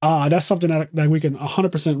 That's something that we can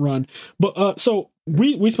 100% run. But so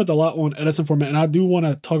we spent a lot on Edison format, and I do want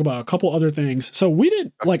to talk about a couple other things. So we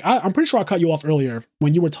didn't I'm pretty sure I cut you off earlier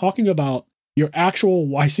when you were talking about your actual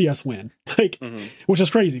YCS win, which is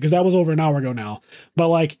crazy because that was over an hour ago now.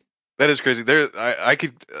 But that is crazy.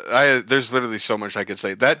 There's literally so much I could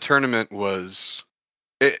say. That tournament was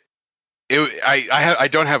it. I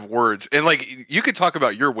don't have words. And you could talk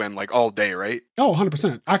about your win all day, right? Oh,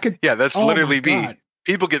 100%. I could. Yeah, that's literally me.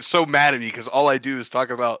 People get so mad at me because all I do is talk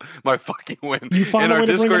about my fucking win. You find a way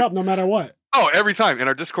to bring it up no matter what. Oh, every time. In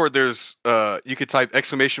our Discord, there's you could type !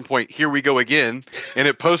 Here we go again, and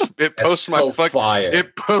it posts it posts my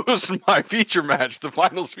feature match, the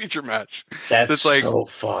finals feature match. That's so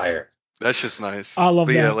fire. That's just nice. I love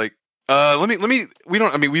that. Yeah,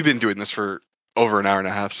 we've been doing this for over an hour and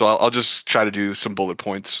a half, so I'll just try to do some bullet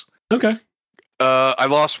points. Okay. I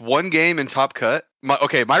lost 1 game in Top Cut.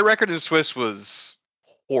 My record in Swiss was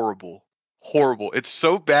horrible. It's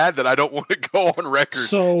so bad that I don't want to go on record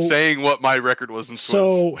saying what my record was in Swiss.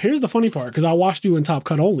 So here's the funny part, because I watched you in Top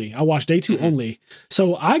Cut only. I watched day 2 only.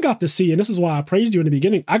 So I got to see, and this is why I praised you in the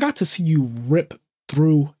beginning, I got to see you rip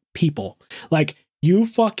through people. You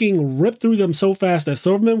fucking ripped through them so fast that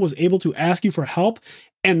Silverman was able to ask you for help,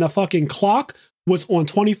 and the fucking clock was on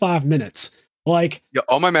 25 minutes. Yeah,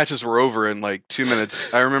 all my matches were over in 2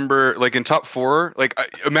 minutes. I remember in top 4,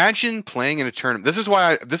 imagine playing in a tournament. This is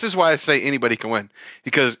why I say anybody can win,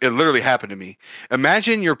 because it literally happened to me.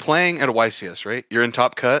 Imagine you're playing at a YCS, right? You're in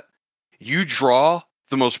Top Cut. You draw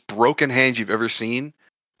the most broken hand you've ever seen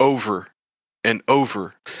over and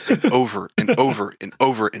over and over and over and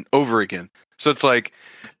over and over again. So it's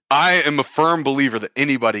I am a firm believer that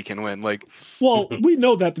anybody can win. Well, we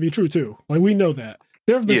know that to be true too. We know that.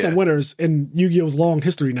 There have been some winners in Yu-Gi-Oh's long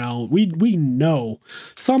history now. We know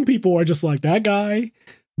some people are just that guy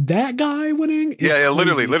winning. Yeah,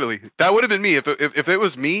 literally. That would have been me if it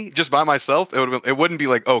was me just by myself. It wouldn't be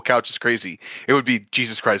oh, Couch is crazy. It would be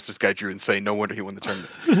Jesus Christ, this guy drew insane. No wonder he won the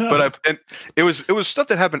tournament. But it was stuff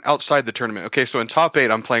that happened outside the tournament. Okay, so in top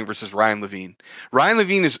 8, I'm playing versus Ryan Levine. Ryan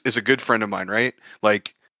Levine is a good friend of mine, right?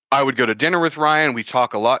 I would go to dinner with Ryan. We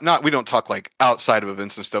talk a lot. We don't talk outside of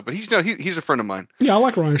events and stuff, but he's a friend of mine. Yeah, I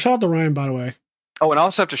like Ryan. Shout out to Ryan, by the way. Oh, and I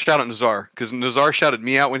also have to shout out Nazar, because Nazar shouted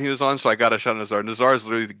me out when he was on, so I got to shout out Nazar. Nazar is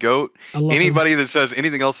literally the GOAT. Anybody that says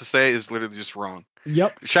anything else to say is literally just wrong.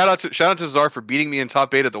 Yep. Shout out to Nazar for beating me in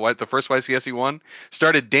top 8 at the first YCS he won.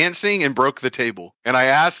 Started dancing and broke the table, and I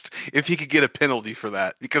asked if he could get a penalty for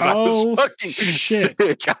that because I was fucking sick.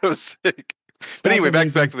 I was sick. But anyway, back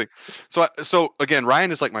to the thing. So again,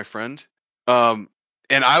 Ryan is my friend, and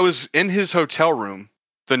I was in his hotel room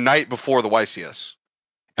the night before the YCS,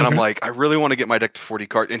 and I'm I really want to get my deck to 40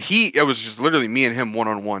 cards, and it was just literally me and him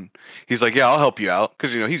 1-on-1. He's yeah, I'll help you out,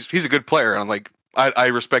 because he's a good player, and I'm I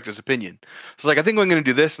respect his opinion. So I think I'm going to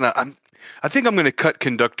do this, and I think I'm going to cut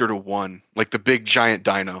Conductor to 1, the big giant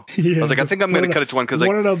dino. Yeah, I was I think I'm going to cut it to 1 because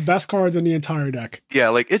one of the best cards in the entire deck.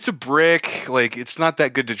 Yeah, it's a brick. It's not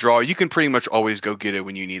that good to draw. You can pretty much always go get it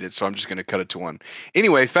when you need it. So I'm just going to cut it to 1.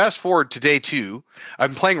 Anyway, fast forward to day 2.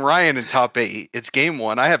 I'm playing Ryan in top 8. It's game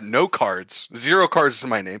 1. I have no cards, 0 cards in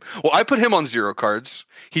my name. Well, I put him on 0 cards.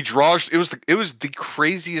 He draws. It was the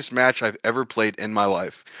craziest match I've ever played in my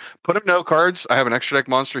life. Put him no cards. I have an extra deck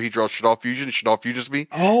monster. He draws Shaddoll Fusion. Shaddoll Fusions me.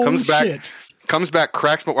 Oh, Comes back,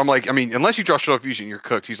 cracks. I'm unless you draw Shaddoll Fusion, you're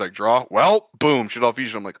cooked. He's draw. Well, boom, Shaddoll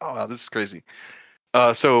Fusion. I'm oh, wow, this is crazy.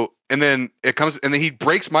 And then it comes, and then he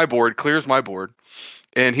breaks my board, clears my board,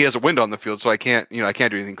 and he has a wind on the field, so I can't do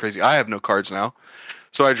anything crazy. I have no cards now,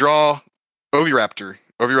 so I draw Oviraptor.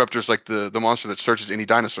 Oviraptor is the monster that searches any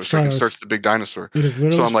dinosaur, so I can search the big dinosaur. It is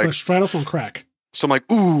literally Stratos on crack. So I'm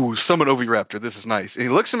ooh, summon Oviraptor. This is nice. And he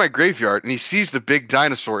looks in my graveyard, and he sees the big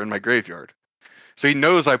dinosaur in my graveyard. So he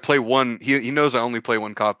knows I play 1. He knows I only play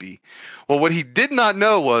 1 copy. Well, what he did not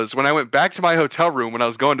know was when I went back to my hotel room when I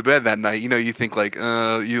was going to bed that night, you think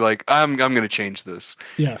I'm going to change this.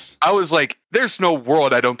 Yes. I was there's no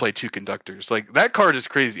world I don't play 2 Conductors. That card is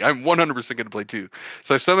crazy. I'm 100% going to play 2.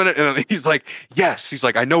 So I summon it, and he's yes. He's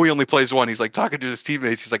I know he only plays 1. He's talking to his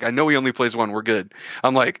teammates. He's I know he only plays 1. We're good.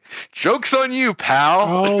 I'm joke's on you, pal.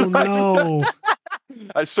 Oh, no.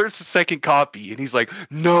 I searched the second copy, and he's like,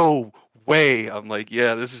 "No way." I'm like,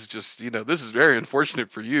 "Yeah, this is just, this is very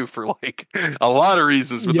unfortunate for you for like a lot of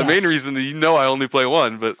reasons, but the main Yes. reason that I only play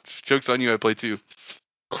one, but joke's on you, I play two."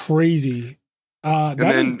 Crazy.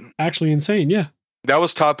 That is actually insane. Yeah. That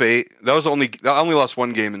was top 8. I only lost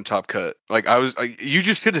one game in Top Cut. Like you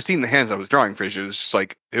just could have seen the hands I was drawing, Fraser. It was just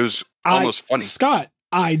like, it was almost funny. Scott,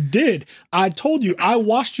 I did. I told you, I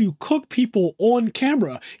watched you cook people on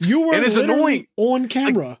camera. You were literally on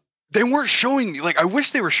camera. Like, they weren't showing me. Like, I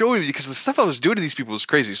wish they were showing me, because the stuff I was doing to these people was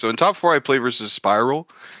crazy. So in top 4, I play versus Spiral,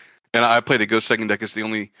 and I played a Ghost second deck. It's the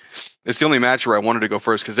only match where I wanted to go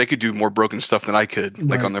first, because they could do more broken stuff than I could.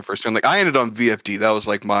 Like Right. on their first turn. Like I ended on VFD. That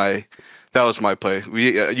was my play.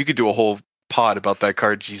 You could do a whole pod about that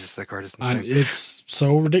card. Jesus, that card is insane. It's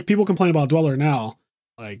so ridiculous. People complain about Dweller now.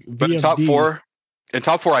 Like, But VFD. in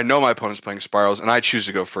top four, I know my opponent's playing Spirals, and I choose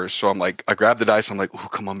to go first. So I'm like, I grab the dice. I'm like, oh,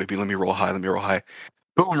 come on, baby, let me roll high.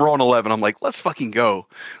 Boom, roll an 11. I'm like, let's fucking go.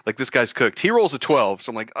 Like, this guy's cooked. He rolls a 12. So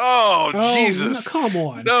I'm like, oh Jesus. Come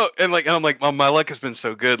on. No, and I'm like, my luck has been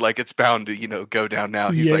so good. Like, it's bound to, go down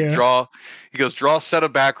now. He's like, draw. He goes, draw, set a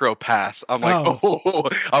back row, pass. I'm like, oh,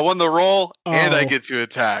 I won the roll, and I get to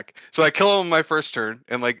attack. So I kill him on my first turn,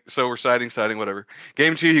 and so we're siding, whatever.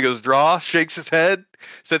 Game 2, he goes, draw, shakes his head,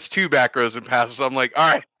 sets 2 back rows, and passes. I'm like, all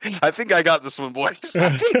right, I think I got this one, boys. I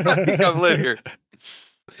think I'm lit here.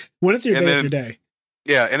 When it's your day, it's your day.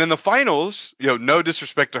 Yeah, and in the finals, no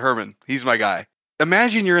disrespect to Herman. He's my guy.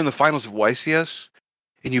 Imagine you're in the finals of YCS,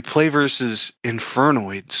 and you play versus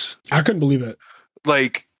Infernoids. I couldn't believe it.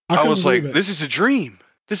 Like, I was like, this is a dream.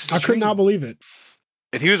 I could not believe it.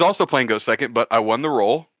 And he was also playing Go second, but I won the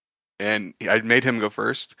roll, and I made him go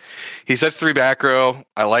first. He sets 3 back row.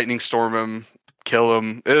 I lightning storm him, kill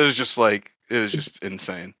him. It was just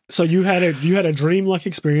insane. So you had a dream like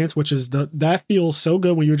experience, which is that feels so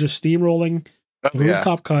good when you're just steamrolling through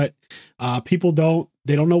Top Cut. People don't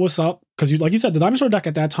know what's up, because like you said, the Dinosaur deck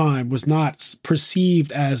at that time was not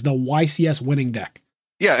perceived as the YCS winning deck.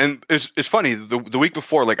 Yeah, and it's funny. The week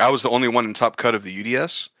before, like, I was the only one in Top Cut of the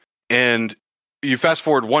UDS, and you fast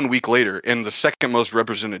forward 1 week later, and the second most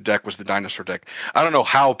represented deck was the Dinosaur deck. I don't know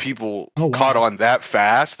how people caught on that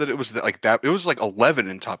fast, that it was like that. It was like 11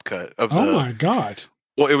 in Top Cut of my god.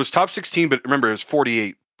 Well, it was top 16, but remember, it was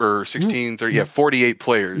 48 or 16, 30, 48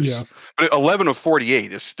 players. Yeah. But 11 of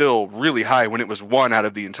 48 is still really high when it was 1 out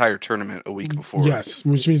of the entire tournament a week before. Yes,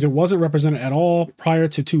 which means it wasn't represented at all prior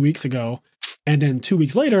to 2 weeks ago. And then 2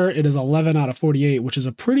 weeks later, it is 11 out of 48, which is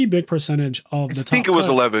a pretty big percentage of the top. I think it was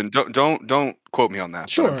 11. Don't quote me on that.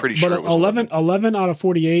 Sure, but I'm pretty sure it was 11 out of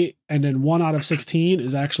 48, and then 1 out of 16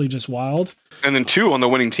 is actually just wild. And then 2 on the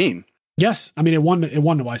winning team. Yes, I mean it won the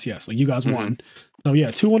YCS. Like, you guys won. So yeah,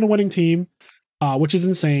 2 on the winning team, which is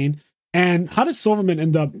insane. And how did Silverman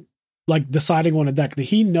end up like deciding on a deck? Did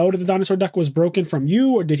he know that the Dinosaur deck was broken from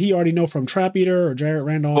you, or did he already know from Trap Eater or Jarrett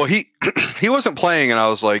Randolph? Well, he wasn't playing, and I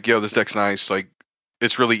was like, yo, this deck's nice. Like,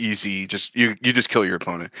 it's really easy. Just you just kill your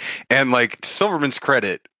opponent. And like, to Silverman's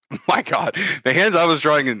credit, my God, the hands I was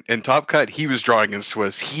drawing in Top Cut, he was drawing in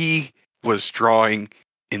Swiss. He was drawing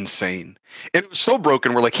insane. And it was so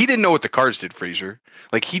broken where, like, he didn't know what the cards did, Fraser.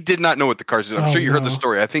 Like, he did not know what the cards did. I'm sure you heard the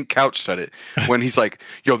story. I think Couch said it when he's like,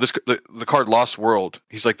 yo, the card Lost World.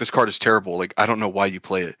 He's like, this card is terrible. Like, I don't know why you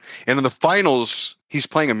play it. And in the finals, he's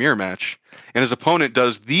playing a mirror match, and his opponent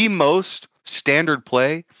does the most standard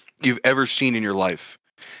play you've ever seen in your life.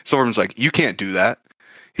 Silverman's like, you can't do that.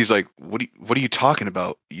 He's like, what are you talking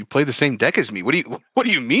about? You play the same deck as me. What do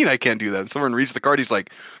you mean I can't do that? And someone reads the card. He's like,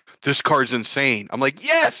 this card's insane. I'm like,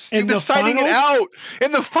 yes, you've been citing it out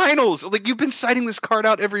in the finals. Like, you've been citing this card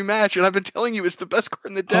out every match, and I've been telling you it's the best card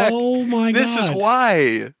in the deck. Oh my God. This is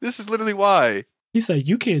why. This is literally why. He said,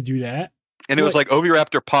 you can't do that. And it was like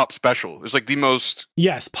Oviraptor Pop Special. It was like the most...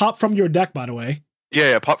 Yes, pop from your deck, by the way.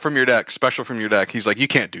 Yeah, pop from your deck, special from your deck. He's like, you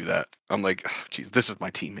can't do that. I'm like, geez, this is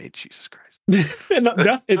my teammate. Jesus Christ.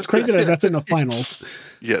 It's crazy that that's in the finals.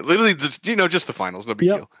 Yeah, literally, just the finals. No big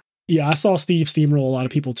deal. Yeah, I saw Steve steamroll a lot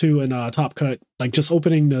of people too in Top Cut, like just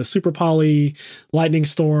opening the Super Poly, Lightning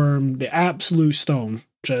Storm, the absolute stone.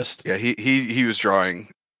 Just he was drawing.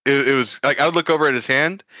 It was like, I would look over at his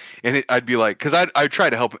hand, and I'd be like, because I'd try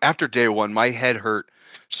to help him. After day 1, my head hurt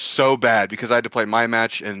so bad because I had to play my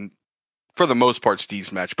match and, for the most part,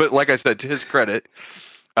 Steve's match. But like I said, to his credit,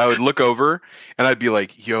 I would look over and I'd be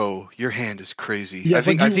like, yo, your hand is crazy. Yeah, I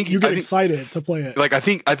think you get excited to play it. Like, I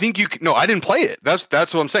think you can, no, I didn't play it. That's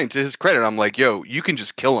what I'm saying. To his credit, I'm like, yo, you can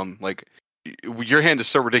just kill him. Like, your hand is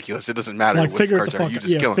so ridiculous, it doesn't matter like, what his cards are. You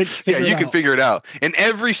just kill him. You can figure it out. And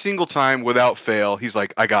every single time, without fail, he's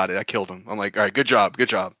like, I got it. I killed him. I'm like, all right, good job.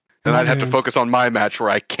 And Oh, I'd have to man. focus on my match where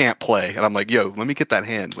I can't play. And I'm like, yo, let me get that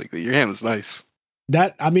hand. Like, your hand is nice.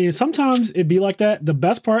 That, I mean, sometimes it'd be like that. The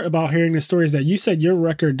best part about hearing the story is that you said your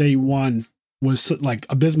record day one was like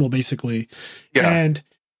abysmal, basically. Yeah. And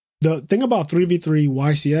the thing about 3v3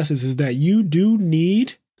 YCS is that you do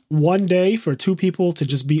need one day for two people to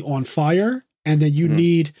just be on fire. And then you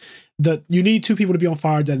need two people to be on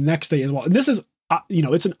fire the next day as well. And this is,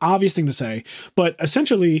 it's an obvious thing to say, but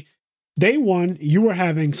essentially day one, you were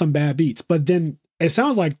having some bad beats, but then it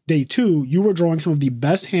sounds like day two, you were drawing some of the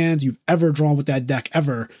best hands you've ever drawn with that deck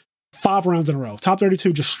ever. 5 rounds in a row. Top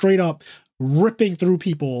 32, just straight up ripping through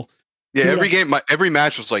people. Yeah, every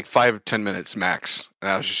match was like 5-10 minutes max.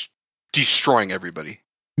 And I was just destroying everybody.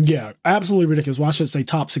 Yeah, absolutely ridiculous. Well, I should say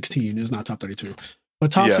top 16 is not top 32.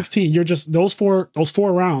 But top 16, you're just those four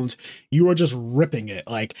rounds, you are just ripping it.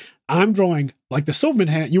 Like I'm drawing like the Silverman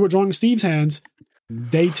hand, you were drawing Steve's hands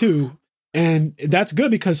day 2. And that's good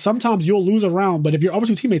because sometimes you'll lose a round, but if your other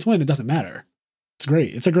two teammates win, it doesn't matter. It's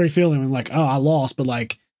great. It's a great feeling when like, oh, I lost, but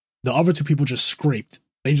like the other two people just scraped.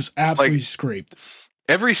 They just absolutely scraped.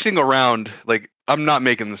 Every single round, like I'm not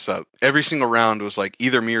making this up. Every single round was like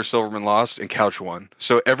either me or Silverman lost and Couch won.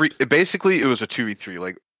 So basically it was a 2v3.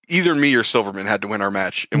 Like either me or Silverman had to win our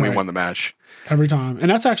match and we won the match. Every time. And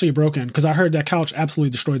that's actually broken because I heard that Couch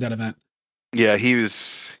absolutely destroyed that event. Yeah,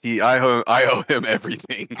 I owe him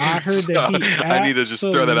everything. I heard that he I need to just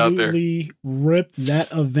throw that out there. Ripped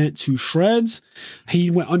that event to shreds.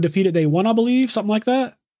 He went undefeated day 1, I believe, something like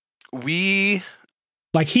that. He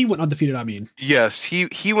went undefeated, I mean. Yes,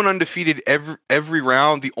 he went undefeated every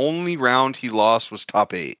round. The only round he lost was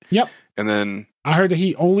top 8. Yep. And then I heard that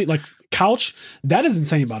he only Couch, that is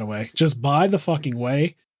insane, by the way. Just by the fucking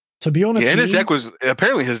way. To be on a team. And his deck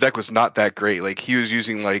was not that great. Like he was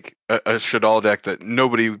using like a Shadal deck that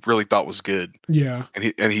nobody really thought was good. Yeah.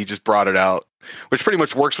 And he just brought it out, which pretty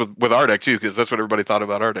much works with our deck too, because that's what everybody thought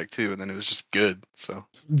about our deck too. And then it was just good. So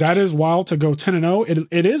that is wild to go 10-0.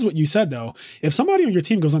 It is what you said though. If somebody on your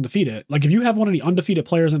team goes undefeated, like if you have one of the undefeated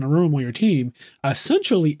players in the room on your team,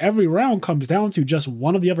 essentially every round comes down to just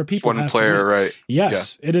one of the other people. One player, right?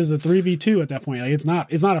 Yes. Yeah. It is a 3v2 at that point. Like it's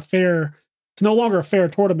not a fair. It's no longer a fair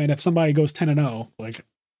tournament if somebody goes 10-0. Like,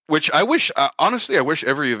 which I wish, honestly, I wish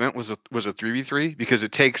every event was a 3v3 because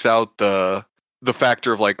it takes out the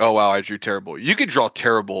factor of like, oh wow, I drew terrible. You could draw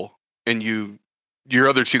terrible and your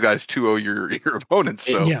other two guys 2-0 your opponents.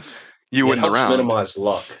 So yes, you win the round. Minimize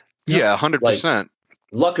luck. Yeah, 100%.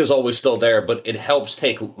 Luck is always still there, but it helps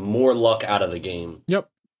take more luck out of the game. Yep.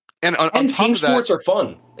 And on team top of that, sports are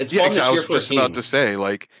fun. It's fun to cheer I was for just about to say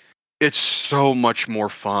like. It's so much more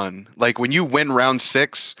fun. Like when you win round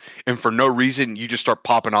 6 and for no reason you just start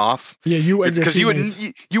popping off. Yeah, you and your teammates.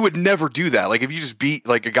 You would never do that. Like if you just beat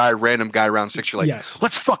like a random guy round 6, you're like, yes,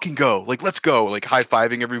 let's fucking go. Like let's go. Like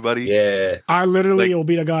high-fiving everybody. Yeah. I literally will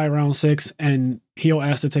beat a guy round 6 and he'll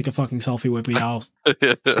ask to take a fucking selfie with me. I'll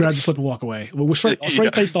grab the slip and walk away. We'll straight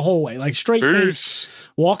face the whole way. Like straight face,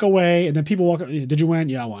 walk away, and then people walk. Did you win?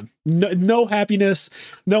 Yeah, I won. No happiness.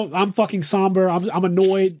 No, I'm fucking somber. I'm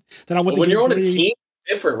annoyed that I went to when game you're on 3. a team,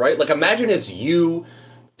 it's different, right? Like imagine it's you,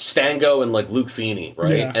 Stango, and like Luke Feeney,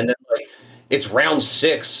 right? Yeah. And then like it's round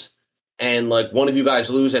 6, and like one of you guys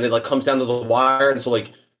lose, and it like comes down to the wire, and so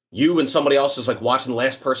like you and somebody else is like watching the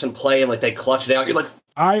last person play, and like they clutch it out. You're like,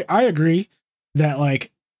 I agree that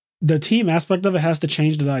like the team aspect of it has to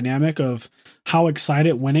change the dynamic of how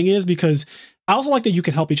excited winning is, because I also like that you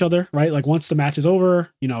can help each other, right? Like once the match is over,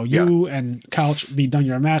 you and Couch be done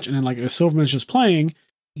your match, and then like if Silverman's just playing,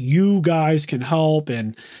 you guys can help,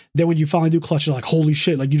 and then when you finally do clutch, you're like, holy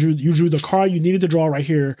shit, like you drew the card you needed to draw right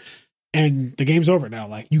here, and the game's over now.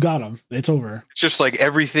 Like you got him, it's over. It's just like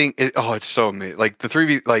everything. It's so amazing. Like the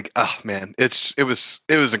 3v, like oh man, it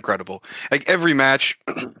was incredible. Like every match,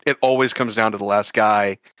 it always comes down to the last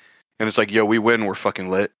guy, and it's like, yo, we win, we're fucking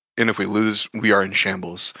lit. And if we lose, we are in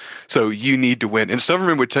shambles. So you need to win. And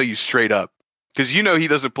Silverman would tell you straight up, because he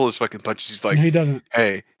doesn't pull his fucking punches. He's like, no, he doesn't.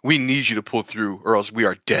 Hey, we need you to pull through, or else we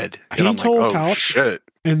are dead. And he told like, Couch shit.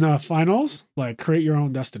 In the finals, like, create your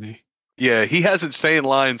own destiny. Yeah, he has insane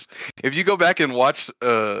lines. If you go back and watch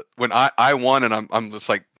when I won, and I'm just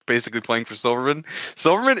like basically playing for Silverman.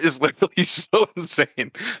 Silverman is literally so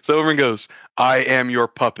insane. Silverman goes, "I am your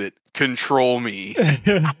puppet. Control me."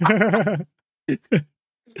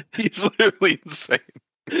 He's literally insane.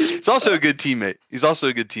 He's also a good teammate.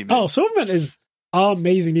 Oh, Silverman is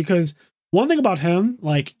amazing, because one thing about him,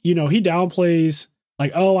 like, he downplays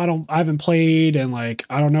like, oh, I haven't played and like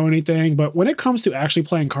I don't know anything. But when it comes to actually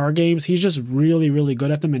playing card games, he's just really, really good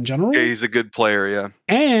at them in general. Yeah, he's a good player, yeah.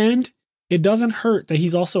 And it doesn't hurt that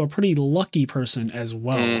he's also a pretty lucky person as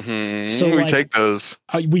well. Mm-hmm. So we like, take those.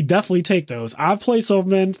 We definitely take those. I've played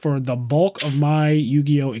Silverman for the bulk of my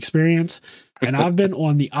Yu-Gi-Oh experience, and I've been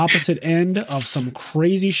on the opposite end of some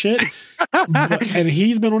crazy shit, and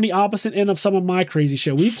he's been on the opposite end of some of my crazy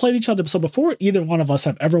shit. We've played each other. So before either one of us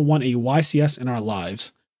have ever won a YCS in our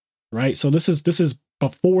lives, right? So this is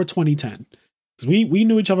before 2010. We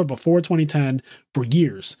knew each other before 2010 for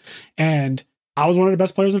years, and I was one of the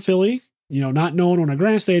best players in Philly. You know, not known on a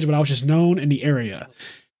grand stage, but I was just known in the area.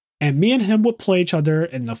 And me and him would play each other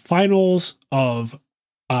in the finals of,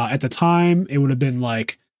 at the time, it would have been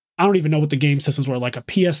like, I don't even know what the game systems were, like a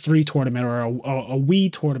PS3 tournament or a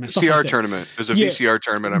Wii tournament. VCR tournament. It was a VCR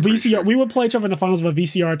tournament. I'm VCR. sure. We would play each other in the finals of a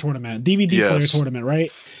VCR tournament, DVD player tournament,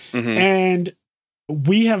 right? Mm-hmm. And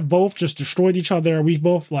we have both just destroyed each other. We've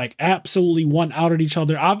both like absolutely won out at each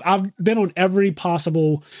other. I've been on every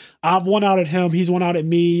possible. I've won out at him. He's won out at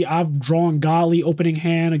me. I've drawn godly opening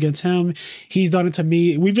hand against him. He's done it to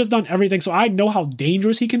me. We've just done everything. So I know how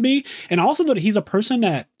dangerous he can be, and I also know that he's a person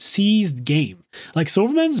that sees game. Like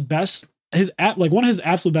Silverman's best, one of his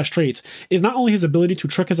absolute best traits is not only his ability to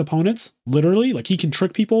trick his opponents, literally, like he can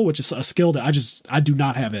trick people, which is a skill that I do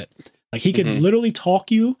not have it. Like he can literally talk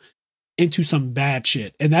you into some bad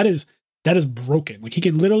shit, and that is broken. Like he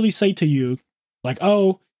can literally say to you, like,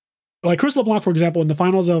 oh, like Chris LeBlanc, for example, in the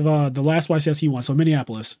finals of the last YCS he won, so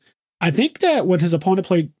Minneapolis. I think that when his opponent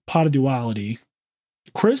played Pot of Duality,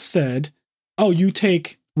 Chris said, "Oh, you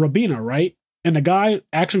take Rabina, right?" And the guy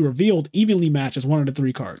actually revealed evenly matches one of the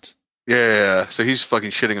 3 cards. Yeah. So he's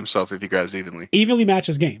fucking shitting himself if you guys evenly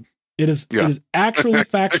matches game. It is actually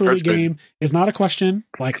factually game. It's not a question.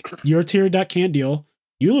 Like your tier deck can't deal.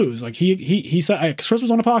 You lose. Like he said, Chris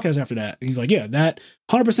was on the podcast after that. He's like, yeah, that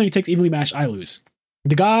 100% he takes evenly matched. I lose.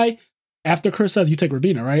 The guy, after Chris says you take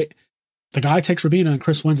Rabina, right? The guy takes Rabina and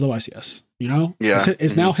Chris wins the YCS. You know? Yeah.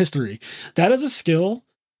 It's now history. That is a skill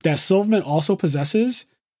that Silverman also possesses,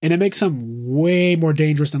 and it makes him way more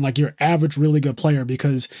dangerous than like your average really good player,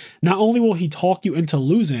 because not only will he talk you into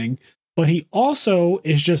losing, but he also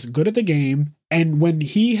is just good at the game. And when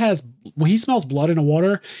he smells blood in the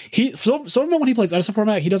water, Silverman, when he plays Edison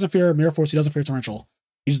format, he doesn't fear Mirror Force, he doesn't fear Torrential.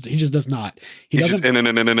 He just does not. He doesn't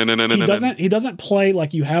play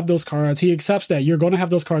like you have those cards. He accepts that you're going to have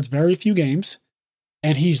those cards very few games,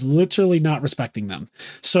 and he's literally not respecting them.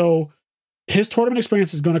 So his tournament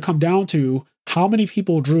experience is going to come down to how many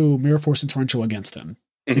people drew Mirror Force and Torrential against him.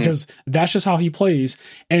 Because that's just how he plays,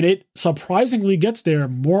 and it surprisingly gets there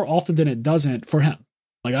more often than it doesn't for him.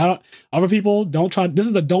 Like other people don't try. This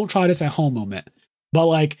is a don't try this at home moment. But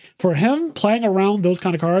like for him playing around those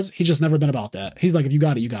kind of cards, he's just never been about that. He's like, if you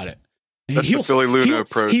got it, you got it. And that's the Philly Luna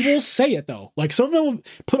approach. He will say it though. Like Silverman will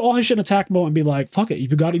put all his shit in attack mode and be like, fuck it,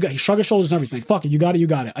 if you got it, you got it. He shrug his shoulders and everything. Fuck it, you got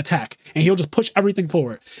it, attack. And he'll just push everything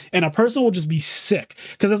forward. And a person will just be sick.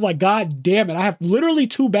 Because it's like, God damn it, I have literally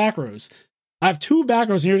 2 back rows.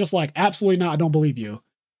 And you're just like, absolutely not, I don't believe you.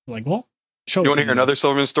 Like, well, show it. You want to hear another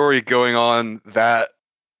Silverman story going on that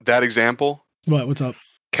example? What's up?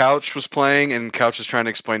 Couch was playing, and Couch was trying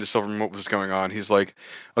to explain to Silverman what was going on. He's like,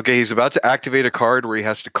 okay, he's about to activate a card where he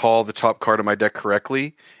has to call the top card of my deck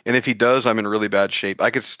correctly, and if he does, I'm in really bad shape.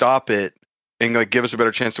 I could stop it and like give us a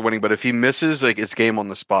better chance of winning, but if he misses, like it's game on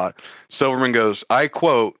the spot. Silverman goes, I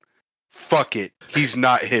quote, fuck it, he's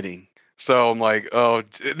not hitting. So I'm like, oh,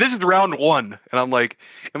 this is round 1. And I'm like,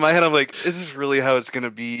 in my head, I'm like, this is really how it's going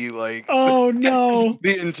to be, like, oh no,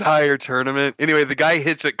 the entire tournament. Anyway, the guy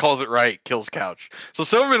hits it, calls it right, kills Couch. So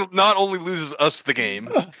Silverman not only loses us the game,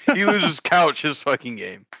 he loses Couch his fucking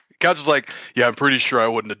game. Couch is like, yeah, I'm pretty sure I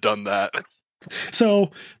wouldn't have done that.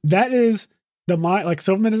 So that is like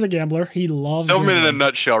Silverman is a gambler. He loves Silverman gambling. in a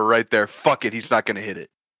nutshell right there. Fuck it, he's not going to hit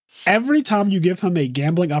it. Every time you give him a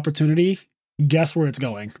gambling opportunity, guess where it's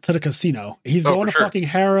going? To the casino. He's going to fucking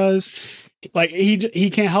Harrah's. Like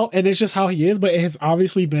he can't help, and it's just how he is. But it has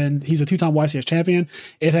obviously been, he's a 2-time YCS champion.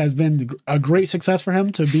 It has been a great success for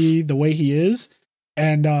him to be the way he is,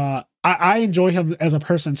 and I enjoy him as a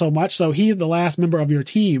person so much. So he's the last member of your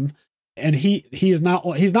team, and he's not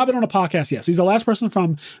been on a podcast yet. So he's the last person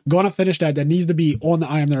from Gonna Finish that needs to be on the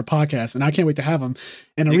I Am There podcast, and I can't wait to have him.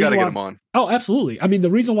 And you got to get him on. Oh, absolutely. I mean,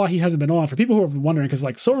 the reason why he hasn't been on, for people who are wondering, because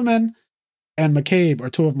like Silverman and McCabe are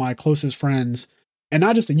 2 of my closest friends, and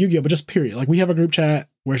not just in Yu-Gi-Oh, but just period. Like we have a group chat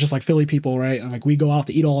where it's just like Philly people, right? And like we go out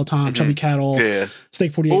to eat all the time. Chubby Cattle,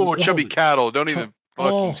 Steak 48. Oh, Chubby Cattle! Don't even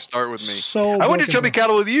fucking start with me. So I went to Chubby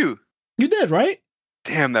Cattle with you. You did, right?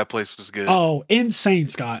 Damn, that place was good. Oh, insane,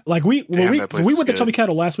 Scott. Like we Damn, we that place we was went to good. Chubby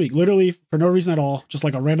Cattle last week, literally for no reason at all, just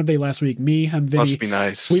like a random day last week. Me, him, Vinny. Must be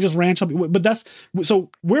nice. We just ran Chubby, but that's so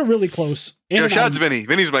we're really close. Yo, shout out to Vinny.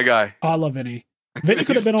 Vinny's my guy. I love Vinny. Vinny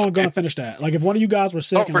could have been on Gonna Finish That. Like if one of you guys were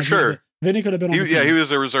sick, Oh, and, for like, sure. Vinny could have been on. Yeah, he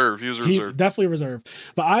was a reserve. He was a He's reserve. definitely a reserve.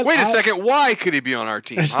 But Wait a second. Why could he be on our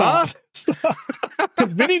team? Huh? Stop.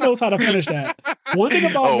 Because Vinny knows how to finish that. One thing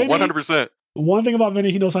about Vinny, 100%. one thing about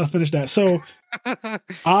Vinny, he knows how to finish that. So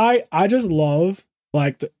I just love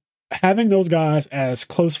like having those guys as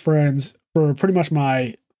close friends for pretty much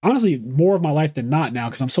honestly more of my life than not now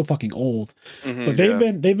because I'm so fucking old. But they've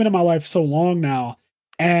been in my life so long now,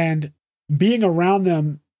 and being around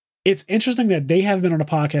them, it's interesting that they haven't been on a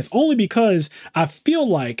podcast only because I feel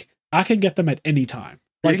like I can get them at any time.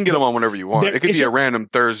 Like, you can get them on whenever you want. It could be a a random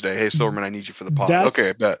Thursday. Hey, Silverman, I need you for the pod. That's- Okay,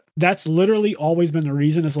 I bet. That's literally always been the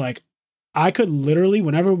reason. Is like I could literally,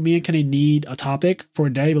 whenever me and Kenny need a topic for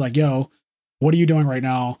a day, be like, yo, what are you doing right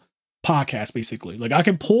now? Podcast, basically. Like I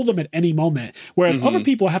can pull them at any moment. Whereas other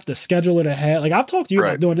people have to schedule it ahead. Like I've talked to you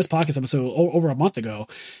about doing this podcast episode over a month ago.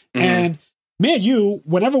 And me and you,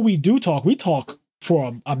 whenever we talk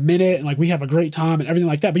for a minute and like we have a great time and everything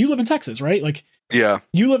like that. But you live in Texas, right? Like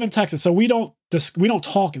you live in Texas. So we don't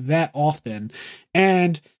talk that often.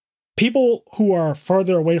 And people who are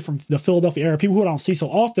further away from the Philadelphia area, people who I don't see so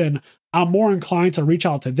often, I'm more inclined to reach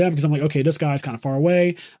out to them because I'm like, okay, this guy's kind of far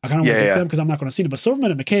away. I kind of want to get them because I'm not going to see them. But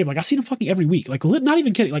Silverman and McCabe, like I see them fucking every week. Like not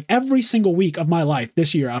even kidding. Like every single week of my life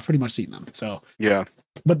this year, I've pretty much seen them. So yeah.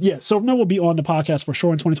 But yeah, Silverman will be on the podcast for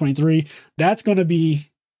sure in 2023. That's going to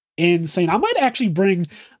be insane. I might actually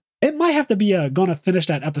it might have to be gonna finish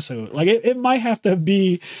that episode. Like it might have to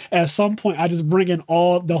be at some point. I just bring in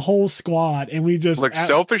the whole squad and we just like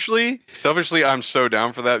selfishly, I'm so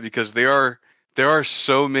down for that because there are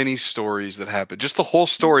so many stories that happen. Just the whole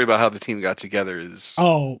story about how the team got together is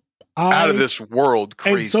out of this world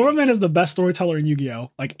crazy. And Silverman is the best storyteller in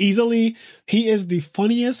Yu-Gi-Oh! Like easily, he is the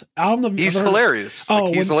funniest. I don't know if he's hilarious.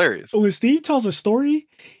 He's hilarious. When Steve tells a story,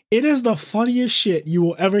 it is the funniest shit you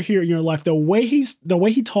will ever hear in your life. The way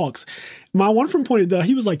he talks. My one friend pointed out,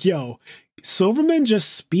 he was like, yo, Silverman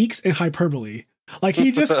just speaks in hyperbole. Like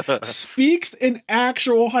he just speaks in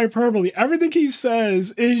actual hyperbole. Everything he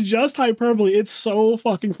says is just hyperbole. It's so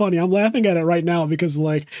fucking funny. I'm laughing at it right now because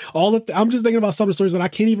like I'm just thinking about some of the stories that I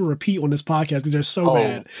can't even repeat on this podcast because they're so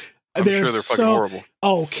bad. I'm sure they're fucking horrible.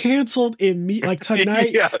 Oh, canceled immediately. Like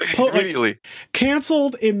tonight. Yeah, immediately.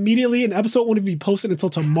 Canceled immediately. An episode won't even be posted until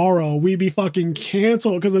tomorrow. We'd be fucking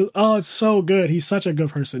canceled because it's so good. He's such a good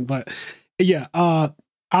person. But yeah,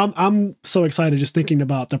 I'm so excited just thinking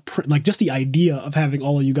about just the idea of having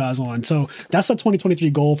all of you guys on. So that's a 2023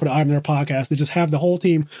 goal for the I'm There podcast to just have the whole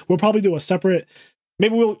team. We'll probably do a separate.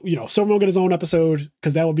 Maybe Silver will get his own episode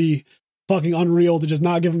because that would be fucking unreal to just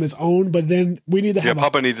not give him his own. But then we need to have. Yeah,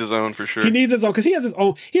 Papa needs his own for sure. He needs his own because he has his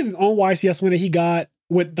own. He has his own YCS winner he got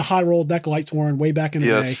with the high roll deck Light Sworn way back in the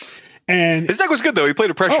day. And his deck was good though. He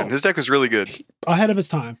played oppression. His deck was really good. Ahead of his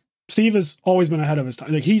time. Steve has always been ahead of his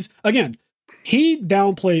time. Like he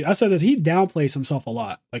downplays himself a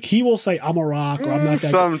lot. Like he will say, I'm a rock or I'm not that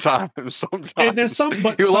Sometimes. And then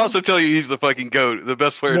he will also tell you he's the fucking GOAT, the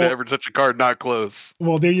best player to ever touch a card not close.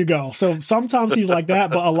 Well, there you go. So sometimes he's like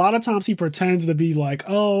that, but a lot of times he pretends to be like,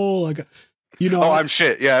 I'm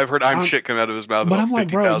shit. Yeah, I've heard I'm shit come out of his mouth. But I'm like,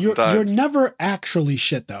 bro, you're never actually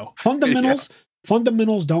shit though.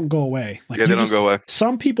 Fundamentals don't go away. Like, they don't go away.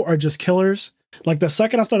 Some people are just killers. Like the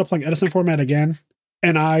second I started playing Edison format again,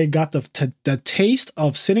 and I got the taste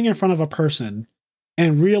of sitting in front of a person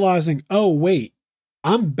and realizing, oh, wait,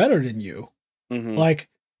 I'm better than you. Mm-hmm. Like,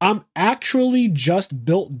 I'm actually just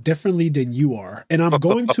built differently than you are. And I'm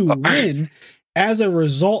going to win as a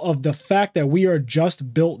result of the fact that we are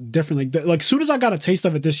just built differently. Like, soon as I got a taste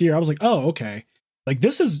of it this year, I was like, oh, okay. Like,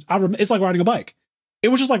 it's like riding a bike. It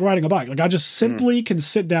was just like riding a bike. Like, I just simply can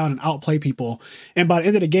sit down and outplay people. And by the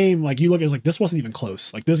end of the game, like, you look, it's like, this wasn't even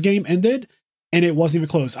close. Like, this game ended. And it wasn't even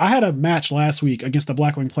close. I had a match last week against a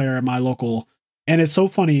Blackwing player in my local. And it's so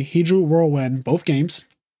funny. He drew Whirlwind both games.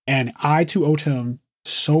 And I 2-0'd him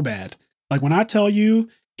so bad. Like when I tell you,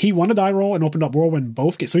 he won a die roll and opened up Whirlwind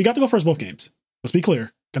both games. So he got to go first both games. Let's be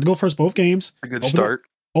clear. Got to go first both games. A good start.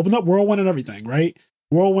 Opened up Whirlwind and everything, right?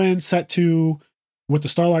 Whirlwind set to with the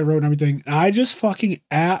Starlight Road and everything. And I just fucking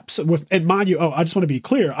and mind you, I just want to be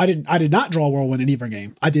clear. I did not draw Whirlwind in either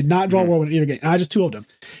game. I did not draw Whirlwind in either game. And I just 2-0'd him.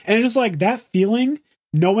 And it's just like that feeling,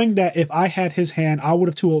 knowing that if I had his hand, I would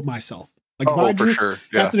have 2-0'd myself. Like for sure.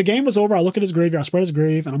 Yeah. After the game was over, I look at his graveyard, I spread his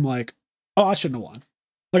grave, and I'm like, oh, I shouldn't have won.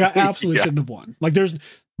 Like I absolutely shouldn't have won. Like there's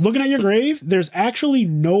looking at your grave, there's actually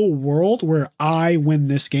no world where I win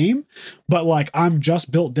this game, but like I'm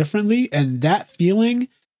just built differently, and that feeling,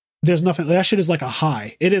 there's nothing. That shit is like a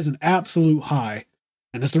high. It is an absolute high,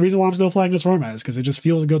 and that's the reason why I'm still playing this format, is because it just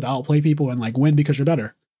feels good to outplay people and like win because you're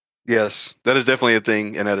better. Yes, that is definitely a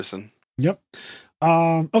thing in Edison. Yep.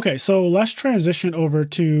 Okay, so let's transition over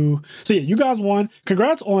to, so yeah, you guys won.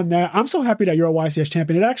 Congrats on that. I'm so happy that you're a YCS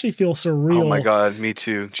champion. It actually feels surreal. Oh my god, me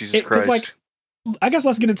too. Jesus Christ. Like, I guess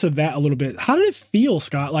let's get into that a little bit. How did it feel,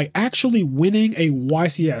 Scott? Like actually winning a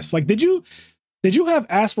YCS? Like, did you have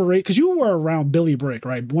aspirate? Because you were around Billy Brick,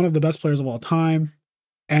 right? One of the best players of all time.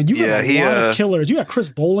 And you had a lot of killers. You had Chris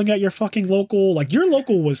Bowling at your fucking local. Like, your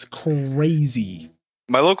local was crazy.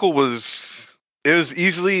 My local was, it was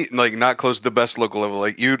easily like not close to the best local level.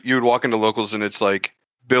 Like you would walk into locals and it's like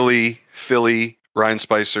Billy, Philly, Ryan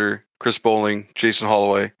Spicer, Chris Bowling, Jason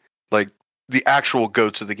Holloway, like the actual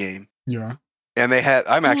goats of the game. Yeah. And they had,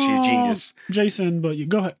 I'm actually a genius. Jason, but you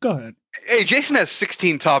go ahead. Hey, Jason has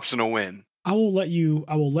 16 tops and a win. I will let you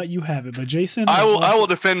have it, but Jason, I will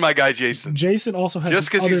defend my guy Jason. Jason also has,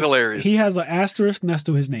 just because he's hilarious. He has an asterisk next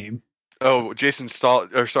to his name. Oh, Jason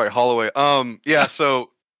Holloway. Yeah,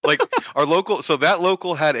 so like our local, so that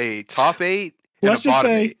local had a top 8 and a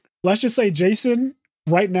bottom 8. Let's just say Jason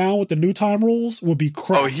right now with the new time rules would be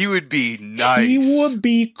cracked. Oh, he would be nice. He would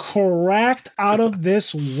be cracked out of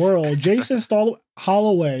this world. Jason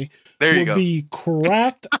Holloway would be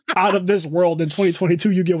cracked out of this world in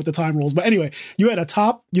 2022. You get with the time rules. But anyway, you had a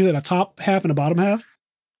top half and a bottom half.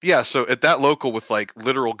 Yeah, so at that local with like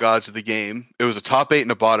literal gods of the game, it was a top 8 and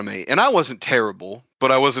a bottom 8. And I wasn't terrible,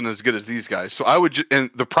 but I wasn't as good as these guys. So I would, and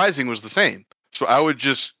the pricing was the same. So I would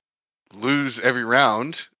just lose every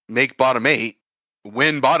round, make bottom 8,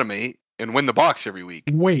 win bottom 8, and win the box every week.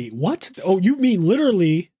 Wait, what? Oh, you mean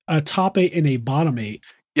literally a top 8 and a bottom 8?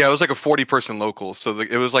 Yeah, it was like a 40-person local. So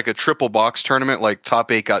it was like a triple box tournament. Like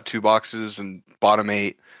top 8 got 2 boxes and bottom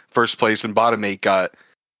 8 first place, and bottom 8 got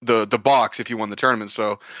the box if you won the tournament.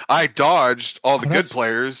 So I dodged all the good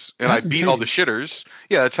players and I beat insane. All the shitters.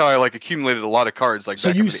 Yeah, that's how I like accumulated a lot of cards. Like, so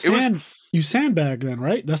you sandbag then,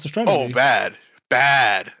 right? That's the strategy. Oh, bad.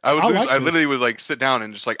 I would lose. I literally would like sit down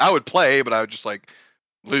and just like, I would play, but I would just like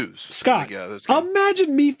lose. Scott,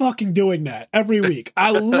 imagine me fucking doing that every week. I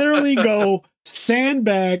literally go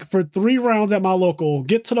sandbag for 3 rounds at my local,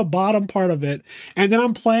 get to the bottom part of it, and then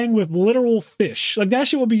I'm playing with literal fish. Like, that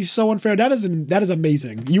shit would be so unfair. That is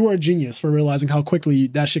amazing. You are a genius for realizing how quickly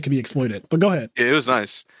that shit can be exploited. But go ahead. Yeah, it was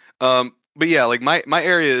nice. But yeah, like my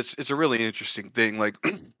area it's a really interesting thing. Like,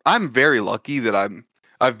 I'm very lucky that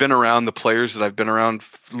I've been around the players that I've been around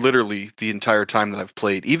literally the entire time that I've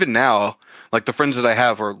played. Even now, like the friends that I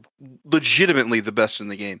have are legitimately the best in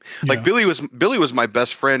the game. Yeah. Like Billy was my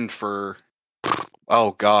best friend for,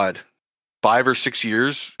 oh God, 5 or 6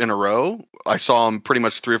 years in a row. I saw him pretty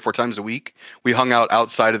much 3 or 4 times a week. We hung out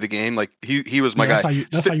outside of the game. Like he was my guy.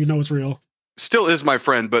 That's how you know it's real. Still is my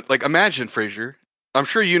friend. But like, imagine, Frazier, I'm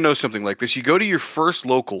sure you know something like this. You go to your first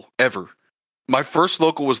local ever. My first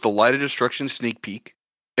local was the Light of Destruction sneak peek.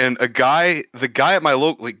 And the guy at my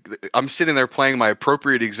local, like, I'm sitting there playing my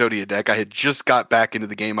Appropriate Exodia deck. I had just got back into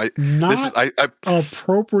the game.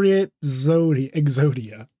 Appropriate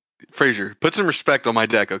Exodia. Frazier, put some respect on my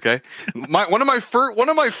deck, okay? One of my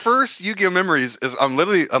first Yu-Gi-Oh memories is I'm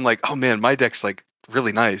like, oh man, my deck's like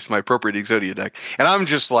really nice, my Appropriate Exodia deck, and I'm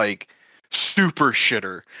just like super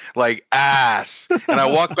shitter, like ass. And I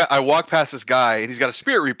walk past this guy, and he's got a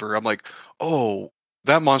Spirit Reaper. I'm like, oh,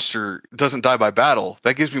 that monster doesn't die by battle.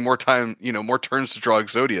 That gives me more time, more turns to draw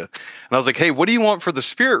Exodia. And I was like, hey, what do you want for the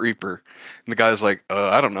Spirit Reaper? And the guy's like,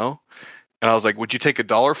 I don't know. And I was like, would you take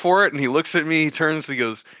 $1 for it? And he looks at me, he turns, and he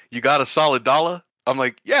goes, you got a solid dollar? I'm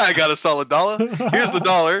like, yeah, I got a solid dollar. Here's the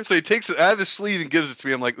 $1. So he takes it out of his sleeve and gives it to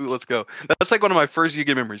me. I'm like, ooh, let's go. That's like one of my first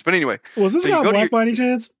Yu-Gi memories. But anyway. Was this guy black by any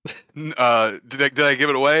chance? Did I give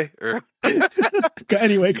it away? Or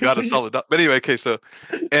anyway, got a solid dollar. But anyway, okay, so,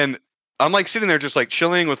 and I'm like sitting there just like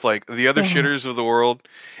chilling with like the other shitters of the world.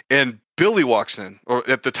 And Billy walks in, or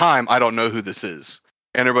at the time, I don't know who this is.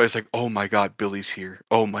 And everybody's like, oh my God, Billy's here.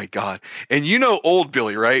 Oh my God. And you know old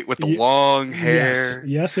Billy, right? With the long hair.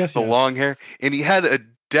 Yes. Long hair. And he had a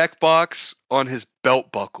deck box on his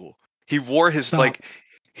belt buckle. He wore his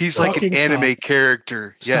he's like an anime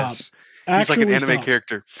character. Yes. He's like an anime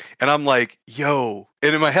character. And I'm like, yo.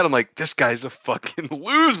 And in my head, I'm like, this guy's a fucking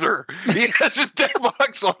loser. He has his deck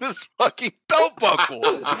box on his fucking belt buckle.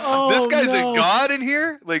 This guy's a god in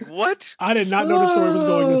here? Like, what? I did not know the story was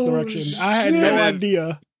going this direction. I had no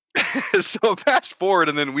idea. So fast forward,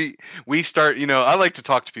 and then we start, I like to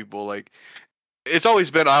talk to people. Like, it's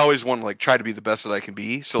always been, I always want to like try to be the best that I can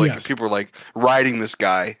be. So like if people are like riding this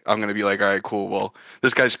guy, I'm going to be like, all right, cool. Well,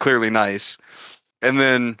 this guy's clearly nice. And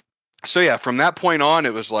then, so yeah, from that point on,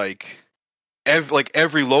 it was like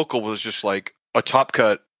every local was just like a top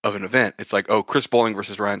cut of an event. It's like, oh, Chris Bowling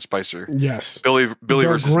versus Ryan Spicer. Yes. Billy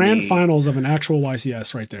versus grand me. finals of an actual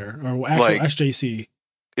YCS right there, or actual like, SJC.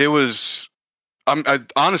 It was,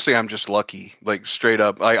 honestly, I'm just lucky, like straight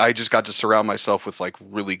up. I just got to surround myself with like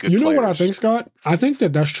really good players. You know what I think, Scott? I think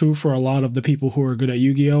that that's true for a lot of the people who are good at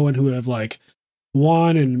Yu-Gi-Oh! And who have like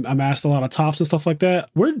won and amassed a lot of tops and stuff like that.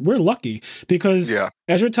 We're lucky because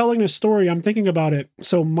as you're telling this story, I'm thinking about it.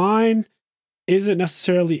 So mine isn't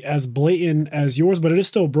necessarily as blatant as yours, but it is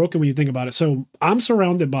still broken when you think about it. So I'm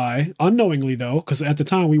surrounded by, unknowingly though, because at the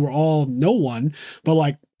time we were all no one, but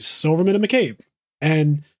like Silverman and McCabe.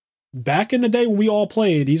 And back in the day when we all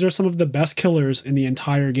played, these are some of the best killers in the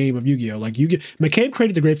entire game of Yu-Gi-Oh! Like McCabe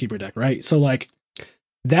created the Gravekeeper deck, right? So like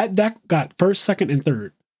that deck got first, second, and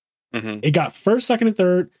third. Mm-hmm. It got first, second, and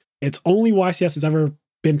third. It's only YCS has ever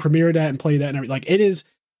been premiered at and played at, and everything. Like it is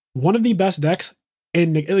one of the best decks.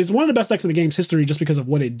 And it's one of the best decks in the game's history just because of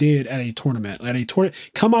what it did at a tournament.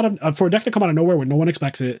 Come out of for a deck to come out of nowhere when no one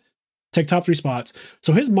expects it, take top 3 spots.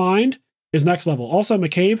 So his mind is next level. Also,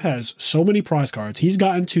 McCabe has so many prize cards. He's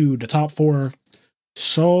gotten to the top 4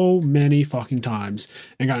 so many fucking times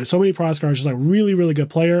and gotten so many prize cards. Just like really, really good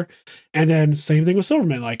player. And then same thing with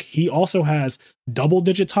Silverman. Like he also has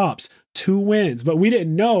double-digit tops, 2 wins, but we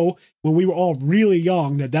didn't know when we were all really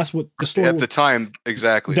young that that's what the story at the time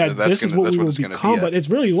exactly that this is what we will become. But it's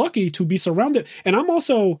really lucky to be surrounded. And I'm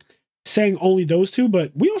also saying only those 2,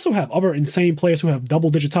 but we also have other insane players who have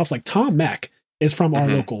double-digit tops. Like Tom Mack is from our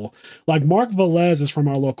local. Like Mark Velez is from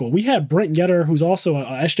our local. We had Brent Getter, who's also a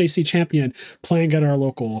SJC champion, playing at our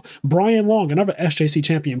local. Brian Long, another SJC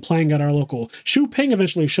champion, playing at our local. Shu Ping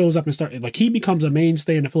eventually shows up and started. Like he becomes a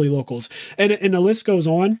mainstay in the Philly locals, and the list goes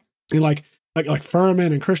on. And like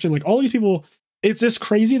Furman and Christian, like all these people. It's just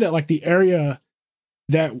crazy that like the area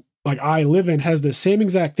that like I live in has the same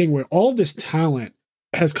exact thing where all of this talent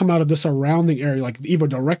has come out of the surrounding area, like either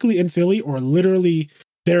directly in Philly or literally.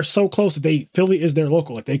 They're so close that Philly is their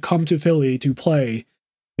local. Like they come to Philly to play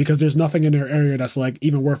because there's nothing in their area that's like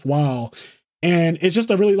even worthwhile. And it's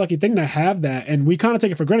just a really lucky thing to have that. And we kind of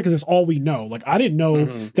take it for granted because it's all we know. Like I didn't know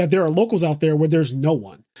that there are locals out there where there's no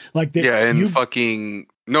one. Like fucking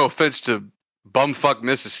no offense to bumfuck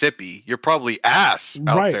Mississippi, you're probably ass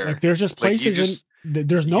out there. Like there's just places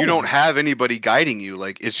there's no. You don't have anybody guiding you.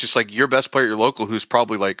 Like it's just like your best player at your local, who's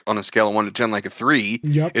probably like on a scale of 1 to 10, like a 3,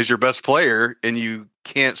 is your best player, and you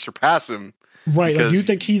can't surpass him. Right, like you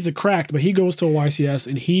think he's a cracked, but he goes to a YCS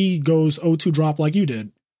and he goes 0-2 drop like you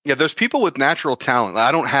did. Yeah, there's people with natural talent.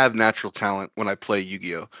 I don't have natural talent when I play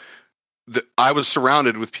Yu-Gi-Oh! I was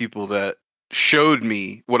surrounded with people that showed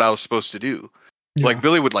me what I was supposed to do. Yeah. Like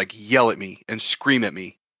Billy would like yell at me and scream at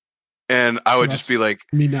me. And I would just be like,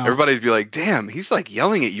 everybody'd be like, damn, he's like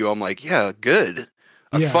yelling at you. I'm like, yeah, good.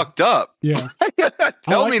 I fucked up. Yeah.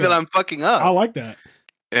 Tell me that I'm fucking up. I like that.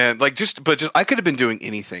 And like, but I could have been doing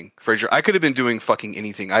anything, Frazier. I could have been doing fucking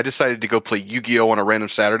anything. I decided to go play Yu-Gi-Oh! On a random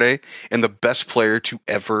Saturday, and the best player to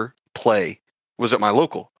ever play was at my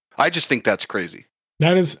local. I just think that's crazy.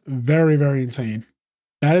 That is very, very insane.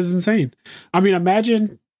 That is insane. I mean,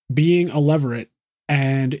 imagine being a Leverett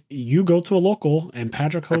and you go to a local and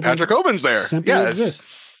Patrick Hoban's there. Simply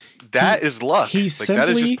exists. That is luck. That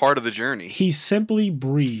is just part of the journey. He simply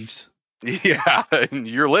breathes. Yeah, and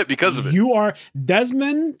you're lit because of it. You are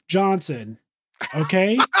Desmond Johnson.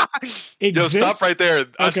 Okay? Yo, stop right there.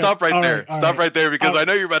 Stop right there. Stop right there because I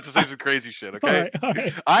know you're about to say some crazy shit, okay? All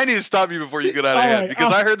right. I need to stop you before you get out of hand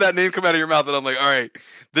because I heard that name come out of your mouth and I'm like, all right,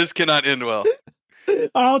 this cannot end well.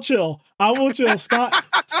 I'll chill. I will chill.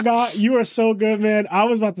 Scott, you are so good, man. I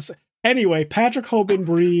was about to say. Anyway, Patrick Hoban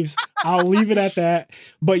breathes. I'll leave it at that.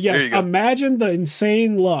 But yes, imagine the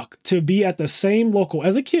insane luck to be at the same local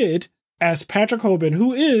as a kid as Patrick Hoban,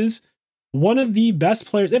 who is one of the best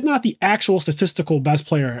players, if not the actual statistical best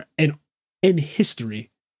player in history.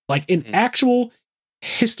 Like in actual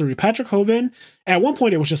history. Patrick Hoban, at one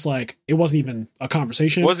point it was just like, it wasn't even a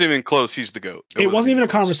conversation. It wasn't even close. He's the GOAT. It wasn't even a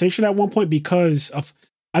conversation at one point because of,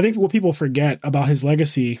 I think what people forget about his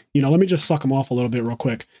legacy, let me just suck him off a little bit real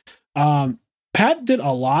quick. Pat did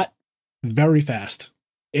a lot very fast.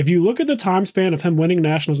 If you look at the time span of him winning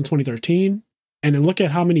nationals in 2013 and then look at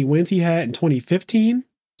how many wins he had in 2015,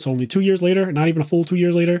 so only 2 years later, not even a full 2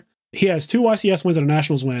 years later, he has 2 YCS wins and a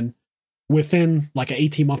nationals win within like an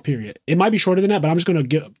 18-month period. It might be shorter than that, but I'm just going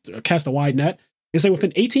to cast a wide net and say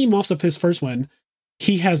within 18 months of his first win,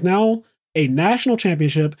 he has now a national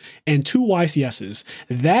championship and 2 YCSs.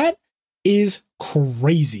 That is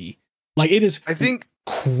crazy. Like it is I think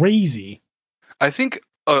crazy.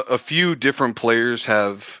 a few different players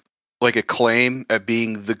have like a claim at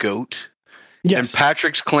being the GOAT. Yes. And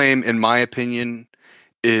Patrick's claim, in my opinion,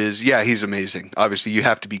 is he's amazing. Obviously, you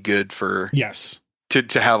have to be good for Yes.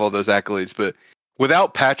 to have all those accolades. But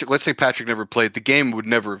without Patrick, let's say Patrick never played, the game would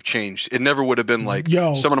never have changed. It never would have been like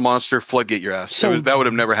summon a monster, floodgate your ass. So that would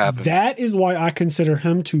have never happened. That is why I consider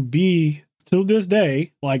him to be, to this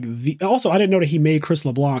day, like the. Also, I didn't know that he made Chris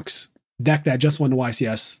LeBlanc's deck that just won the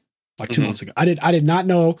YCS like 2 months ago. I did not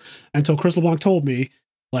know until Chris LeBlanc told me.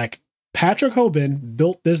 Like, Patrick Hoban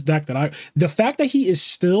built this deck the fact that he is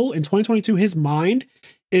still in 2022, his mind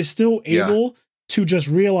is still able to just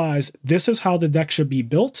realize this is how the deck should be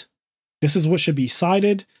built. This is what should be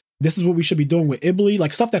sided. This is what we should be doing with Ibly,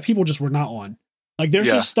 like stuff that people just were not on. Like there's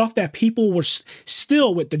just stuff that people were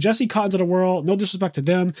still with the Jesse Cottons of the world. No disrespect to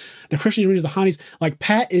them, the Christian Arenas, the Hanis. Like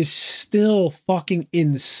Pat is still fucking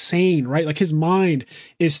insane, right? Like his mind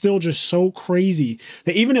is still just so crazy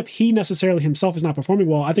that even if he necessarily himself is not performing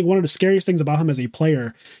well, I think one of the scariest things about him as a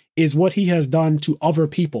player is what he has done to other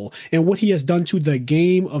people and what he has done to the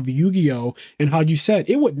game of Yu-Gi-Oh! And how you said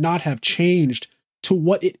it would not have changed to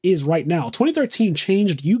what it is right now. 2013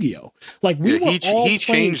 changed Yu-Gi-Oh! Like he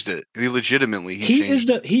changed it. He legitimately he is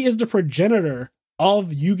the progenitor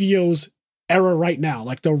of Yu-Gi-Oh!'s era right now.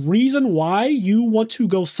 Like the reason why you want to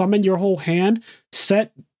go summon your whole hand,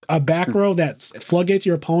 set a back row that floodgates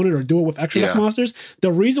your opponent or do it with extra deck monsters,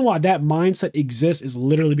 the reason why that mindset exists is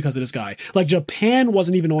literally because of this guy. Like Japan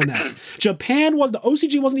wasn't even on that. The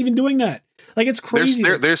OCG wasn't even doing that. Like it's crazy.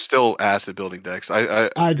 There's still acid building decks. I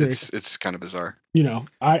agree. It's kind of bizarre. You know,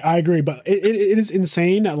 I agree, but it is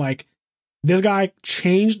insane that like this guy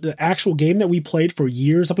changed the actual game that we played for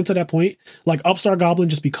years up until that point. Like Upstart Goblin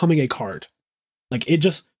just becoming a card. Like it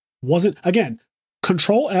just wasn't, again,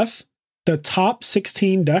 Control F, the top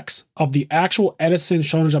 16 decks of the actual Edison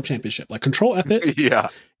Shonen Jump Championship. Like Control F it. Yeah.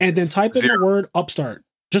 And then type in the word Upstart.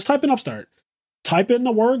 Just type in Upstart. Type in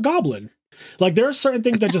the word Goblin. Like there are certain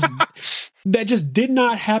things that just did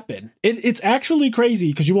not happen. It's actually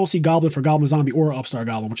crazy because you won't see Goblin for Goblin Zombie or Upstart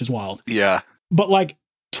Goblin, which is wild. Yeah. But like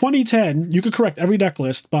 2010, you could correct every deck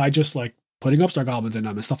list by just like putting Upstart Goblins in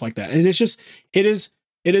them and stuff like that. And it's just it is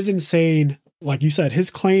insane. Like you said,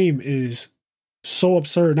 his claim is so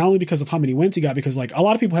absurd, not only because of how many wins he got, because like a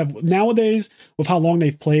lot of people have nowadays with how long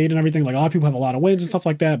they've played and everything, like a lot of people have a lot of wins and stuff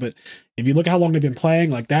like that. But if you look at how long they've been playing,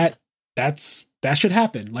 like that should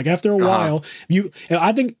happen. Like after a while,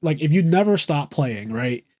 I think like if you never stop playing,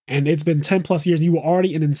 right? And it's been 10 plus years, you were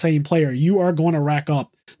already an insane player. You are going to rack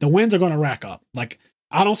up. The wins are going to rack up. Like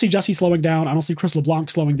I don't see Jesse slowing down. I don't see Chris LeBlanc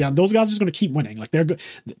slowing down. Those guys are just going to keep winning. Like they're good.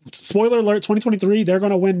 Spoiler alert, 2023, they're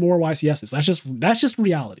going to win more YCSs. That's just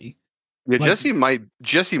reality. Yeah, like,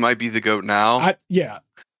 Jesse might be the GOAT now.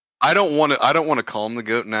 I don't want to call him the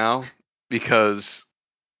GOAT now because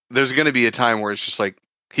there's going to be a time where it's just like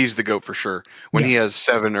he's the GOAT for sure when he has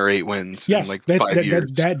 7 or 8 wins in like 5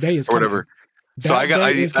 years. That day is or whatever. So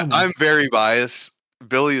I'm I'm very biased.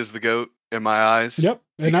 Billy is the GOAT in my eyes. Yep.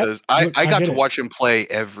 And because I got to watch him play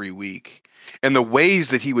every week, and the ways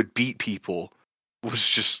that he would beat people was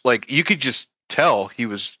just like you could just tell he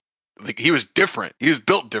was different. He was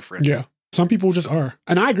built different. Yeah. Some people just are.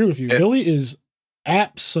 And I agree with you. Billy is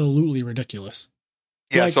absolutely ridiculous.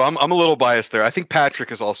 Yeah, like, so I'm a little biased there. I think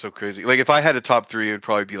Patrick is also crazy. Like if I had a top 3, it would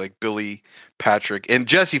probably be like Billy, Patrick, and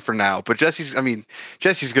Jesse for now. But Jesse's going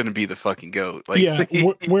to be the fucking GOAT. Like yeah,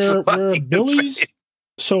 where Billy's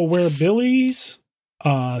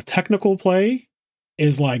technical play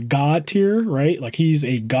is like god tier, right? Like he's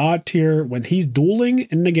a god tier. When he's dueling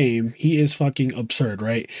in the game, he is fucking absurd,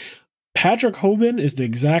 right? Patrick Hoban is the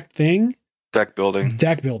exact thing. Deck building.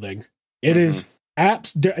 It is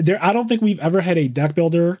apps. I don't think we've ever had a deck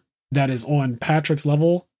builder that is on Patrick's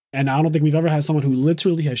level, and I don't think we've ever had someone who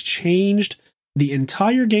literally has changed the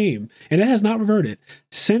entire game, and it has not reverted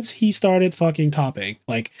since he started fucking topping.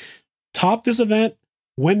 Like, top this event,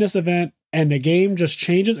 win this event, and the game just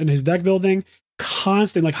changes, and his deck building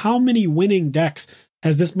constant. Like, how many winning decks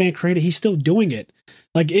has this man created? He's still doing it.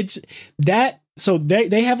 Like, it's that. So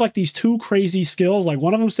they have like these 2 crazy skills. Like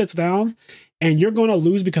one of them sits down and you're going to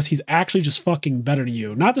lose because he's actually just fucking better than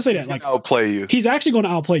you. Not to say that like outplay you. He's actually going to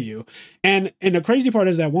outplay you. And the crazy part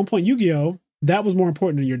is at one point Yu-Gi-Oh! that was more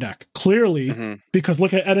important than your deck. Clearly, because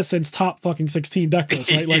look at Edison's top fucking 16 deck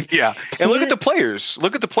list, right? Like, yeah. And look at the players.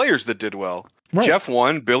 Look at the players that did well. Right. Jeff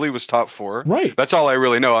won. Billy was top 4. Right. That's all I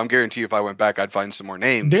really know. I'm guarantee if I went back, I'd find some more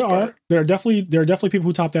names. There are definitely people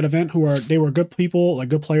who topped that event who were good people, like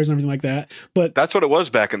good players and everything like that. But that's what it was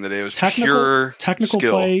back in the day. It was technical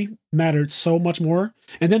skill. play mattered so much more.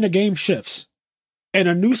 And then the game shifts. And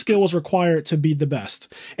a new skill is required to be the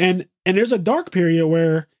best. And there's a dark period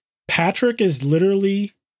where Patrick is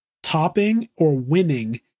literally topping or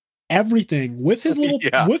winning everything with his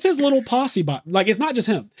little posse bot. Like, it's not just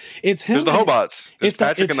him. It's him. It's the Hobots. It's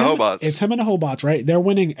Patrick and the Hobots. It's him and the Hobots, right? They're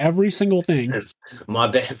winning every single thing. My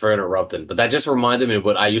bad for interrupting, but that just reminded me of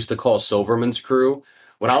what I used to call Silverman's crew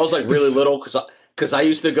when I was like really little, because I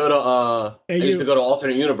used to go to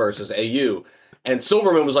alternate universes, AU. And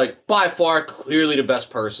Silverman was like by far clearly the best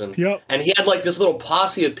person. Yep. And he had like this little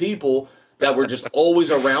posse of people that were just always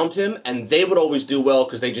around him, and they would always do well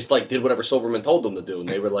because they just like did whatever Silverman told them to do, and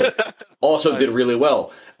they were like also did really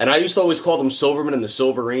well. And I used to always call them Silverman and the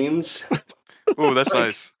Silverines. Oh, that's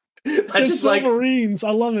nice. Silverines, I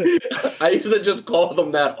love it. I used to just call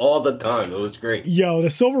them that all the time. It was great. Yo, the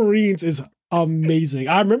Silverines is amazing.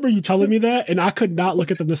 I remember you telling me that, and I could not look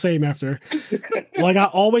at them the same after. Like, I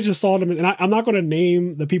always just saw them, and I'm not going to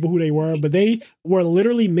name the people who they were, but they were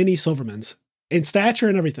literally mini Silvermans in stature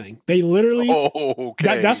and everything. They literally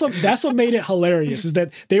that's what made it hilarious, is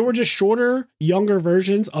that they were just shorter, younger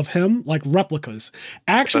versions of him, like replicas,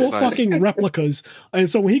 actual fucking replicas. And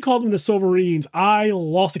so when he called them the Silverines, I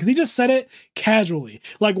lost it because he just said it casually.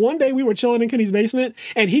 Like, one day we were chilling in Kenny's basement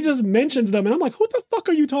and he just mentions them, and I'm like, who the fuck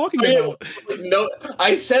are you talking about? No,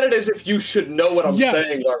 I said it as if you should know what I'm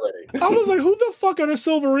saying already. I was like, who the fuck are the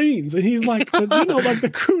Silverines? And he's like, like the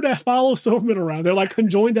crew that follows Silverman around. They're like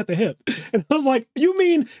conjoined at the hip. And I was like, you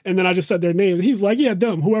mean? And then I just said their names. He's like, yeah,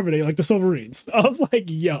 them, whoever they, like the Silverines. I was like,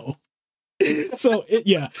 yo. So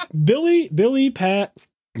Billy, Pat,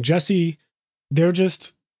 Jesse, I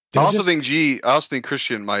also think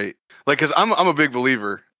Christian might, like, because I'm a big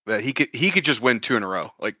believer that he could just win 2 in a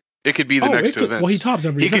row. Like, it could be the next 2 events. Well, he tops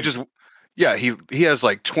every event. Could just, he has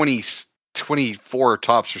like 24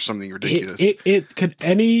 tops or something ridiculous. It could,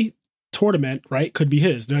 any tournament, right, could be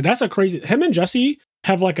his. That's a crazy, him and Jesse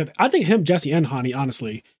have like I think him, Jesse, and Hani,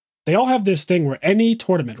 honestly, they all have this thing where any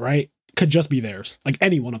tournament, right, could just be theirs. Like,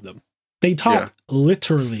 any one of them. They top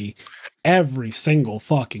literally every single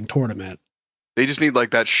fucking tournament. They just need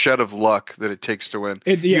like that shed of luck that it takes to win.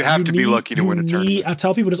 You have to be lucky to win a tournament. I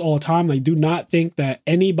tell people this all the time. Like, do not think that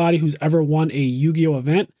anybody who's ever won a Yu-Gi-Oh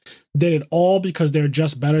event did it all because they're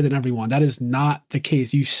just better than everyone. That is not the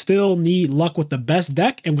case. You still need luck with the best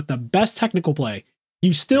deck and with the best technical play.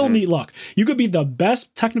 You still need luck. You could be the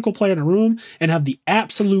best technical player in the room and have the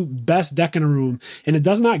absolute best deck in the room, and it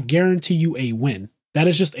does not guarantee you a win. That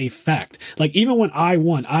is just a fact. Like, even when I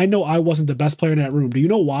won, I know I wasn't the best player in that room. Do you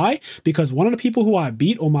know why? Because one of the people who I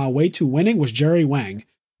beat on my way to winning was Jerry Wang,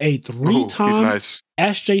 a 3-time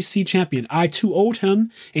SJC champion. I 2-0'd him,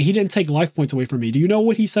 and he didn't take life points away from me. Do you know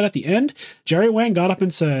what he said at the end? Jerry Wang got up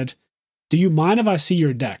and said, "Do you mind if I see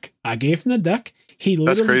your deck?" I gave him the deck. He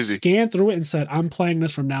literally scanned through it and said, "I'm playing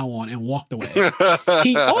this from now on," and walked away.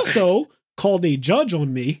 He also called a judge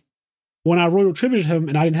on me when I royal tributed him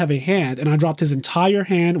and I didn't have a hand, and I dropped his entire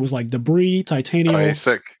hand. It was like debris, titanium,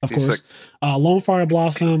 of course, Lone Fire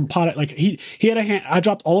Blossom, pot. Like, he had a hand. I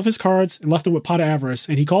dropped all of his cards and left him with Pot of Avarice.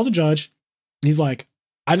 And he calls a judge. And he's like,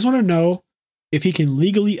 "I just want to know if he can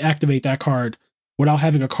legally activate that card without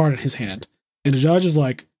having a card in his hand." And the judge is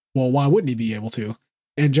like, "Well, why wouldn't he be able to?"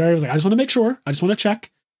 And Jerry was like, "I just want to make sure. I just want to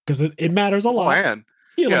check because it matters a lot." Man.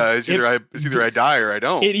 It's either I die or I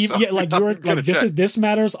don't. This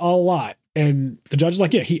matters a lot. And the judge is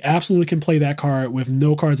like, "Yeah, he absolutely can play that card with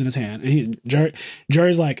no cards in his hand." And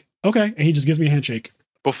Jerry's like, "Okay," and he just gives me a handshake.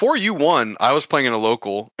 Before you won, I was playing in a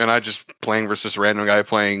local, and I just playing versus a random guy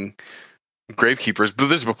playing Gravekeepers. But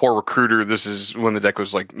this is before Recruiter. This is when the deck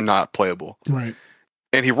was like not playable, right?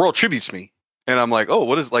 And he royal tributes me. And I'm like, "Oh,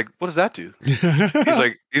 what does that do?" He's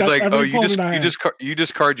like, "Oh, you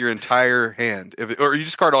discard your entire hand, or you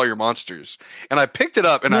discard all your monsters." And I picked it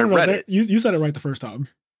up and I read it. You said it right the first time.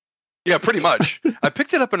 Yeah, pretty much. I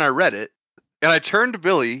picked it up and I read it, and I turned to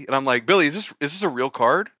Billy and I'm like, "Billy, is this a real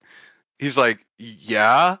card?" He's like,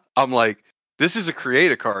 "Yeah." I'm like, "This is a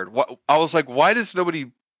create a card." I was like, "Why does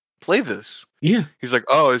nobody play this?" Yeah. He's like,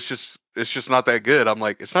 "Oh, it's just not that good." I'm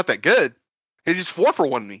like, "It's not that good. He just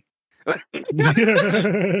 4-for-1 me." What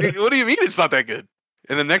do you mean it's not that good?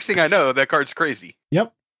 And the next thing I know, that card's crazy.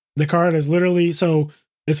 Yep. The card is literally, so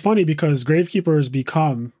it's funny because Gravekeepers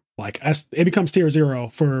become like, it becomes tier 0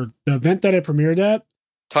 for the event that it premiered at.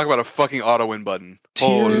 Talk about a fucking auto win button.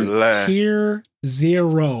 Tier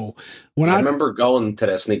 0. When I remember going to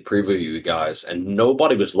that sneak preview, you guys, and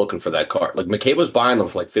nobody was looking for that card. Like McCabe was buying them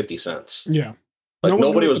for like 50 cents. Yeah. Like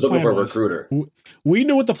nobody was looking for a recruiter. We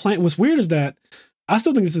knew what the plan. What's weird is that I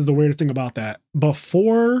still think this is the weirdest thing about that.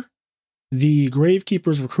 Before the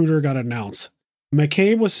Gravekeeper's recruiter got announced,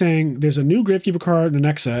 McCabe was saying there's a new Gravekeeper card in the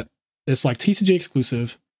next set. It's like TCG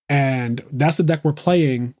exclusive, and that's the deck we're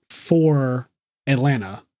playing for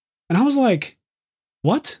Atlanta. And I was like,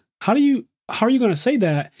 what? How are you going to say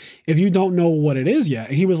that if you don't know what it is yet?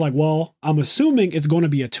 And he was like, well, I'm assuming it's going to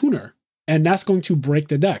be a tuner, and that's going to break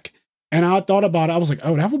the deck. And I thought about it. I was like,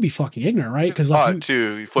 oh, that would be fucking ignorant, right? Because like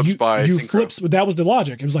you flip spy. You flip. That was the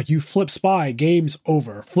logic. It was like you flip spy, game's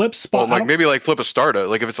over. Flip spy. Well, like maybe like flip a Starta.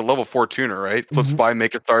 Like if it's a level 4 tuner, right? Flip spy,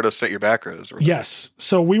 make a Starta, set your back rows. Yes.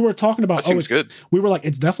 So we were talking about. That seems good. We were like,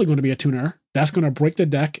 it's definitely going to be a tuner. That's going to break the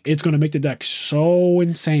deck. It's going to make the deck so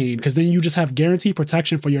insane because then you just have guaranteed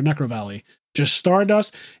protection for your Necro Valley. Just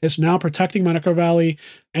Stardust. It's now protecting my Necro Valley,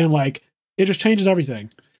 and like it just changes everything.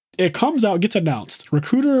 It comes out, gets announced.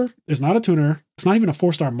 Recruiter is not a tuner. It's not even a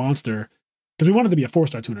 4-star monster. Because we wanted to be a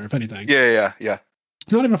 4-star tuner, if anything. Yeah.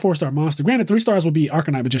 It's not even a 4-star monster. Granted, 3 stars would be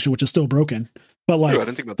Arcanite Magician, which is still broken. But like, I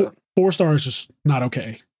didn't think about that. 4 stars is just not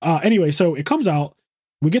okay. Anyway, so it comes out.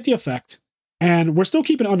 We get the effect. And we're still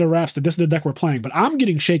keeping it under wraps that this is the deck we're playing. But I'm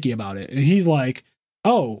getting shaky about it. And he's like,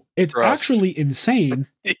 oh, it's actually insane.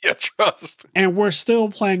 Yeah, trust. And we're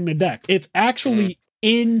still playing the deck. It's actually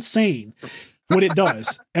insane what it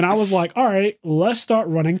does. And I was like, all right, let's start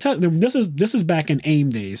running. This is back in AIM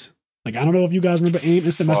days. Like, I don't know if you guys remember AIM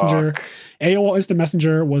Instant Messenger. AOL Instant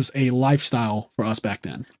Messenger was a lifestyle for us back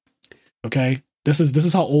then. Okay. This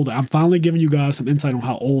is how old I'm finally giving you guys some insight on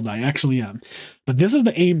how old I actually am. But this is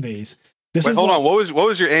the AIM days. Hold on. What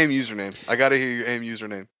was your AIM username? I gotta hear your AIM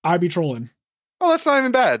username. I be trolling. Oh, that's not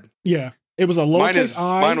even bad. Yeah. It was a lowercase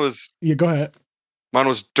I. Mine was. Yeah, go ahead. Mine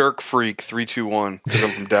was Dirk Freak 321.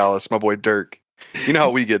 I'm from Dallas. My boy Dirk. You know how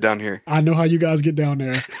we get down here. I know how you guys get down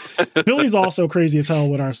there. Philly's also crazy as hell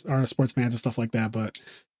with our sports fans and stuff like that. But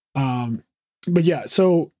yeah.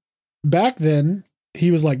 So back then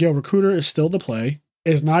he was like, "Yo, Recruiter is still the play.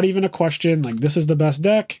 It's not even a question. Like this is the best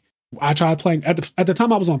deck." I tried playing at the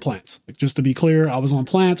time I was on Plants. Like, just to be clear, I was on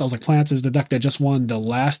Plants. I was like, Plants is the deck that just won the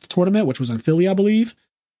last tournament, which was in Philly, I believe.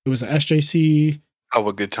 It was a SJC. Oh,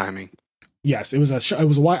 what good timing! Yes, I guess it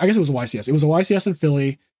was a YCS. It was a YCS in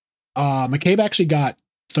Philly. McCabe actually got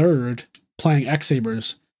 3rd playing X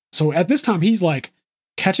Sabers. So at this time, he's like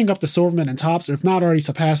catching up to Silverman and Tops, or if not already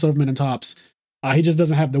surpassed Silverman and Tops. He just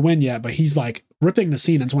doesn't have the win yet, but he's like ripping the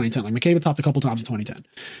scene in 2010. Like McCabe topped a couple times in 2010.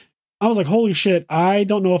 I was like, holy shit, I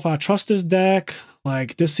don't know if I trust this deck.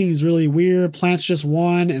 Like, this seems really weird. Plants just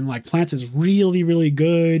won, and like Plants is really, really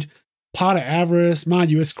good. Pot of Avarice, mind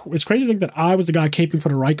you, it's crazy to think that I was the guy caping for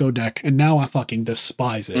the Raikou deck, and now I fucking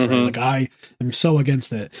despise it. Right? Like, I am so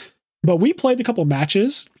against it. But we played a couple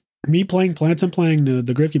matches, me playing Plants and playing the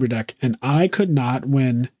Gravekeeper deck, and I could not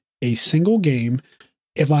win a single game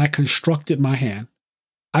if I constructed my hand.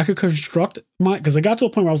 I could construct because I got to a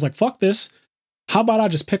point where I was like, fuck this. How about I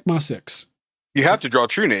just pick my 6? You have to draw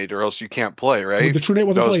Trunade or else you can't play, right? Well, the Trunade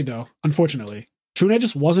wasn't played, though, unfortunately. Trunade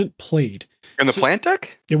just wasn't played. In the Plant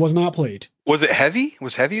deck? It was not played. Was it heavy?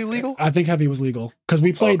 Was heavy legal? I think heavy was legal. Because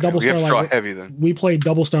we played double Starlight. Heavy then. We played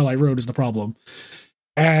double Starlight Road is the problem.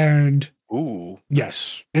 And ooh.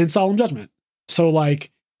 Yes. And Solemn Judgment. So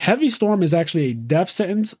like Heavy Storm is actually a death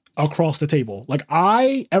sentence across the table. Like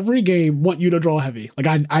every game want you to draw heavy. Like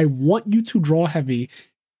I want you to draw heavy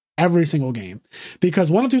every single game.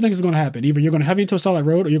 Because one of 2 things is going to happen. Either you're going to heavy into a Starlight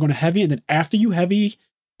Road or you're going to heavy, and then after you heavy,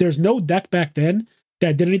 there's no deck back then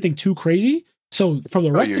that did anything too crazy. So for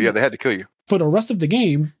the rest they had to kill you. For the rest of the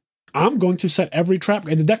game, I'm going to set every trap,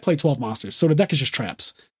 and the deck played 12 monsters. So the deck is just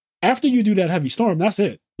traps. After you do that Heavy Storm, that's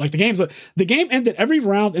it. Like the game ended, every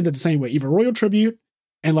round ended the same way. Either Royal Tribute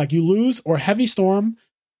and like you lose, or Heavy Storm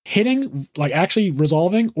hitting, like actually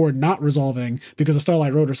resolving or not resolving because of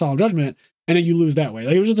Starlight Road or Solemn Judgment, and then you lose that way.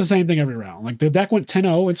 Like, it was just the same thing every round. Like the deck went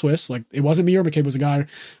 10-0 in Swiss. Like it wasn't me or McCabe, was a guy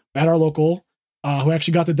at our local who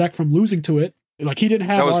actually got the deck from losing to it. Like he didn't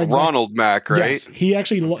have that was Ronald Mack, right? Yes, he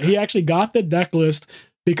actually got the deck list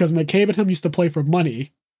because McCabe and him used to play for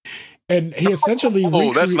money. And he essentially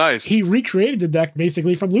that's nice. He recreated the deck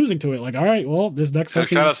basically from losing to it. Like, all right, well, this deck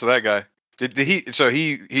fucking... Shout out to that guy. Did he? So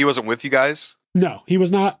he wasn't with you guys? No, he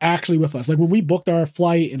was not actually with us. Like when we booked our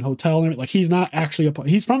flight and hotel, and like he's not actually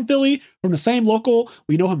he's from Philly, from the same local.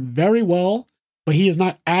 We know him very well, but he is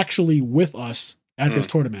not actually with us at this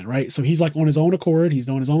tournament, right? So he's like on his own accord. He's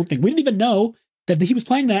doing his own thing. We didn't even know that he was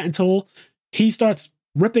playing that until he starts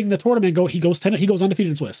ripping the tournament. He goes undefeated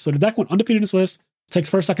in Swiss. So the deck went undefeated in Swiss, takes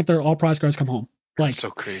first, second, third, all prize cards, come home. Like,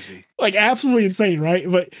 so crazy. Like, absolutely insane, right?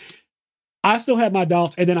 But I still had my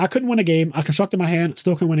doubts, and then I couldn't win a game. I constructed my hand,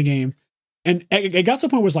 still couldn't win a game. And it got to a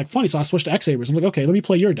point where it was like funny, so I switched to X-Sabers. I'm like, okay, let me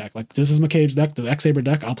play your deck. Like, this is McCabe's deck, the X-Saber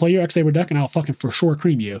deck. I'll play your X-Saber deck, and I'll fucking for sure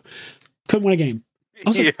cream you. Couldn't win a game. I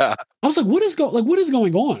was like, what is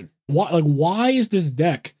going on? Why is this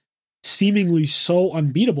deck seemingly so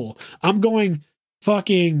unbeatable? I'm going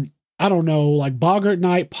fucking, I don't know, like Boggart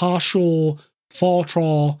Knight, Paschal, Fall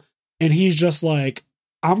Troll, and he's just like,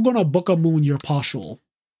 I'm gonna Book of Moon your Paschal.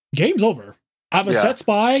 Game's over. I have a set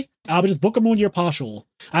spy. I'll just Book of Moon your Paschal.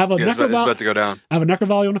 I have a it's about to go down. I have a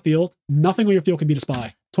Necrovalley on the field. Nothing on your field can beat a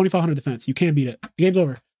spy. 2,500 defense. You can't beat it. The game's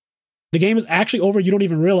over. The game is actually over. You don't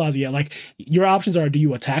even realize it yet. Like, your options are, do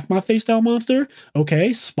you attack my face down monster?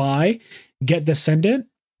 Okay, spy, get Descendant.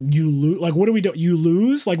 You lose. Like, what do we do? You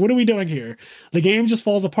lose? Like, what are we doing here? The game just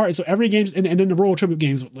falls apart. So every game's, and then the Royal Tribute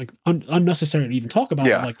games, like, unnecessary to even talk about.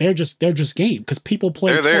 Like, they're just game, because people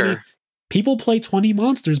play 20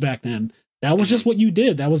 monsters back then. That was just what you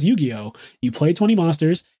did. That was Yu-Gi-Oh! You played 20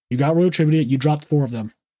 monsters, you got Royal Tribute, you dropped 4 of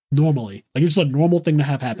them. Normally. Like, it's just a normal thing to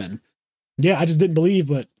have happen. Yeah, I just didn't believe,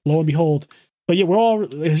 but lo and behold. But yeah,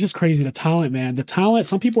 it's just crazy. The talent, man. The talent,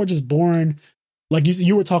 some people are just born, like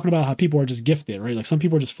you were talking about how people are just gifted, right? Like, some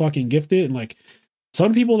people are just fucking gifted, and like,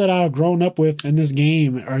 some people that I've grown up with in this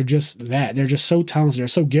game are just that. They're just so talented. They're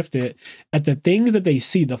so gifted at the things that they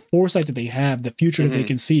see, the foresight that they have, the future that they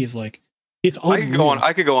can see is like, it's unreal.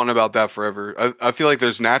 I could go on about that forever. I feel like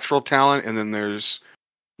there's natural talent, and then there's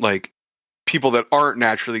like people that aren't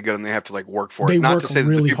naturally good, and they have to like work for it. They work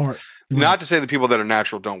really hard. Not to say the people that are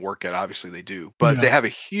natural don't work at it. Obviously they do, but they have a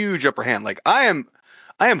huge upper hand. Like, I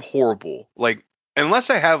am horrible. Like, unless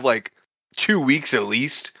I have like 2 weeks at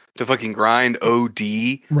least to fucking grind OD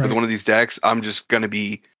with one of these decks, I'm just gonna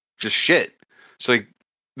be just shit. So like,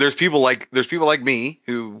 there's people like me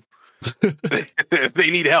who they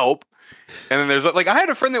need help. And then there's like, I had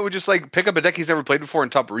a friend that would just like pick up a deck he's never played before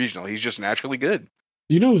and top a regional. He's just naturally good.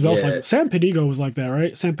 You know who's else like Sam Pedigo was like that,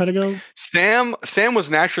 right? Sam Pedigo? Sam was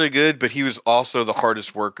naturally good, but he was also the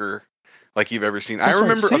hardest worker like you've ever seen. That's I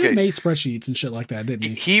remember Sam made spreadsheets and shit like that, didn't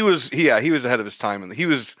he? He was ahead of his time, and he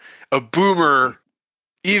was a boomer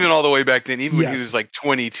even all the way back then. Even when he was like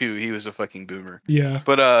 22, he was a fucking boomer. Yeah.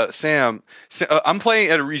 But Sam, I'm playing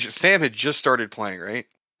at a region. Sam had just started playing, right?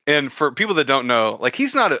 And for people that don't know, like,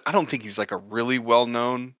 he's not I don't think he's like a really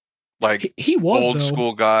well-known, like, he was old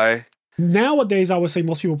school guy. Nowadays, I would say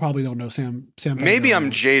most people probably don't know Sam. Maybe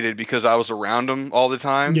I'm jaded because I was around him all the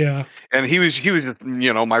time. Yeah, and he was just,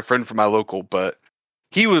 my friend from my local, but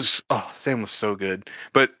Sam was so good.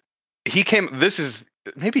 But he came.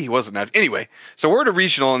 Maybe he wasn't that. Anyway, so we're at a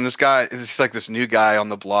regional, and this guy is like this new guy on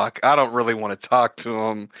the block. I don't really want to talk to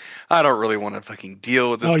him. I don't really want to fucking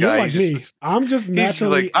deal with this guy. You're like me. I'm just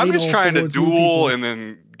naturally. Like, I'm just trying to duel and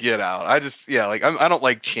then get out. I don't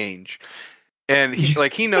like change. And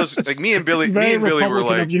he knows, like, me and Billy were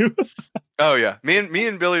like, oh yeah, me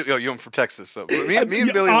and Billy. Oh, you're from Texas, so me and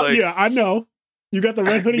Billy, like, yeah, I know. You got the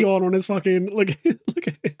red hoodie on his fucking look.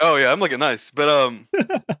 Oh yeah, I'm looking nice, but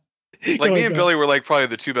like, me and Billy were like probably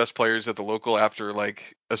the 2 best players at the local after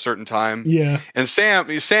like a certain time. Yeah. And Sam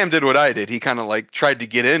did what I did. He kind of like tried to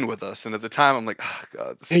get in with us, and at the time I'm like, oh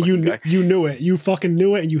god. And you knew it. You fucking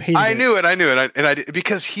knew it, and you hated it. I knew it. And I did,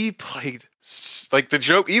 because he played, like, the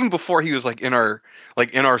joke, even before he was like in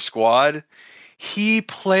our squad, he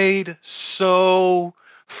played so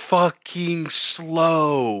fucking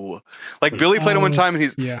slow. Like, Billy played it one time,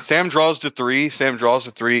 and Sam draws to 3.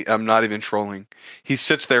 I'm not even trolling. He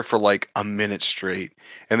sits there for like a minute straight,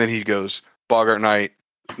 and then he goes, Boggart Knight,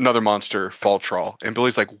 another monster, Fall Troll. And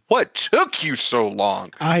Billy's like, what took you so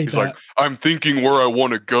long? He's like, I'm thinking where I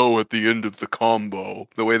want to go at the end of the combo.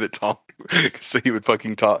 The way that Tom, so he would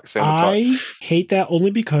fucking talk. Sam would I hate that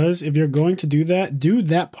only because if you're going to do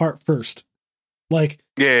that part first. Like,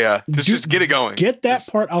 just get it going. Get that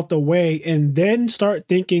part out the way, and then start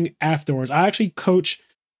thinking afterwards. I actually coach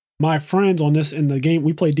my friends on this in the game.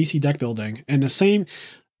 We play DC deck building, and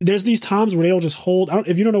there's these times where they'll just hold.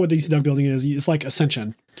 If you don't know what DC deck building is, it's like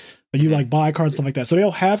Ascension. You like buy cards, stuff like that. So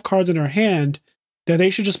they'll have cards in their hand that they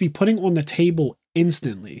should just be putting on the table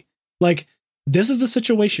instantly. Like, this is the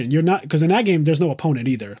situation. You're not, because in that game there's no opponent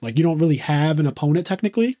either. Like, you don't really have an opponent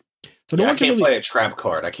technically. So I can't play a trap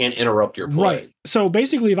card. I can't interrupt your play. Right. So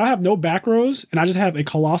basically, if I have no back rows and I just have a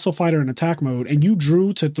Colossal Fighter in attack mode, and you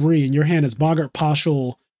drew to 3 and your hand is Boggart,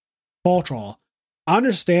 Paschal, Fall Troll, I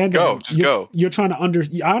understand that you're trying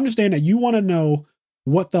to I understand that you want to know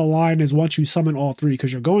what the line is once you summon all 3,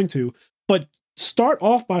 because you're going to, but start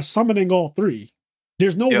off by summoning all 3.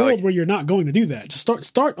 There's no Yeah, world like- where you're not going to do that. Just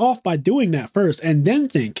start off by doing that first, and then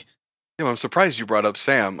think. Yeah, I'm surprised you brought up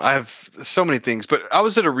Sam. I have so many things, but I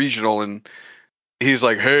was at a regional and he's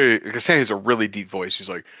like, "Hey," because Sam has a really deep voice. He's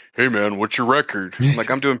like, "Hey, man, what's your record?" I'm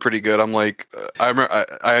like, "I'm doing pretty good." I'm like,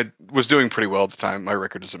 I was doing pretty well at the time. My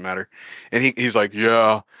record doesn't matter. And he's like,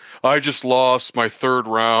 "Yeah, I just lost my third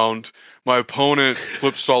round. My opponent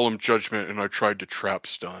flipped solemn judgment, and I tried to trap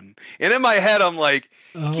stun." And in my head, I'm like,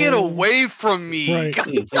 "Get away from me! Right.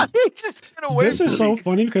 Just get away!" This from is so me.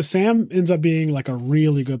 funny because Sam ends up being like a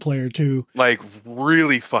really good player too. Like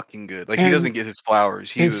really fucking good. Like he And- doesn't get his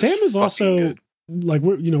flowers. He and was Sam is fucking also good. like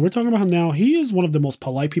we're talking about him now. He is one of the most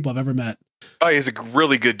polite people I've ever met. Oh, he's a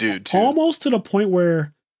really good dude too. Almost to the point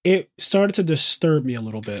where it started to disturb me a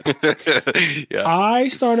little bit. Yeah. I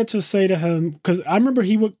started to say to him, because I remember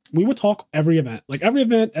we would talk every event. Like every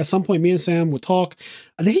event, at some point, me and Sam would talk.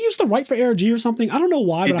 I think he used to write for ARG or something. I don't know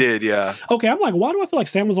why. He but did, yeah. Okay, I'm like, why do I feel like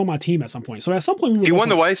Sam was on my team at some point? So at some point, we were He both won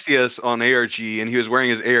the like, YCS on ARG, and he was wearing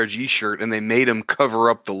his ARG shirt, and they made him cover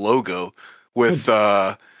up the logo with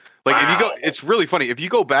like if you go, Wow. it's really funny. If you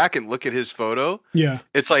go back and look at his photo, yeah,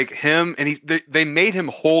 it's like him, and they made him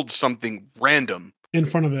hold something random. in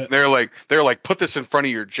front of it. They're like, put this in front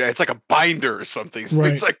of your it's like a binder or something. So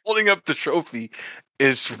Right. It's like holding up the trophy.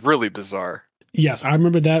 It's really bizarre. Yes, I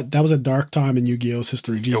remember that. That was a dark time in Yu-Gi-Oh's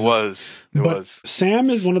history. Jesus. It was. But Sam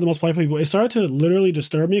is one of the most polite people. It started to literally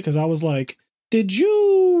disturb me because I was like, did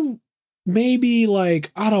you maybe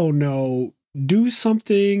like, I don't know, do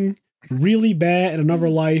something really bad in another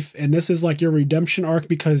life and this is like your redemption arc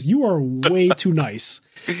because you are way too nice.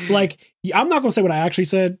 Like, I'm not gonna say what I actually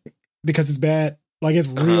said because it's bad. Like it's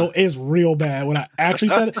real bad what I actually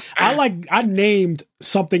said. I named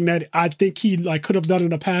something that I think he like could have done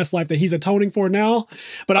in a past life that he's atoning for now.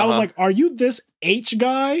 But I was like, are you this H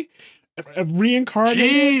guy reincarnated?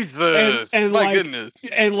 Jesus, and my like, goodness.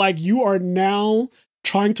 And like you are now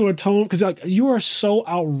trying to atone because like you are so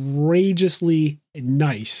outrageously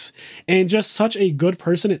nice and just such a good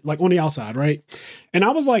person, like on the outside, right? And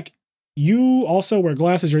I was like, you also wear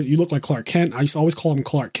glasses. You look like Clark Kent. I used to always call him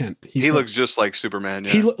Clark Kent. He looks just like Superman.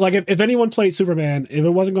 Yeah. He like if anyone played Superman, if it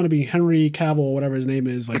wasn't going to be Henry Cavill, whatever his name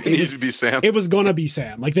is, like it needs to be Sam. it was gonna be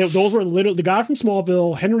Sam. Like those were literally the guy from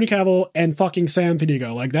Smallville, Henry Cavill, and fucking Sam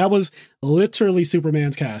Pedigo. Like that was literally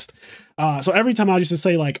Superman's cast. So every time I used to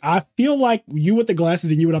say like, I feel like you with the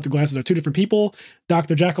glasses and you without the glasses are two different people.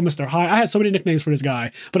 Dr. Jekyll, Mr. Hyde. I had so many nicknames for this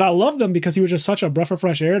guy, but I love them because he was just such a breath of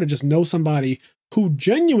fresh air to just know somebody who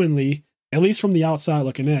genuinely, at least from the outside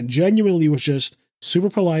looking in, genuinely was just super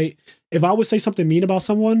polite. If I would say something mean about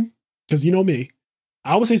someone, because you know me,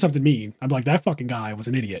 I would say something mean. I'd be like, that fucking guy was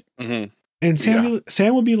an idiot. Mm-hmm. And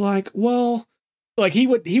Sam would be like, well, like he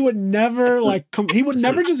would never like he would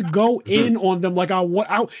never just go in on them like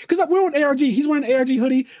because we're on ARG. He's wearing an ARG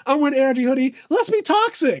hoodie. I'm wearing an ARG hoodie. Let's be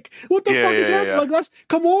toxic. What the fuck is happening? Like, let's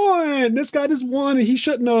come on. This guy just won and he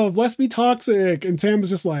shouldn't have. Let's be toxic. And Sam was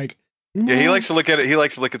just like, yeah, he likes to look at it. He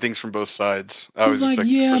likes to look at things from both sides. He's like,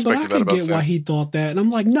 yeah, but I can get why he thought that. And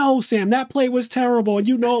I'm like, no, Sam, that play was terrible. And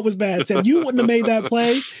you know it was bad. Sam, you wouldn't have made that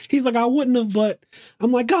play. He's like, I wouldn't have, but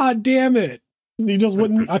I'm like, God damn it. He just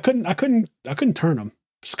wouldn't. I couldn't turn him.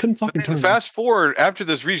 Just couldn't fucking turn him. Fast forward after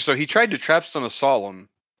this region, so he tried to trapstone a solemn,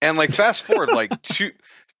 and like fast forward like you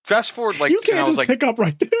can't just pick up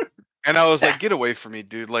right there. And I was like, get away from me,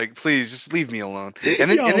 dude. Like, please just leave me alone. And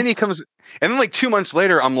then he comes, and then like 2 months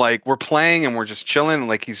later, I'm like, we're playing and we're just chilling, and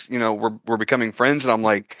like he's, we're becoming friends, and I'm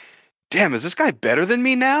like, damn, is this guy better than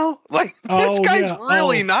me now? Like, this guy's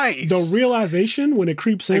really nice. The realization when it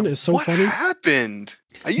creeps in is so funny. What happened?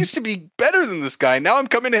 I used to be better than this guy. Now I'm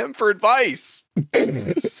coming to him for advice.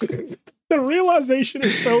 The realization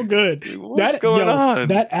is so good. What's going on?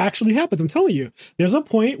 That actually happens. I'm telling you. There's a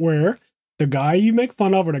point where the guy you make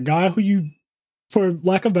fun of or the guy who you, for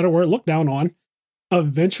lack of a better word, look down on,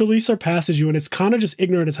 eventually surpasses you, and it's kind of just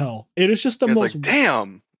ignorant as hell. It is just the most. Like,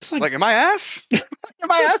 damn. It's like, am I ass? Am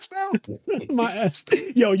I ass now? My ass.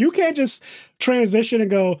 Yo, you can't just transition and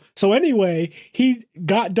go, so anyway, he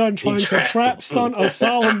got done trying to trap stun a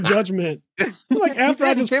solemn judgment. Like after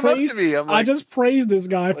I just praised this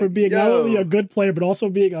guy for being not only a good player, but also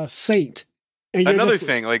being a saint. And another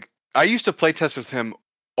thing, like I used to play test with him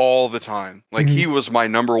all the time. Like he was my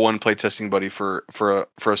number one playtesting buddy for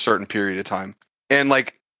a certain period of time. And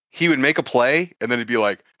like he would make a play and then he'd be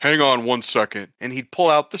like, hang on 1 second. And he'd pull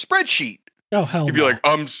out the spreadsheet. Oh, hell He'd be like,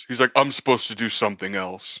 he's like, I'm supposed to do something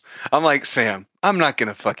else. I'm like, Sam, I'm not going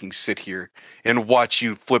to fucking sit here and watch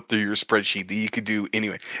you flip through your spreadsheet that you could do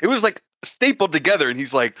anyway. It was like stapled together, and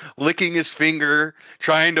he's like licking his finger,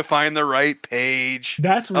 trying to find the right page.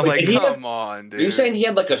 That's I'm like, ridiculous. come on, dude. Are you saying he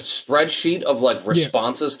had like a spreadsheet of like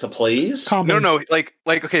responses to plays? Combos. No, like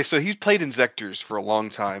okay, so he's played Inzectors for a long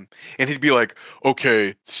time, and he'd be like,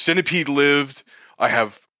 okay, Centipede lived, I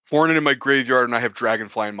have Hornet in my graveyard, and I have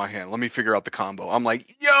Dragonfly in my hand. Let me figure out the combo. I'm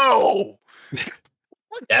like, yo!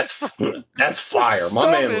 That's fire.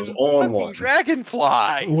 My man was on one.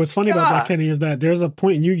 Dragonfly. What's funny about that, Kenny, is that there's a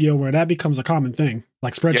point in Yu-Gi-Oh where that becomes a common thing,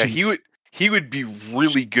 like spreadsheets. Yeah, he would be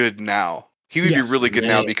really good now. He would be really good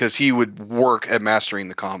now because he would work at mastering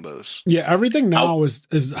the combos. Yeah, everything now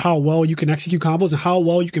is how well you can execute combos and how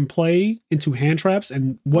well you can play into hand traps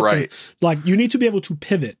and what like you need to be able to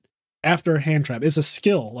pivot after a hand trap. It's a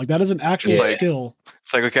skill. Like that is an actual skill.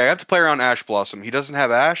 It's like, okay, I have to play around Ash Blossom. He doesn't have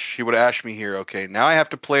Ash. He would ash me here. Okay, now I have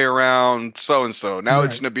to play around so and so. Now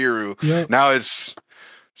it's Nibiru. Yeah. Now it's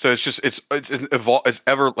it's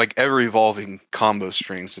ever evolving combo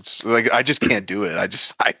strings. It's like I just can't do it. I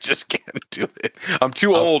just can't do it. I'm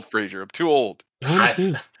too old, Frazier. I'm too old.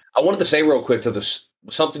 I wanted to say real quick to this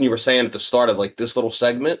something you were saying at the start of like this little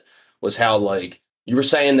segment was how like you were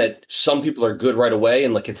saying that some people are good right away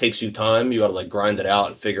and like it takes you time. You got to like grind it out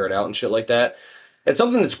and figure it out and shit like that. It's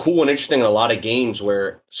something that's cool and interesting in a lot of games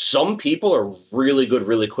where some people are really good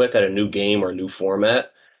really quick at a new game or a new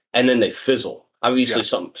format, and then they fizzle. Obviously,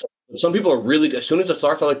 some people are really good. As soon as it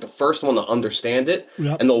starts, they're like the first one to understand it,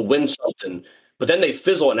 and they'll win something. But then they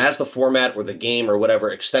fizzle, and as the format or the game or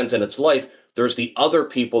whatever extends in its life, there's the other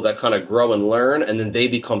people that kind of grow and learn, and then they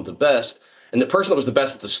become the best. And the person that was the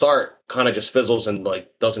best at the start kind of just fizzles and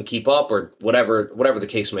like doesn't keep up or whatever the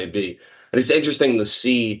case may be. And it's interesting to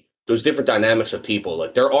see those different dynamics of people.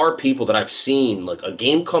 Like there are people that I've seen, like a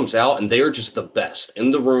game comes out and they are just the best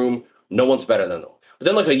in the room. No one's better than them. But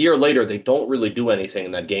then like a year later, they don't really do anything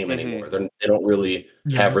in that game anymore. They don't really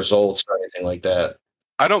have results or anything like that.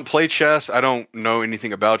 I don't play chess. I don't know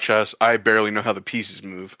anything about chess. I barely know how the pieces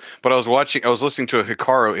move. But I was listening to a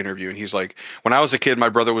Hikaru interview, and he's like, when I was a kid, my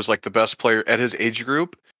brother was like the best player at his age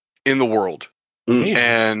group in the world.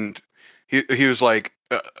 And he was like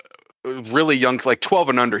really young, like 12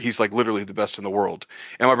 and under. He's like literally the best in the world.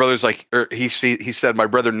 And my brother's like, he said my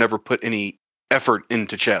brother never put any effort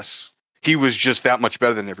into chess. He was just that much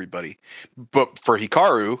better than everybody. But for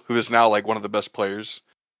Hikaru, who is now like one of the best players,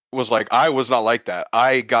 was like, I was not like that.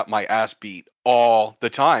 I got my ass beat all the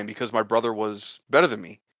time because my brother was better than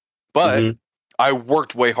me. But I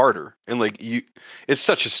worked way harder. And like it's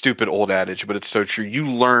such a stupid old adage, but it's so true. You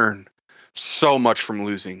learn so much from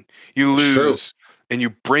losing. You lose and you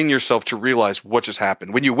bring yourself to realize what just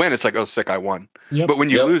happened. When you win, it's like, oh sick, I won. But when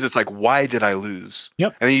you lose, it's like, why did I lose?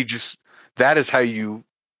 And then that is how you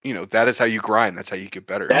grind. That's how you get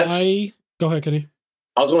better. Go ahead, Kenny.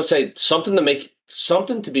 I was going to say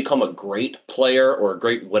something to become a great player or a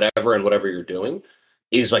great whatever and whatever you're doing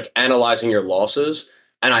is like analyzing your losses.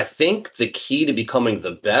 And I think the key to becoming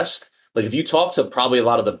the best, like if you talk to probably a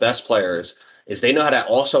lot of the best players, is they know how to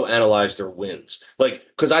also analyze their wins. Like,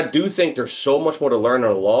 because I do think there's so much more to learn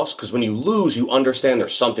on a loss, because when you lose, you understand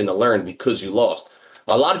there's something to learn because you lost.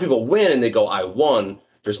 A lot of people win and they go, I won.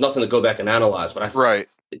 There's nothing to go back and analyze. But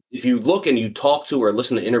if you look and you talk to or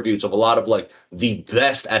listen to interviews of a lot of like the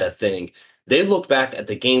best at a thing, they look back at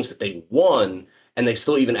the games that they won and they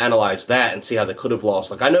still even analyze that and see how they could have lost.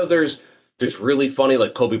 Like I know there's really funny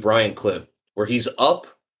like Kobe Bryant clip where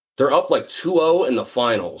they're up like 2-0 in the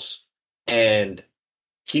finals and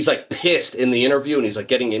he's like pissed in the interview and he's like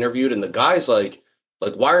getting interviewed and the guy's like,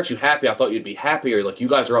 why aren't you happy? I thought you'd be happier. Like you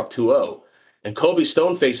guys are up 2-0. And Kobe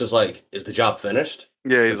Stoneface is like, is the job finished?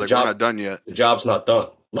 Yeah, he's like, we're not done yet. The job's not done.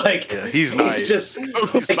 Like, he's nice.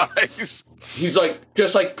 Nice. He's like,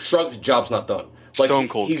 just like shrugged, job's not done. Like, Stone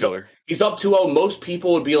Cold Killer. He's up 2-0. Most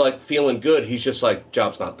people would be like feeling good. He's just like,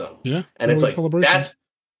 job's not done. Yeah. And it's like, that's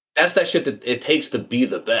that shit that it takes to be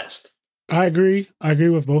the best. I agree. I agree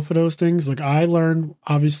with both of those things. Like I learn,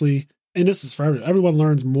 obviously, and this is for everyone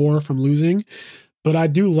learns more from losing, but I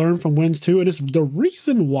do learn from wins too. And it's the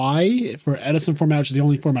reason why for Edison format, which is the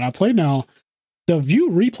only format I play now, the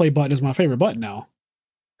view replay button is my favorite button now.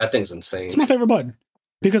 That thing's insane. It's my favorite button.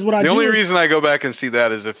 Because the only reason I go back and see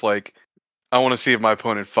that is if like I want to see if my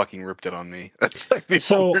opponent fucking ripped it on me. That's like the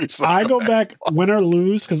so I go back win or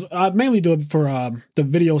lose because I mainly do it for the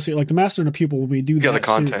video, like the master and the pupil when we do that. The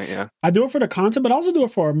content, yeah. I do it for the content, but I also do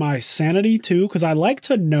it for my sanity too because I like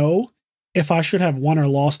to know if I should have won or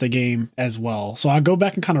lost the game as well. So I go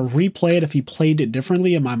back and kind of replay it if he played it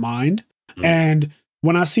differently in my mind. And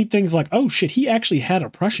when I see things like, oh shit, he actually had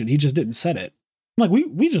oppression, he just didn't set it. I'm like,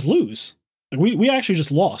 we just lose. Like we actually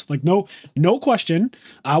just lost. Like no question.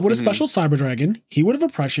 I would have special Cyber Dragon. He would have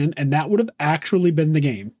oppression, and that would have actually been the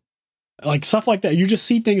game. Like stuff like that. You just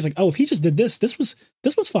see things like, oh, if he just did this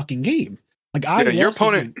was fucking game. Like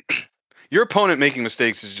your opponent making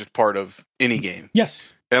mistakes is just part of any game.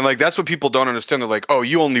 Yes. And like that's what people don't understand. They're like, oh,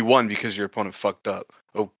 you only won because your opponent fucked up.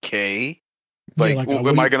 Okay. Like,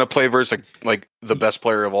 am I gonna play versus like the best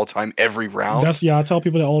player of all time every round? I tell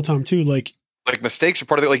people that all the time too. Like mistakes are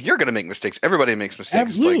part of it. Like you're gonna make mistakes. Everybody makes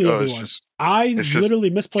mistakes. Literally like, everyone. It's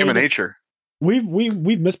literally misplayed human nature. We've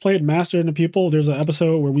misplayed Master and the People. There's an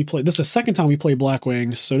episode where we played. This is the second time we played Black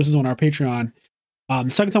Wings. So this is on our Patreon. The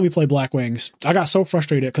second time we played Black Wings, I got so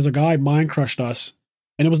frustrated because a guy mind crushed us,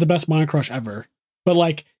 and it was the best mind crush ever. But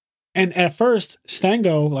like, and at first,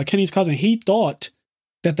 Stango, like Kenny's cousin, he thought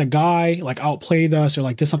that the guy like outplayed us or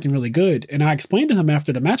like did something really good. And I explained to him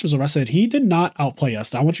after the match was over, I said, he did not outplay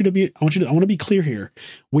us. I want to be clear here.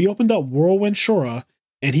 We opened up Whirlwind Shura,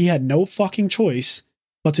 and he had no fucking choice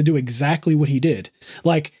but to do exactly what he did.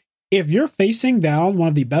 Like, if you're facing down one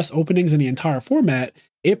of the best openings in the entire format,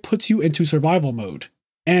 it puts you into survival mode.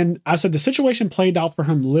 And I said the situation played out for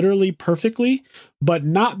him literally perfectly, but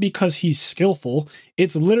not because he's skillful.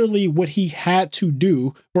 It's literally what he had to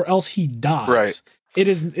do or else he dies. Right. It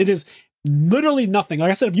is literally nothing.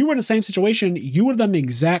 Like I said, if you were in the same situation, you would have done the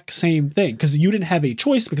exact same thing because you didn't have a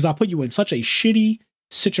choice because I put you in such a shitty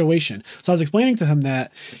situation. So I was explaining to him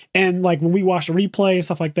that, and like when we watched a replay and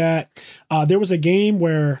stuff like that, there was a game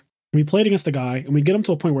where we played against a guy and we get him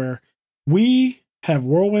to a point where we have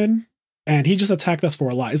Whirlwind and he just attacked us for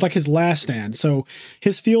a lot. It's like his last stand. So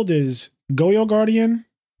his field is Goyo Guardian,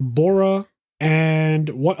 Bora, and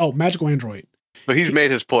Magical Android. But he's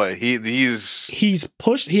made his play. He's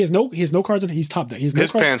pushed. He has no cards in. He's top deck.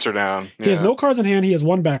 His pants are down. Yeah. He has no cards in hand. He has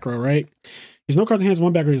one back row, right? He has no cards in hand.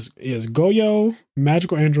 One back row is Goyo,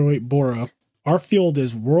 Magical Android, Bora. Our field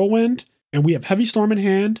is Whirlwind, and we have Heavy Storm in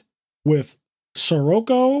hand with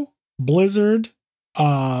Sirocco, Blizzard,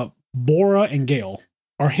 Bora, and Gale.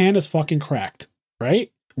 Our hand is fucking cracked,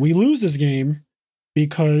 right? We lose this game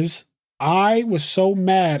because I was so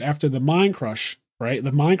mad after the Mind Crush, right?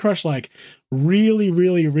 The Mind Crush, like, really,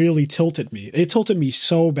 really, really tilted me. It tilted me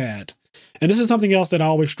so bad. And this is something else that I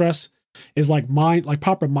always stress is like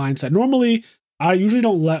proper mindset. Normally, I usually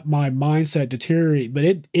don't let my mindset deteriorate, but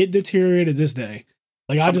it deteriorated this day.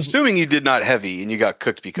 Like I'm assuming you did not heavy and you got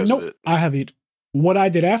cooked because of it. I heavied. What I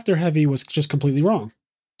did after heavy was just completely wrong.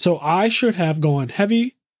 So I should have gone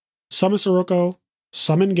heavy, summon Sirocco,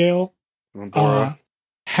 summon Gale,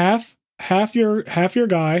 half your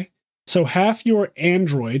guy, so half your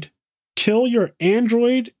android, kill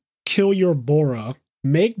your Bora,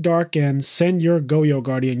 make Dark End, send your Goyo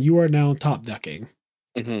Guardian. You are now top decking.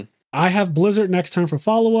 Mm-hmm. I have Blizzard next turn for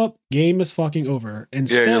follow-up. Game is fucking over.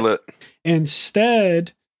 You're lit.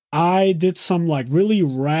 Instead, I did some like really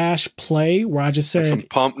rash play where I just said some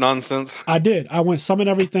pump nonsense. I did. I went summon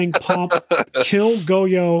everything, pump, kill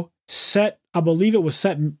Goyo, set. I believe it was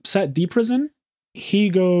set D prison. He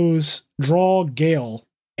goes draw Gale,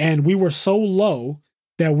 and we were so low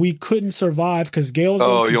that we couldn't survive because Gale's.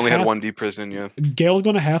 You only had one D prison, yeah. Gale's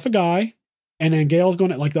going to half a guy, and then Gale's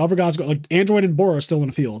going to like the other guys go like Android and Bora are still in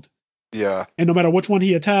the field. Yeah. And no matter which one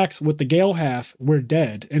he attacks with the Gale half, we're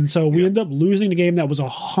dead. And so we end up losing the game that was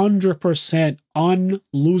 100%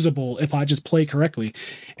 unlosable if I just play correctly.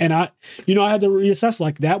 And I had to reassess,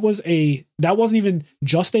 like that wasn't even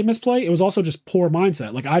just a misplay. It was also just poor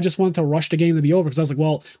mindset. Like I just wanted to rush the game to be over because I was like,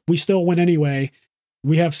 well, we still win anyway.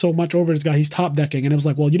 We have so much over this guy. He's top decking. And it was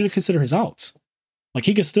like, well, you didn't consider his outs. Like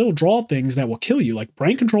he could still draw things that will kill you. Like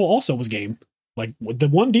brain control also was game. Like the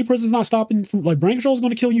one D prison is not stopping from like brain control is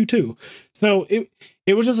going to kill you too. So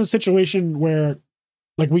it was just a situation where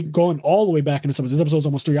like we going all the way back into some of this episode is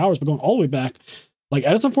almost 3 hours, but going all the way back, like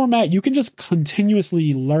Edison format, you can just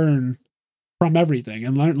continuously learn from everything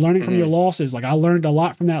and learning from your losses. Like I learned a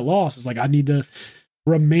lot from that loss. It's like I need to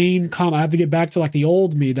remain calm. I have to get back to like the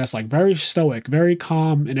old me that's like very stoic, very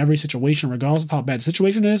calm in every situation, regardless of how bad the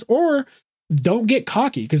situation is, or don't get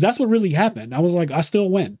cocky because that's what really happened. I was like, I still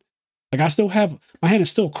win. Like I still have my hand is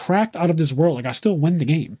still cracked out of this world. Like I still win the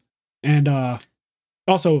game. And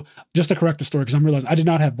also just to correct the story because I'm realizing I did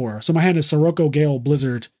not have Bora. So my hand is Sirocco, Gale,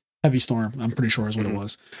 Blizzard, Heavy Storm. I'm pretty sure is what it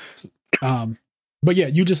was. But yeah,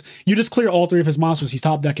 you just clear all three of his monsters. He's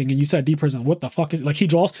top decking, and you said D prison. What the fuck is like he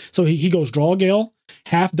draws? So he goes draw Gale,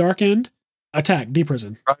 half Dark End, attack D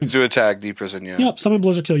prison. To attack D prison, yeah. Yep. Summon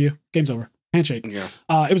Blizzard, kill you. Game's over. Handshake. Yeah.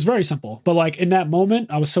 It was very simple, but like in that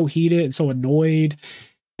moment, I was so heated and so annoyed.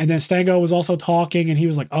 And then Stango was also talking, and he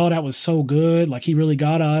was like, "Oh, that was so good! Like he really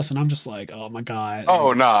got us." And I'm just like, "Oh my god!"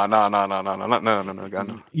 Oh no, God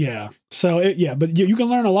no. Yeah. So but you can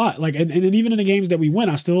learn a lot. Like, and then even in the games that we win,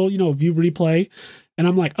 I still view replay, and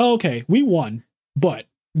I'm like, "Oh, okay, we won, but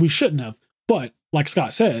we shouldn't have." But like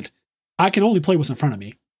Scott said, I can only play what's in front of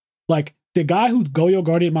me. Like the guy who Goyo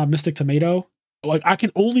guarded my Mystic Tomato. Like I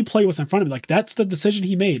can only play what's in front of me. Like that's the decision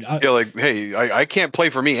he made. Like, hey, I can't play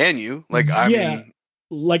for me and you. Like, I mean,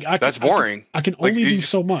 like that's boring. I can only do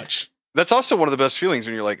so much. That's also one of the best feelings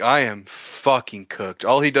when you're like, I am fucking cooked.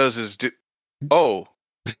 All he does is do. Oh,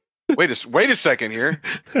 wait a second here.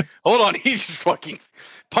 Hold on, he just fucking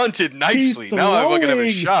punted nicely. Now I'm looking at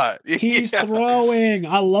a shot. He's throwing.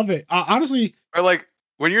 I love it. Honestly, or like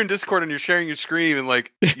when you're in Discord and you're sharing your screen and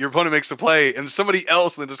like your opponent makes a play and somebody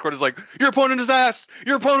else in the Discord is like, your opponent is ass.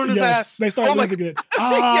 Your opponent is ass. They start losing it.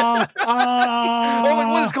 Oh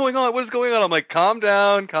my, what is going on? What is going on? I'm like, calm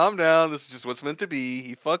down. This is just what's meant to be.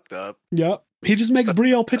 He fucked up. Yep. He just makes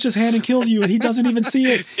Brio pitch his hand and kills you, and he doesn't even see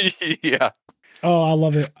it. Yeah. Oh, I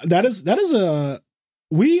love it. That is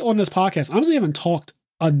we on this podcast honestly haven't talked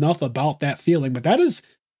enough about that feeling, but that is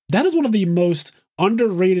one of the most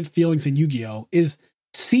underrated feelings in Yu-Gi-Oh! Is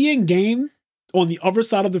seeing game on the other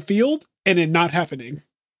side of the field and it not happening.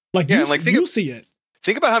 Like, yeah, you see it.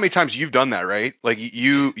 Think about how many times you've done that, right? Like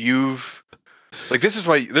you've like this is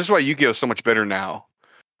why Yu-Gi-Oh! Is so much better now.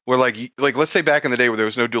 Where like let's say back in the day where there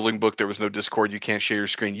was no dueling book, there was no Discord, you can't share your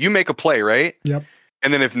screen. You make a play, right? Yep.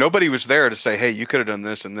 And then if nobody was there to say, hey, you could have done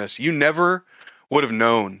this and this, you never would have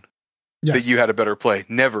known that you had a better play.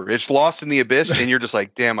 Never. It's lost in the abyss, and you're just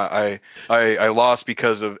like, damn, I lost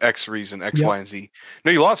because of X reason, X, Y, and Z.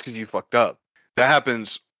 No, you lost because you fucked up. That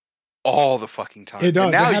happens all the fucking time. It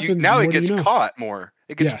does. And now it gets caught more.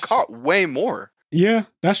 It gets caught way more. Yeah,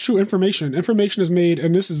 that's true. Information is made,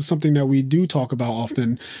 and this is something that we do talk about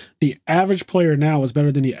often. The average player now is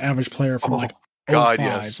better than the average player from 05,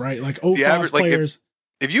 yes. Right? Like 05 players.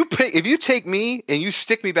 If you take me and you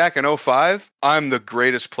stick me back in 05, I'm the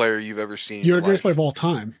greatest player you've ever seen. You're the greatest player of all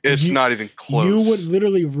time. It's not even close. You would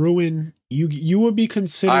literally ruin. You would be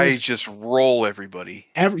considered. I just roll everybody.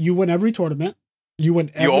 You win every tournament. You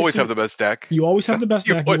win. You always have the best deck. You always have the best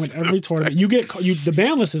deck. You win every tournament. The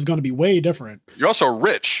ban list is going to be way different. You're also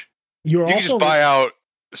rich. You can just buy out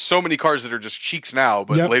so many cards that are just cheeks now,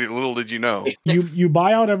 but little did you know. You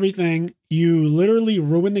buy out everything. You literally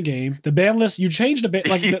ruin the game. The ban list. You change the ban.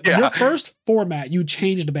 Like your first format, you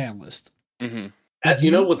change the ban list. Mm-hmm.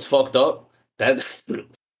 You know what's fucked up? That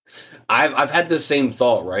I've had the same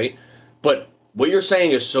thought, right? But what you're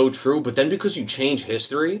saying is so true. But then because you change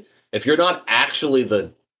history, if you're not actually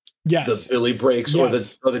the Billy Breaks or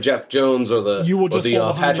the Jeff Jones or the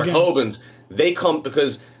Patrick Hobans, they come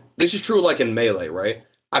because this is true. Like in Melee, right?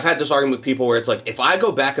 I've had this argument with people where it's like, if I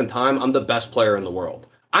go back in time, I'm the best player in the world.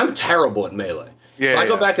 I'm terrible at Melee. If I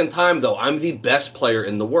go back in time, though, I'm the best player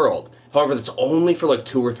in the world. However, that's only for like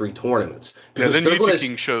 2 or 3 tournaments. Because then Yuji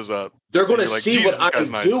King shows up. They're going to see what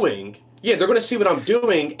I'm doing. Yeah, they're going to see what I'm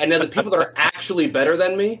doing, and then the people that are actually better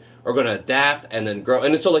than me are going to adapt and then grow.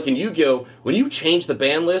 And so, like in Yu-Gi-Oh!, when you change the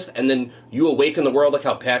ban list and then you awaken the world like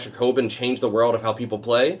how Patrick Hoban changed the world of how people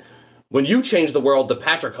play, when you change the world, the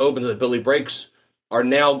Patrick Hobans and the Billy Breaks are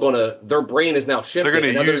now their brain is now shifting,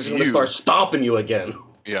 and they're going to start stomping you again.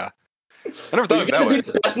 Yeah. I never thought of it that way. You get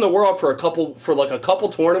to be the best in the world for a couple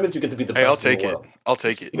tournaments. You get to be the best in the world. I'll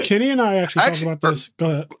take it. Kenny and I actually talked about this. Go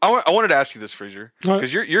ahead. I wanted to ask you this, Freezer,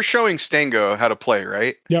 because you're showing Stango how to play,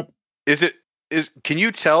 right? Yep. Can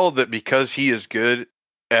you tell that because he is good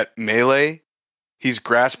at Melee, he's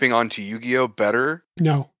grasping onto Yu-Gi-Oh better?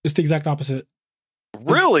 No, it's the exact opposite.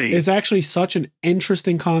 Really? It's actually such an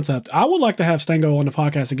interesting concept. I would like to have Stango on the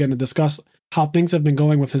podcast again to discuss how things have been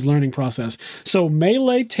going with his learning process. So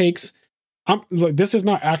Melee takes. Look, this is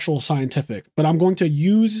not actual scientific, but I'm going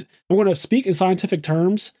to speak in scientific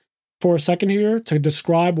terms for a second here to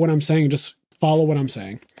describe what I'm saying. Just follow what I'm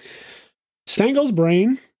saying. Stango's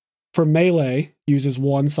brain for Melee uses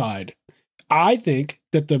one side. I think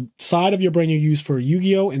that the side of your brain you use for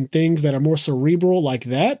Yu-Gi-Oh! And things that are more cerebral like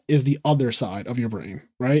that is the other side of your brain,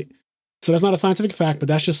 right? So that's not a scientific fact,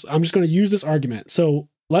 but I'm just going to use this argument. So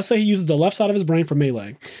let's say he uses the left side of his brain for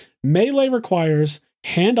Melee. Melee requires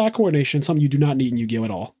hand-eye coordination, something you do not need in Yu-Gi-Oh!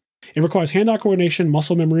 At all. It requires hand-eye coordination,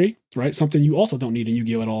 muscle memory, right? Something you also don't need in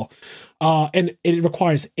Yu-Gi-Oh! At all. And it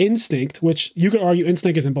requires instinct, which you could argue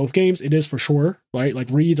instinct is in both games. It is for sure, right? Like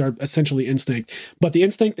reads are essentially instinct. But the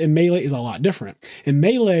instinct in Melee is a lot different. In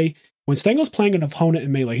Melee, when Stango's playing an opponent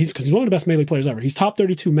in Melee, because he's one of the best Melee players ever. He's top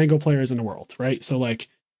 32 Mango players in the world, right? So like,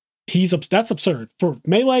 that's absurd. For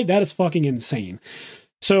Melee, that is fucking insane.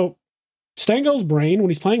 So Stango's brain, when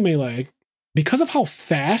he's playing Melee, because of how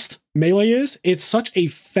fast Melee is, it's such a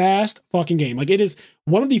fast fucking game. Like, it is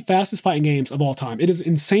one of the fastest fighting games of all time. It is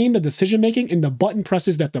insane, the decision making and the button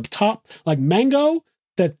presses that the top, like Mango,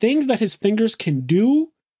 the things that his fingers can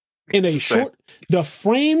do in a short, the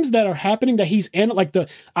frames that are happening that he's in, like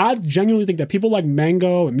I genuinely think that people like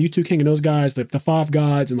Mango and Mewtwo King and those guys, the Five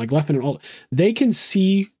Gods and like Leffen and all, they can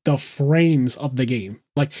see the frames of the game.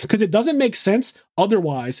 Like, because it doesn't make sense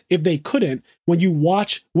otherwise if they couldn't, when you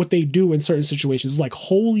watch what they do in certain situations. It's like,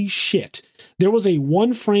 holy shit. There was a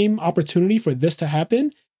 1 frame opportunity for this to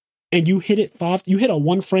happen, and you hit a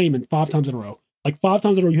 1 frame and 5 times in a row. Like 5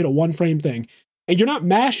 times in a row, you hit a 1 frame thing. And you're not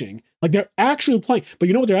mashing. Like, they're actually playing. But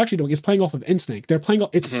you know what they're actually doing? It's playing off of instinct. They're playing off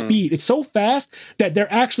its speed. It's so fast that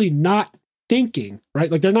they're actually not thinking,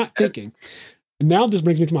 right? Like, they're not thinking. Now this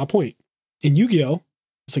brings me to my point. In Yu-Gi-Oh!,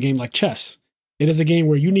 it's a game like chess. It is a game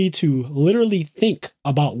where you need to literally think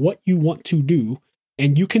about what you want to do,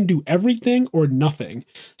 and you can do everything or nothing.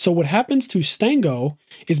 So what happens to Stango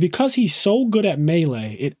is, because he's so good at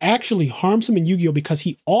Melee, it actually harms him in Yu-Gi-Oh! Because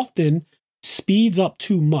he often speeds up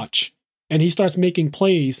too much. And he starts making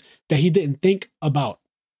plays that he didn't think about.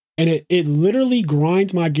 And it literally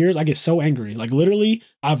grinds my gears. I get so angry. Like, literally,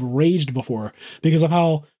 I've raged before because of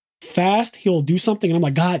how fast he'll do something. And I'm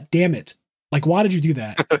like, God damn it. Like, why did you do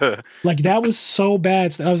that? Like, that was so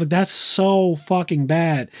bad. I was like, that's so fucking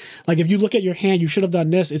bad. Like, if you look at your hand, you should have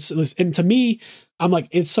done this. And to me, I'm like,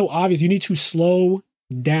 it's so obvious. You need to slow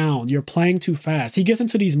down. You're playing too fast. He gets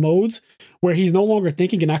into these modes where he's no longer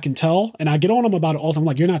thinking, and I can tell. And I get on him about it all the time. I'm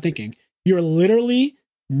like, you're not thinking. You're literally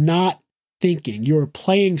not thinking. You're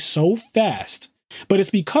playing so fast. But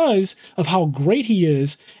it's because of how great he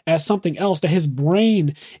is at something else that his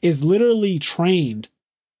brain is literally trained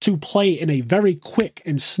to play in a very quick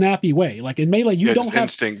and snappy way. Like in Melee, you don't have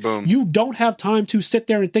instinct, boom. You don't have time to sit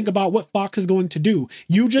there and think about what Fox is going to do.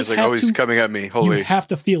 You just like, have he's coming at me. Holy. You have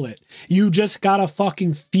to feel it. You just gotta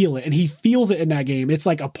fucking feel it. And he feels it in that game. It's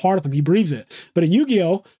like a part of him. He breathes it. But in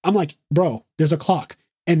Yu-Gi-Oh!, I'm like, bro, there's a clock.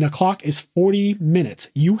 And the clock is 40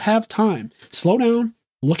 minutes. You have time. Slow down.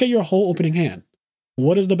 Look at your whole opening hand.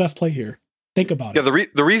 What is the best play here? Think about it. Yeah,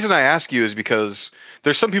 the reason I ask you is because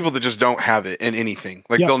there's some people that just don't have it in anything.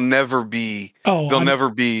 Like, they'll never be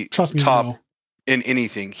trust me, top in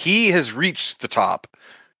anything. He has reached the top.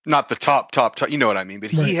 Not the top. You know what I mean?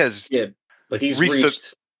 But he has but he's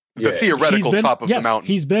reached the theoretical top of the mountain.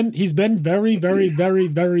 He's been very, very, very,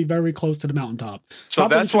 very, very close to the mountaintop. So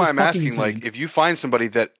that's why I'm asking, insane. Like, if you find somebody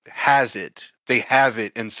that has it, they have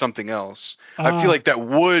it in something else, I feel like that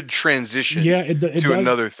would transition to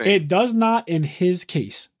another thing. It does not in his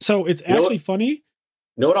case. So it's actually funny. You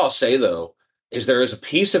know what I'll say, though, is there is a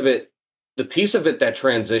piece of it, the piece of it that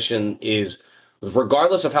transition is,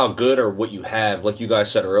 regardless of how good or what you have, like you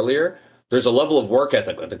guys said earlier, there's a level of work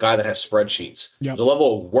ethic, like the guy that has spreadsheets. Yep. There's a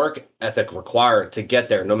level of work ethic required to get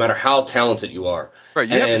there, no matter how talented you are. Right,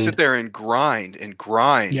 you have to sit there and grind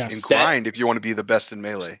if you want to be the best in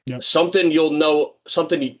Melee. Yep. Something you'll know,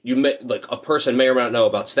 something you may, like a person may or may not know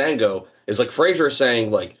about Stango is, like Fraser is saying,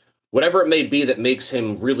 like, whatever it may be that makes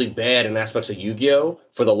him really bad in aspects of Yu-Gi-Oh!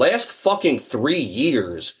 For the last fucking 3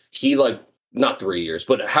 years, he, like, not 3 years,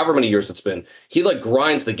 but however many years it's been, he like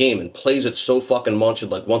grinds the game and plays it so fucking much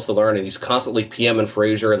and like wants to learn, and he's constantly PMing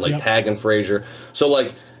Fraser and like tagging Fraser. So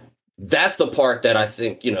like that's the part that I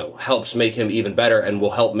think, you know, helps make him even better and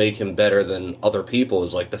will help make him better than other people,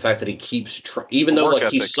 is like the fact that he keeps even though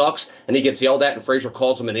like he sucks and he gets yelled at and Fraser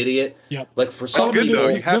calls him an idiot. Yep. Like for some people, though,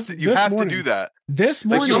 you have to do that. This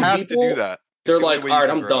morning, you have to do that. They're like, all right,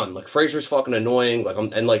 I'm done. Like Fraser's fucking annoying. Like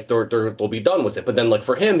and like they'll be done with it. But then like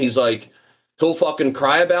for him, he's like, he'll fucking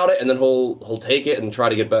cry about it, and then he'll take it and try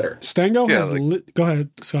to get better. Stango has... Go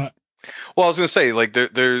ahead, Scott. Well, I was going to say, like,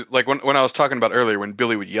 there like when I was talking about earlier, when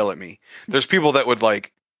Billy would yell at me, there's people that would,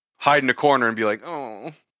 like, hide in a corner and be like,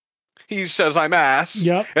 oh, he says I'm ass.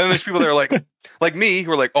 Yep. And then there's people that are like me,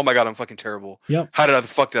 who are like, oh my God, I'm fucking terrible. Yep. How the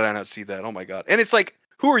fuck did I not see that? Oh my God. And it's like,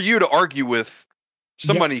 who are you to argue with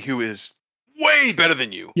somebody who is way better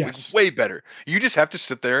than you? Yes. Way better. You just have to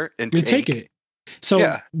sit there and take it. So,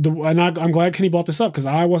 I'm glad Kenny brought this up, because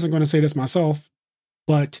I wasn't going to say this myself,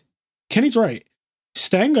 but Kenny's right.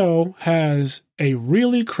 Stango has a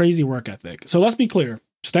really crazy work ethic. So let's be clear.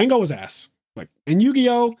 Stango is ass. Like in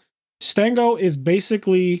Yu-Gi-Oh!, Stango is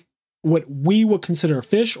basically what we would consider a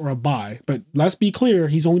fish or a buy. But let's be clear,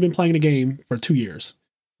 he's only been playing the game for 2 years.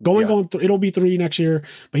 It'll be 3 next year,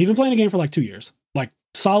 but he's been playing the game for like 2 years. Like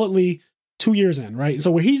solidly 2 years in, right? So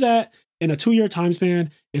where he's at in a 2-year time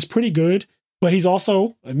span is pretty good. But he's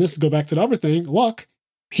also, and this go back to the other thing, luck,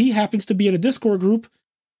 he happens to be in a Discord group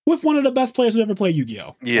with one of the best players who ever played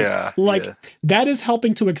Yu-Gi-Oh. Yeah. That is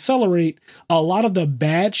helping to accelerate a lot of the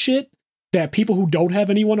bad shit that people who don't have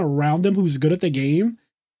anyone around them who's good at the game.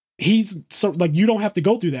 He's so like, you don't have to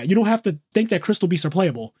go through that. You don't have to think that Crystal Beasts are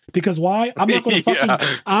playable, because why? I'm not going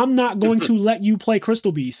to I'm not going to let you play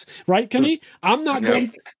Crystal Beasts, right, Kenny? I'm not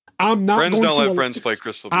going friends to don't let friends play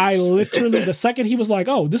Crystal Beasts. I literally, the second he was like,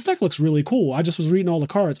 oh, this deck looks really cool, I just was reading all the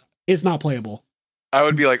cards. It's not playable. I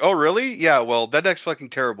would be like, oh, really? Yeah, well, that deck's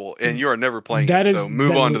fucking terrible, and you are never playing it, so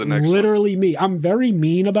move on to the next literally one. Me. I'm very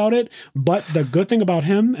mean about it, but the good thing about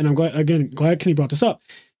him, and I'm glad Kenny brought this up,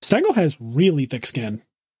 Stengo has really thick skin.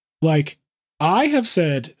 Like, I have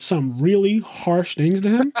said some really harsh things to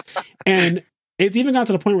him, and it's even got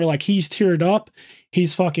to the point where, like, he's teared up,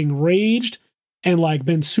 he's fucking raged, and, like,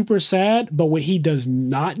 been super sad, but what he does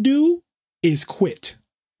not do is quit.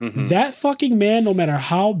 Mm-hmm. That fucking man, no matter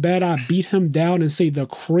how bad I beat him down and say the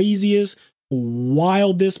craziest,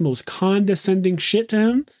 wildest, most condescending shit to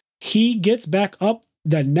him, he gets back up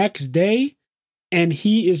the next day and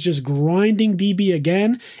he is just grinding DB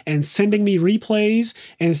again and sending me replays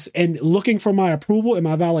and looking for my approval and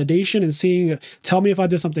my validation and tell me if I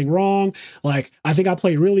did something wrong. Like, I think I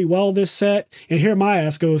played really well this set. And here my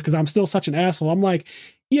ass goes, because I'm still such an asshole. I'm like,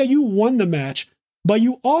 yeah, you won the match, but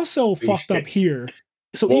you also fucked up here.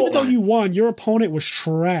 So even though you won, your opponent was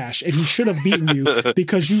trash and he should have beaten you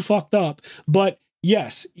because you fucked up. But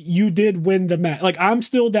yes, you did win the match. Like, I'm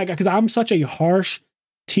still that guy because I'm such a harsh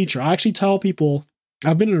teacher. I actually tell people,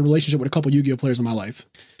 I've been in a relationship with a couple Yu-Gi-Oh players in my life.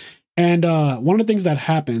 And one of the things that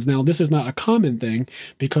happens, now this is not a common thing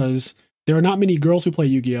because there are not many girls who play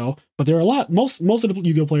Yu-Gi-Oh, but there are a lot, most of the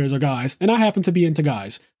Yu-Gi-Oh players are guys, and I happen to be into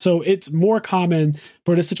guys. So it's more common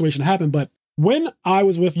for this situation to happen. But when I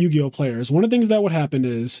was with Yu-Gi-Oh players, one of the things that would happen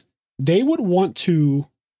is they would want to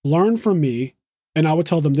learn from me, and I would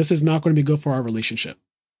tell them this is not going to be good for our relationship.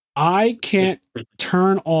 I can't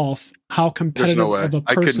turn off how competitive of a person.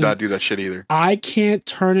 I could not do that shit either. I can't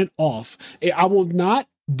turn it off. I will not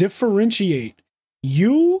differentiate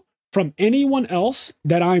you from anyone else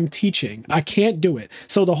that I'm teaching. I can't do it.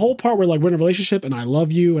 So the whole part where, like, we're in a relationship and I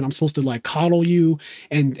love you and I'm supposed to, like, coddle you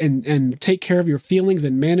and take care of your feelings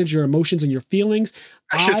and manage your emotions and your feelings.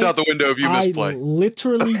 That shit's out the window if you misplay. I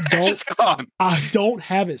literally don't. I don't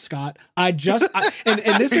have it, Scott. And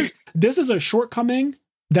this is a shortcoming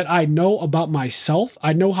that I know about myself.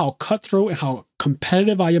 I know how cutthroat and how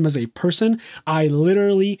competitive I am as a person. I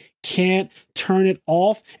literally can't turn it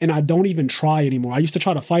off, and I don't even try anymore. I used to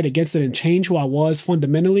try to fight against it and change who I was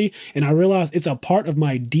fundamentally, and I realized it's a part of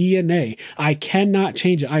my DNA. I cannot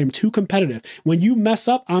change it. I am too competitive. When you mess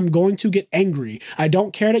up, I'm going to get angry. I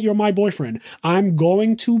don't care that you're my boyfriend. I'm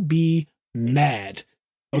going to be mad.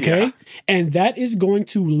 Okay? Yeah. And that is going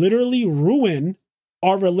to literally ruin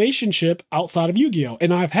our relationship outside of Yu-Gi-Oh!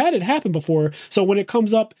 And I've had it happen before. So when it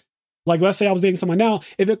comes up, like, let's say I was dating someone now,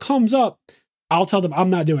 if it comes up, I'll tell them I'm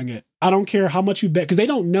not doing it. I don't care how much you bet, because they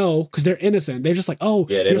don't know, because they're innocent. They're just like, oh,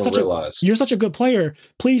 yeah, you're such a good player.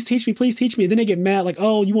 Please teach me. And then they get mad, like,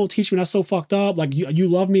 oh, you won't teach me. That's so fucked up. Like, you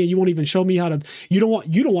love me and you won't even show me how to. You don't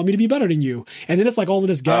want me to be better than you. And then it's like all of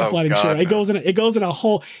this gaslighting shit. It goes in a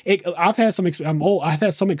whole. I've had some. I've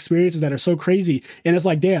had some experiences that are so crazy, and it's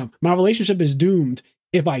like, damn, my relationship is doomed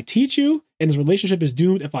if I teach you, and this relationship is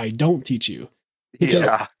doomed if I don't teach you. Because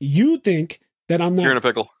you think that I'm not. You're in a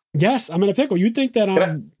pickle. Yes, I'm in a pickle. You think that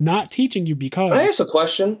I'm not teaching you because. Can I ask a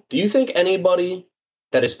question? Do you think anybody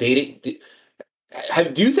that is dating.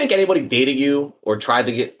 Do you think anybody dated you or tried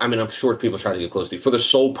to get. I mean, I'm sure people tried to get close to you for the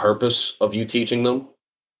sole purpose of you teaching them?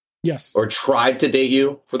 Yes. Or tried to date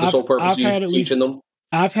you for the sole purpose of you teaching them?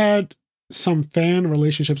 I've had some fan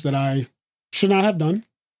relationships that I should not have done.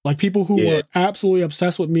 Like, people who were absolutely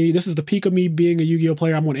obsessed with me. This is the peak of me being a Yu-Gi-Oh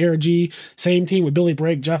player. I'm on Air G. Same team with Billy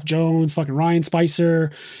Brake, Jeff Jones, fucking Ryan Spicer,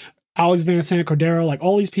 Alex Van Sant Cordero. Like,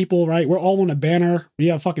 all these people, right? We're all on a banner. We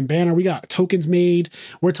have a fucking banner. We got tokens made.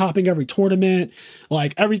 We're topping every tournament.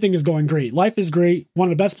 Like, everything is going great. Life is great. One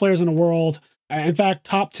of the best players in the world. In fact,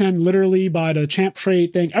 top 10 literally by the champ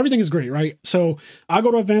trade thing. Everything is great, right? So I go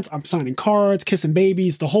to events. I'm signing cards, kissing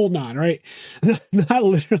babies, the whole nine, right? Not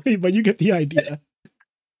literally, but you get the idea.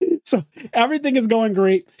 So everything is going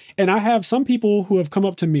great. And I have some people who have come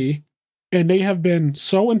up to me and they have been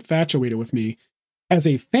so infatuated with me as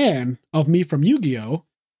a fan of me from Yu-Gi-Oh!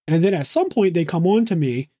 And then at some point they come on to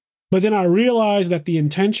me, but then I realized that the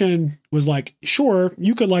intention was like, sure,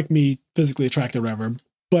 you could like me physically attracted or whatever,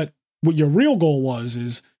 but what your real goal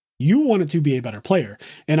is you wanted to be a better player.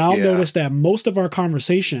 And I'll notice that most of our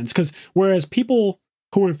conversations, because whereas people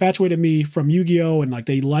who are infatuated me from Yu-Gi-Oh! And like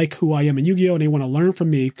they like who I am in Yu-Gi-Oh! And they want to learn from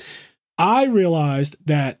me, I realized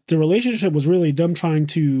that the relationship was really them trying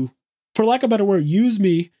to, for lack of a better word, use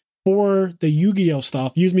me for the Yu-Gi-Oh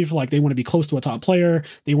stuff. Use me for like, they want to be close to a top player.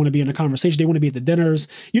 They want to be in a conversation. They want to be at the dinners.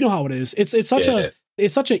 You know how it is. It's such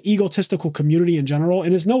it's such an egotistical community in general,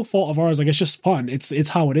 and it's no fault of ours. Like, it's just fun. It's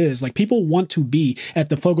how it is. Like, people want to be at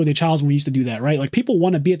the Fogo de Chaos when we used to do that, right? Like, people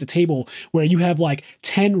want to be at the table where you have like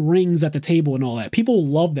 10 rings at the table and all that. People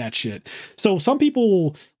love that shit. So some people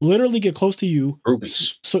will literally get close to you.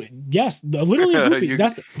 Groups. So yes, literally a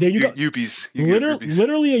groupie. There you go. Yuppies.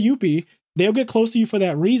 Literally a Yuppie. They'll get close to you for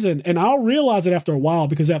that reason, and I'll realize it after a while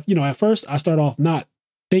because at first I start off not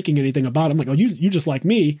thinking anything about it. I'm like, oh, you just like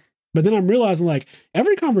me. But then I'm realizing like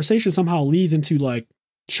every conversation somehow leads into like,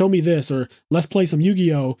 show me this or let's play some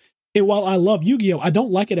Yu-Gi-Oh. And while I love Yu-Gi-Oh, I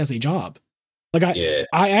don't like it as a job. Like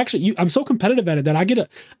I'm so competitive at it that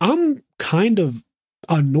I'm kind of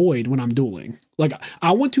annoyed when I'm dueling. Like,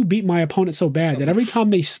 I want to beat my opponent so bad that every time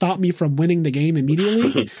they stop me from winning the game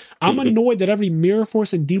immediately, I'm annoyed that every Mirror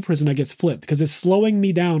Force and Deep Prisoner gets flipped because it's slowing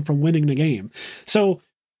me down from winning the game. So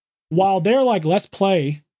while they're like, let's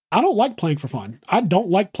play, I don't like playing for fun. I don't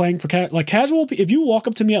like playing for casual. If you walk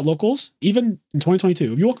up to me at locals, even in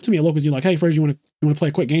 2022, if you walk up to me at locals, and you're like, "Hey, Fraser, you want to play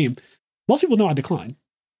a quick game?" Most people know I decline.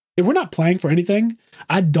 If we're not playing for anything,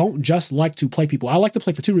 I don't just like to play people. I like to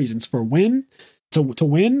play for two reasons: for win, to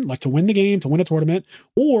win, like to win the game, to win a tournament,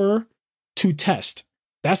 or to test.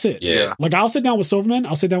 That's it. Yeah. Like, I'll sit down with Silverman,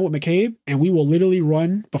 I'll sit down with McCabe, and we will literally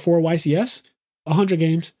run before YCS 100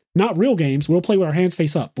 games. Not real games. We'll play with our hands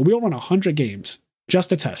face up, but we'll run 100 games.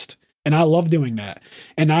 Just a test. And I love doing that.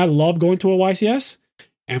 And I love going to a YCS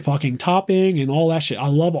and fucking topping and all that shit. I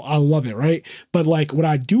love it, right? But like, what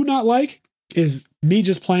I do not like is me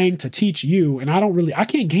just playing to teach you, and I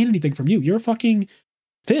can't gain anything from you. You're a fucking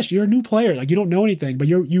fish. You're a new player. Like, you don't know anything, but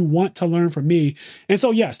you want to learn from me. And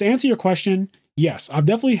so yes, to answer your question, yes, I've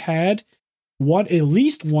definitely had at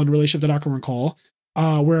least one relationship that I can recall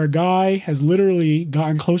where a guy has literally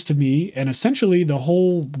gotten close to me, and essentially the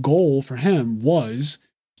whole goal for him was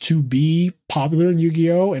to be popular in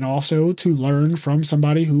Yu-Gi-Oh! And also to learn from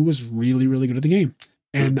somebody who was really, really good at the game.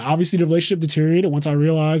 And obviously the relationship deteriorated once I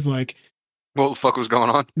realized, like, what the fuck was going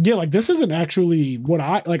on? Yeah, like, this isn't actually what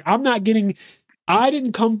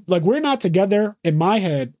we're not together in my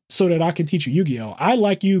head so that I can teach you Yu-Gi-Oh! I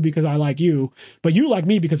like you because I like you, but you like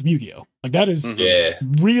me because of Yu-Gi-Oh! Like, that is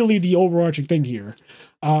really the overarching thing here.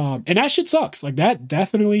 And that shit sucks. Like, that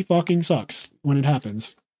definitely fucking sucks when it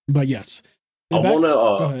happens. But yes. Go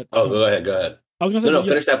ahead. Go ahead. I was gonna say,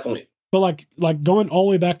 finish that point. But like going all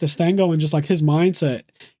the way back to Stango and just like his mindset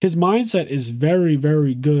is very,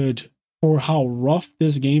 very good for how rough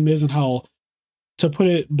this game is and how, to put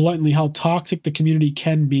it bluntly, how toxic the community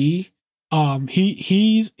can be.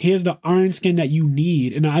 He has the iron skin that you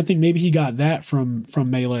need, and I think maybe he got that from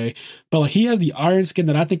Melee. But like, he has the iron skin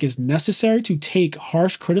that I think is necessary to take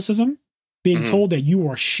harsh criticism, being told that you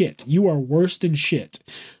are shit, you are worse than shit.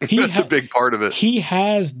 That's a big part of it. He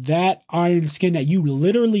has that iron skin that you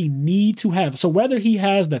literally need to have. So whether he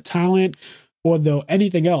has the talent or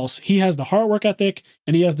anything else, he has the hard work ethic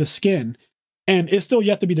and he has the skin. And it's still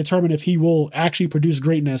yet to be determined if he will actually produce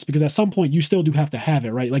greatness, because at some point you still do have to have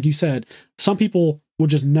it, right? Like you said, some people will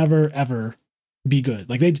just never, ever be good.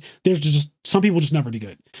 Like, there's just some people just never be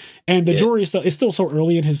good. And the jury is still so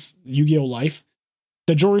early in his Yu-Gi-Oh life.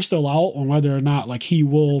 The jury's still out on whether or not like he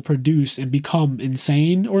will produce and become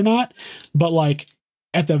insane or not. But like,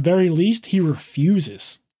 at the very least, he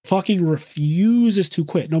fucking refuses to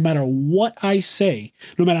quit. No matter what I say,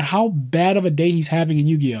 no matter how bad of a day he's having in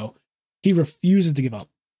Yu-Gi-Oh, he refuses to give up.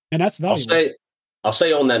 And that's valuable. I'll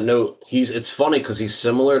say on that note, it's funny because he's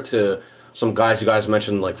similar to some guys you guys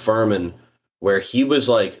mentioned, like Furman, where he was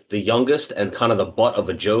like the youngest and kind of the butt of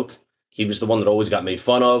a joke. He was the one that always got made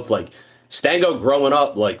fun of. Like, Stango growing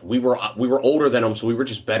up, like, we were older than him, so we were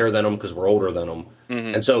just better than him because we're older than him.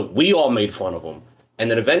 Mm-hmm. And so we all made fun of him. And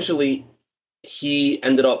then eventually he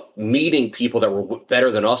ended up meeting people that were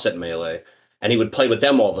better than us at Melee, and he would play with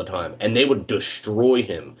them all the time, and they would destroy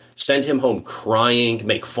him, send him home crying,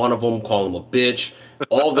 make fun of him, call him a bitch,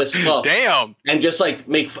 all this stuff. Damn. And just like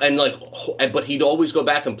but he'd always go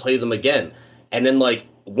back and play them again. And then like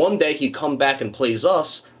one day he'd come back and plays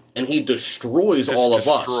us, and he destroys all of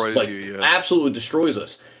us. Like, absolutely destroys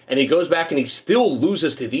us. And he goes back and he still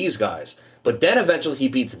loses to these guys. But then eventually he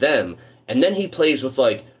beats them. And then he plays with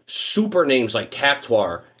like super names like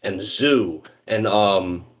Cactuar and Zoo and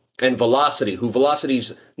Velocity, who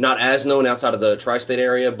Velocity's not as known outside of the tri-state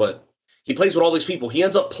area, but he plays with all these people. He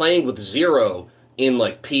ends up playing with Zero in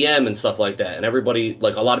like PM and stuff like that. And everybody,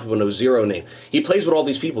 like, a lot of people know Zero name. He plays with all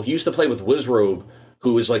these people. He used to play with Wizrobe,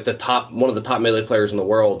 who is like one of the top Melee players in the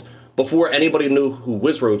world. before anybody knew who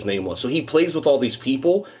Wizroad's name was. So he plays with all these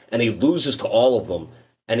people, and he loses to all of them,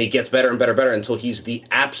 and he gets better and better and better until he's the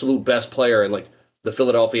absolute best player in like the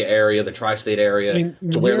Philadelphia area, the tri-state area,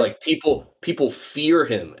 to where like people fear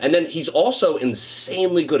him. And then he's also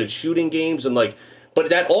insanely good at shooting games, and like, but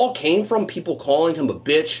that all came from people calling him a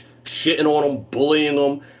bitch, shitting on him, bullying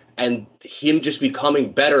him, and him just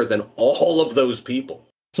becoming better than all of those people.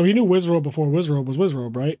 So he knew Wizroad before Wizroad was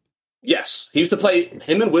Wizroad, right? Yes, he used to play.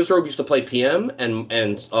 Him and Wizroad used to play PM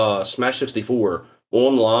and Smash 64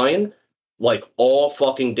 online, like all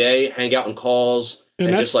fucking day, hang out in calls,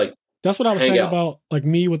 and just like. That's what I was saying about like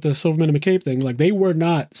me with the Silverman and McCabe thing. Like they were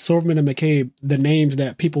not Silverman and McCabe, the names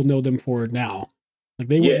that people know them for now. Like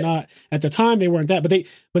they were not at the time. They weren't that, but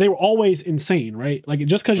they were always insane, right? Like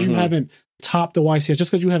just because you haven't topped the YCS, just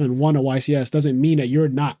because you haven't won a YCS, doesn't mean that you're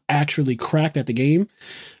not actually cracked at the game.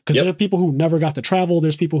 Because there are people who never got to travel.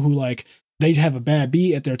 There's people who like they have a bad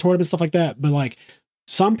beat at their tournament, stuff like that. But like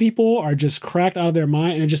some people are just cracked out of their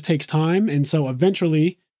mind, and it just takes time. And so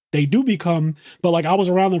eventually. They do become, but like I was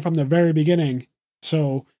around them from the very beginning.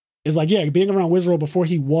 So it's like, yeah, being around Wizroad before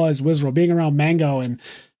he was Wizroad, being around Mango and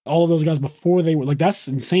all of those guys before they were like, that's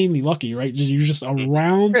insanely lucky, right? You're just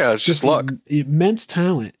around. Yeah, it's just luck. Immense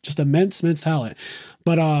talent, just immense talent.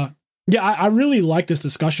 But yeah, I really like this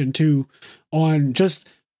discussion too on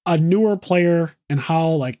just a newer player and how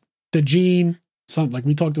like the gene, something like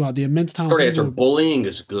we talked about the immense talent. Short answer, bullying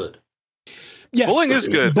is good. Yes, bullying is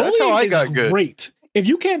good. That's how I got good. Great. If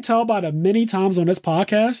you can't tell by the many times on this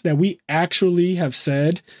podcast that we actually have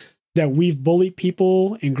said that we've bullied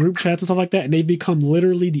people in group chats and stuff like that, and they've become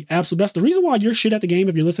literally the absolute best. The reason why you're shit at the game,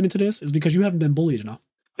 if you're listening to this, is because you haven't been bullied enough.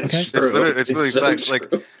 Okay, it's really so facts. Like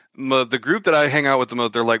the group that I hang out with the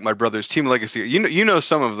most, they're like my brothers. Team Legacy. You know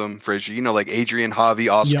some of them, Frazier. You know like Adrian, Javi,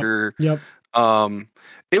 Oscar. Yep.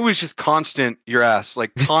 It was just constant your ass,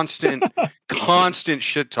 like constant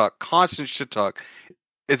shit talk.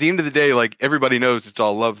 At the end of the day, like everybody knows it's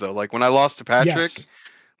all love though. Like when I lost to Patrick,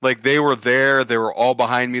 like they were there, they were all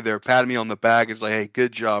behind me, they were patting me on the back. It's like, hey,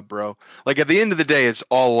 good job, bro. Like at the end of the day, it's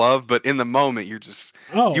all love, but in the moment, you're just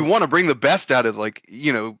you want to bring the best out of like,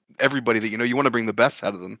 you know, everybody that you want to bring the best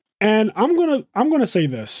out of them. And I'm gonna say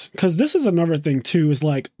this, because this is another thing too, is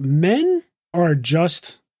like men are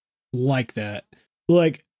just like that.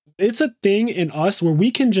 Like it's a thing in us where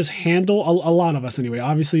we can just handle a lot of us anyway.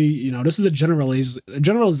 Obviously, you know, this is a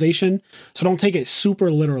generalization, so don't take it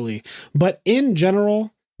super literally. But in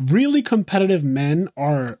general, really competitive men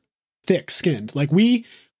are thick-skinned. Like we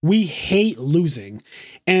hate losing,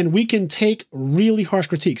 and we can take really harsh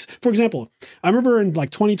critiques. For example, I remember in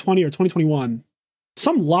like 2020 or 2021,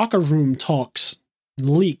 some locker room talks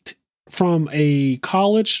leaked from a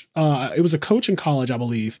college. It was a coach in college, I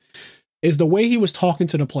believe. Is the way he was talking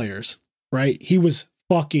to the players, right? He was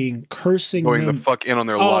fucking cursing going them. the fuck in on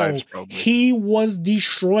their lives, probably. He was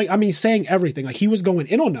destroying, saying everything. Like he was going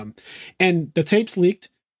in on them. And the tapes leaked,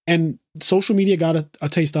 and social media got a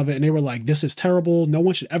taste of it, and they were like, this is terrible. No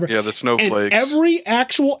one should ever. Yeah, the snowflakes. And every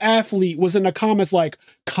actual athlete was in the comments like,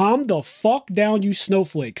 calm the fuck down, you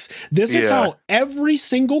snowflakes. This is how every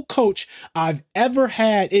single coach I've ever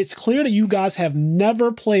had. It's clear that you guys have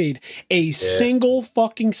never played a single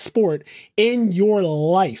fucking sport in your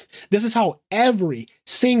life. This is how every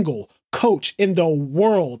single coach in the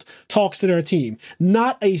world talks to their team.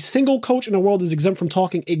 Not a single coach in the world is exempt from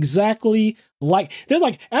talking exactly like. They're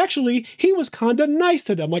like, actually, he was kind of nice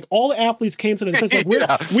to them. Like all the athletes came to the defense. Like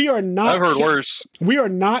we are not. I've heard worse. We are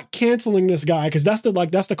not canceling this guy because that's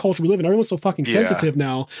the culture we live in. Everyone's so fucking sensitive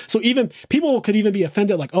now. So even people could even be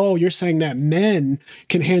offended. Like, oh, you're saying that men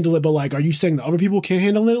can handle it, but like, are you saying that other people can't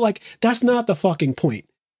handle it? Like, that's not the fucking point.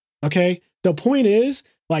 Okay, the point is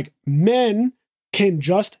like men can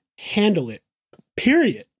just handle it,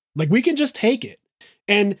 period. Like we can just take it,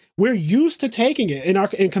 and we're used to taking it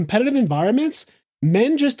in competitive environments.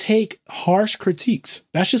 Men just take harsh critiques.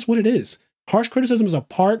 That's just what it is. Harsh criticism is a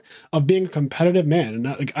part of being a competitive man,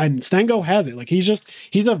 and Stango has it. Like he's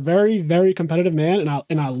a very, very competitive man,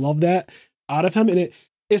 and I love that out of him. And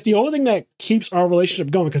it's the only thing that keeps our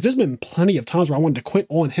relationship going, because there's been plenty of times where I wanted to quit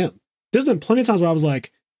on him. There's been plenty of times where I was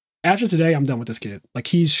like, after today, I'm done with this kid. Like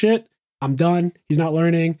he's shit. I'm done. He's not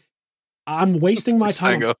learning. I'm wasting my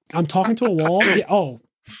time. I'm talking to a wall. Yeah,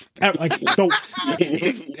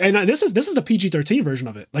 and this is the PG-13 version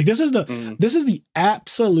of it. Like this is the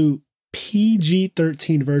absolute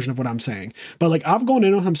PG-13 version of what I'm saying. But like I've gone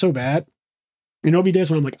in on him so bad, and there'll be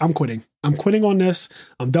days where I'm like, I'm quitting on this.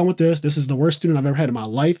 I'm done with this. This is the worst student I've ever had in my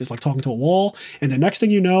life. It's like talking to a wall. And the next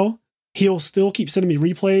thing you know, he'll still keep sending me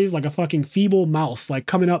replays like a fucking feeble mouse, like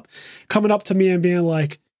coming up to me and being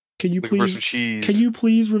like, can you Looking for some please cheese. can you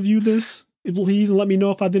please review this? Please, and let me know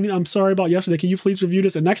if I didn't. I'm sorry about yesterday. Can you please review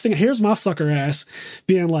this? And next thing, here's my sucker ass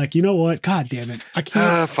being like, you know what? God damn it. I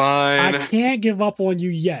can't. Fine. I can't give up on you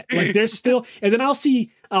yet. Like there's still, and then I'll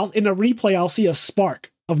in a replay, I'll see a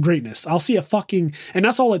spark of greatness. I'll see a fucking, and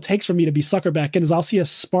that's all it takes for me to be sucker back in is I'll see a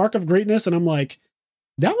spark of greatness. And I'm like,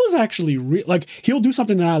 that was actually real. Like he'll do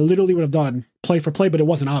something that I literally would have done play for play, but it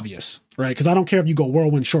wasn't obvious, right? Cause I don't care if you go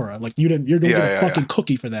Whirlwind Shura, like you're going to get a fucking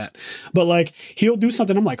cookie for that. But like, he'll do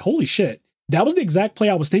something. I'm like, holy shit. That was the exact play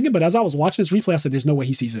I was thinking. But as I was watching this replay, I said, there's no way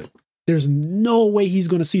he sees it. There's no way he's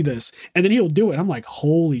going to see this. And then he'll do it. I'm like,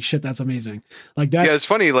 holy shit, that's amazing. Like that's, yeah, it's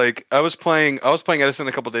funny. Like I was playing Edison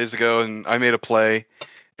a couple days ago, and I made a play,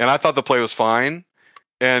 and I thought the play was fine.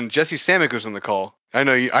 And Jesse Samick was in the call. I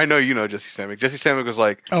know you know Jesse Samick. Jesse Samick was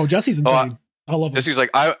like, oh, Jesse's insane. I love him. Jesse's like,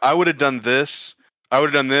 I would have done this. I would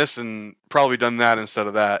have done this and probably done that instead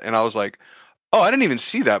of that. And I was like, oh, I didn't even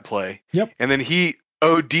see that play. Yep. And then he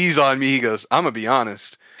ODs on me. He goes, I'm gonna be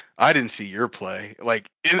honest. I didn't see your play, like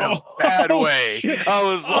in a bad way. Shit. I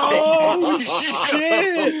was like, oh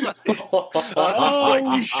shit!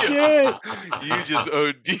 Oh shit! You just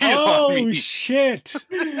OD oh on me. Shit!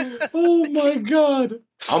 Oh my god!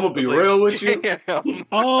 I'm gonna be real with you. Damn.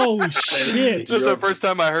 Oh shit! This is the first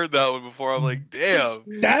time I heard that one before. I'm like, damn.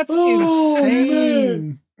 That's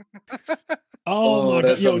insane. Oh my god!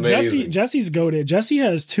 That's Yo, amazing. Jesse's goated. Jesse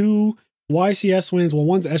has 2 YCS wins. Well,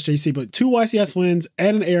 one's SJC, but 2 YCS wins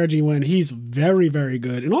and an ARG win. He's very, very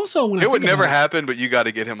good. And also, when it would never happen, but you got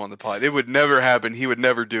to get him on the pod. It would never happen. He would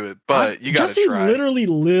never do it, but you got to try. Jesse literally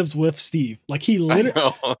lives with Steve. Like he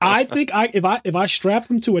literally. I think if I strap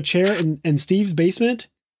him to a chair in Steve's basement,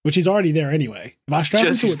 which he's already there anyway. If I strap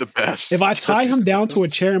Jesse's him to the best. If I tie him down to a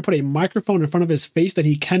chair and put a microphone in front of his face that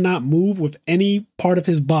he cannot move with any part of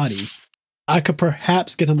his body, I could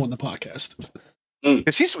perhaps get him on the podcast.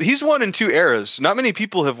 Because he's won in 2 eras. Not many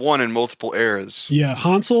people have won in multiple eras. Yeah,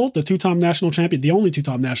 Hansel, the 2-time national champion, the only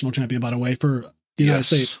 2-time national champion, by the way, for the United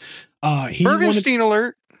States. Bergenstein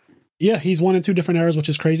alert. Yeah, he's won in 2 different eras, which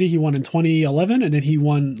is crazy. He won in 2011, and then he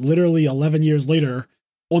won literally 11 years later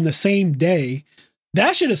on the same day.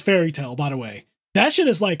 That shit is fairy tale, by the way. That shit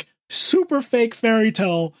is like super fake fairy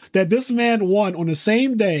tale that this man won on the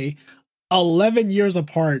same day, 11 years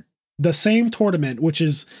apart, the same tournament, which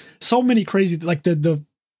is so many crazy, like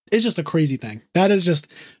it's just a crazy thing. That is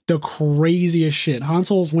just the craziest shit.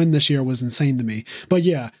 Hansel's win this year was insane to me. But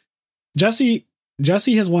yeah, Jesse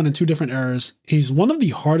has won in 2 different eras. He's one of the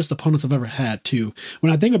hardest opponents I've ever had too.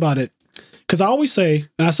 When I think about it, because I always say,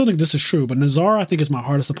 and I still think this is true, but Nazar I think is my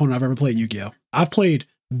hardest opponent I've ever played in Yu-Gi-Oh! I've played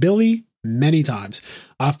Billy many times.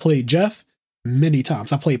 I've played Jeff many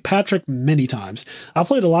times. I've played Patrick many times. I've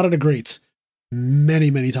played a lot of the greats many,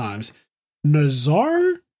 many times. Nazar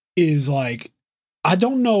is like, I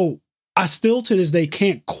don't know. I still to this day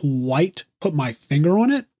can't quite put my finger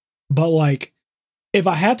on it, but like, if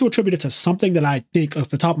I had to attribute it to something that I think off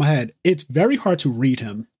the top of my head, it's very hard to read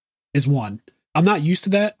him is one. I'm not used to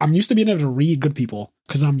that. I'm used to being able to read good people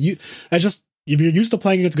because if you're used to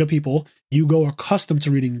playing against good people, you go accustomed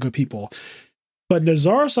to reading good people. But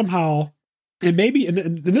Nazar somehow, and maybe,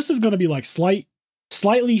 and this is going to be like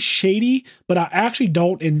slightly shady, but I actually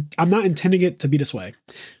don't, and I'm not intending it to be this way.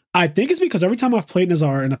 I think it's because every time I've played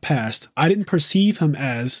Nazar in the past, I didn't perceive him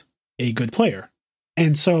as a good player.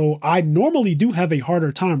 And so I normally do have a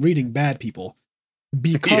harder time reading bad people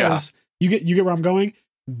because you get where I'm going.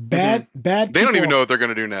 Bad They people, don't even know what they're going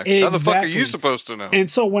to do next. How the fuck are you supposed to know? And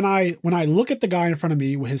so when I look at the guy in front of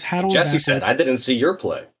me with his hat on, Jesse said, "I didn't see your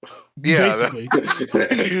play." Yeah, basically, that's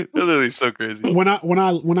literally so crazy. When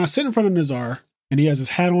I sit in front of Nazar and he has his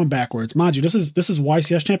hat on backwards, mind you, this is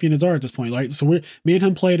YCS champion Nazar at this point, right? So me and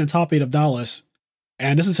him played in top 8 of Dallas,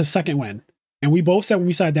 and this is his second win. And we both said when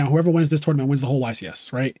we sat down, whoever wins this tournament wins the whole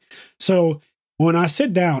YCS, right? So when I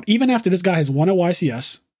sit down, even after this guy has won a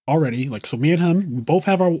YCS already, like, so me and him, we both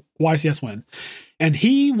have our YCS win. And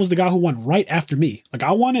he was the guy who won right after me. Like,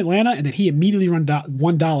 I won Atlanta, and then he immediately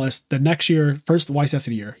won Dallas the next year, first YCS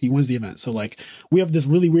of the year. He wins the event. So, like, we have this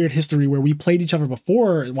really weird history where we played each other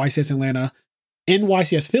before YCS Atlanta in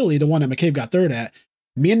YCS Philly, the one that McCabe got 3rd at.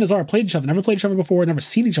 Me and Nazar played each other, never played each other before, never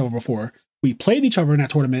seen each other before. We played each other in that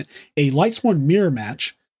tournament, a Lightsworn mirror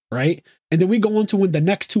match, right? And then we go on to win the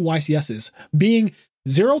next 2 YCSs, being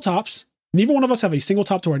 0 tops. Neither one of us have a single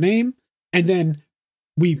top to our name. And then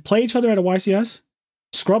we play each other at a YCS,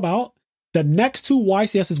 scrub out. The next 2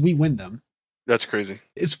 YCSs, we win them. That's crazy.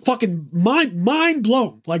 It's fucking mind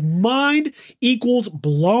blown. Like, mind equals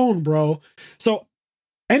blown, bro. So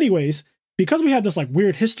anyways, because we had this like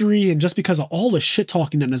weird history and just because of all the shit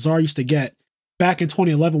talking that Nazar used to get back in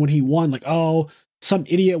 2011 when he won, like, oh, some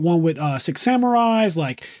idiot one with Six Samurais,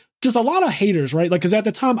 like just a lot of haters, right? Like, because at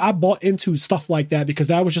the time I bought into stuff like that because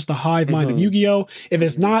that was just the hive mind of Yu-Gi-Oh! If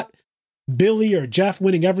it's not Billy or Jeff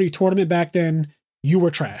winning every tournament back then, you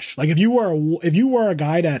were trash. Like if you were a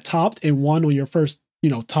guy that topped and won on your first,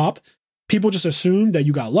 top, people just assumed that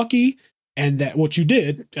you got lucky and that what you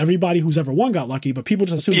did, everybody who's ever won got lucky, but people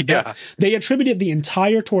just assumed that they attributed the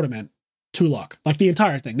entire tournament to luck, like the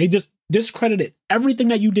entire thing. They just discredited everything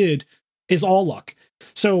that you did is all luck.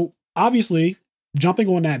 So obviously jumping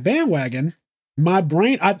on that bandwagon, my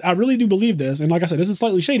brain, I really do believe this. And like I said, this is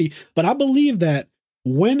slightly shady, but I believe that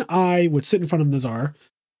when I would sit in front of Nazar,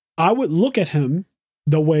 I would look at him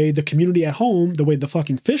the way the community at home, the way the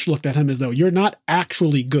fucking fish looked at him, as though you're not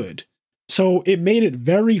actually good. So it made it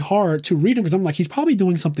very hard to read him because I'm like, he's probably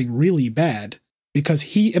doing something really bad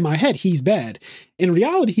because in my head, he's bad. In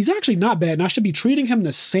reality, he's actually not bad. And I should be treating him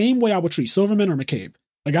the same way I would treat Silverman or McCabe.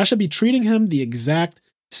 Like I should be treating him the exact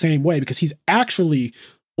same way because he's actually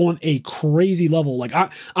on a crazy level. Like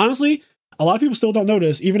honestly, a lot of people still don't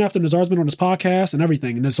notice, even after Nazar's been on his podcast and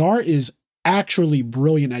everything, Nazar is actually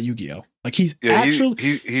brilliant at Yu-Gi-Oh! Like he's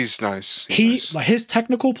he's nice. Like his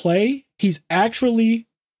technical play, he's actually,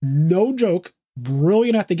 no joke,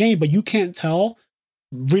 brilliant at the game, but you can't tell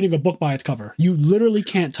reading a book by its cover. You literally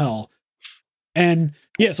can't tell. And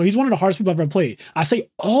yeah, so he's one of the hardest people I've ever played. I say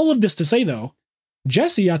all of this to say though,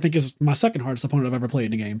 Jesse, I think, is my second hardest opponent I've ever played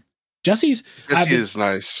in the game. Jesse is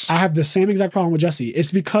nice. I have the same exact problem with Jesse.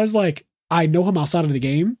 It's because like I know him outside of the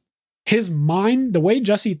game. His mind, the way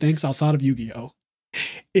Jesse thinks outside of Yu-Gi-Oh!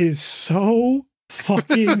 Is so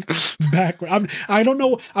fucking backward. I don't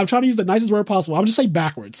know. I'm trying to use the nicest word possible. I'm just saying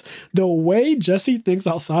backwards. The way Jesse thinks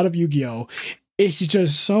outside of Yu-Gi-Oh! Is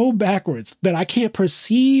just so backwards that I can't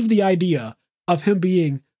perceive the idea of him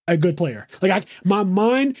being a good player. Like my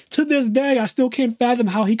mind to this day, I still can't fathom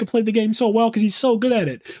how he could play the game so well because he's so good at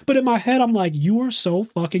it. But in my head, I'm like, you are so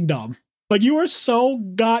fucking dumb. Like you are so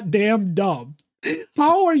goddamn dumb.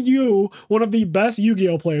 How are you one of the best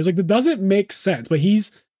Yu-Gi-Oh players? Like that doesn't make sense, but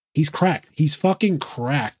he's cracked. He's fucking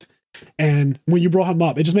cracked. And when you brought him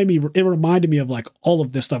up, it reminded me of like all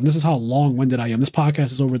of this stuff. And this is how long-winded I am. This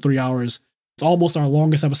podcast is over 3 hours. It's almost our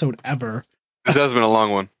longest episode ever. This has been a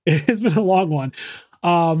long one. It's been a long one.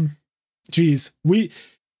 Geez, we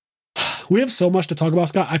have so much to talk about,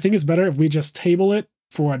 Scott. I think it's better if we just table it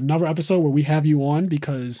for another episode where we have you on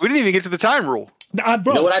because we didn't even get to the time rule. Bro.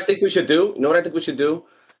 You know what I think we should do?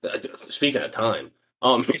 Speaking of time, you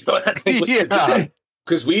know what I think we should do?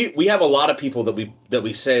 Because we have a lot of people that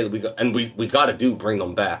we say that we got to bring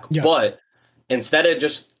them back. Yes. But instead of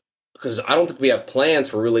just because I don't think we have plans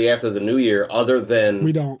for really after the new year other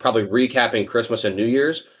than probably recapping Christmas and New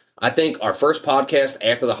Year's. I think our first podcast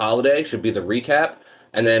after the holiday should be the recap.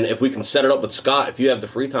 And then if we can set it up with Scott, if you have the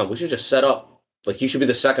free time, we should just set up, like he should be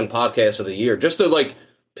the second podcast of the year just to like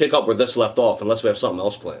pick up where this left off unless we have something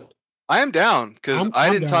else planned. I am down because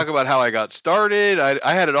I didn't talk about how I got started.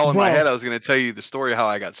 I had it all in my head. I was going to tell you the story of how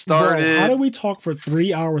I got started. Bro, how did we talk for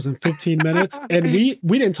 3 hours and 15 minutes? And we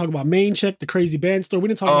didn't talk about Main Chick, the crazy band story. We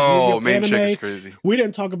didn't talk about Main anime. Chick is crazy. We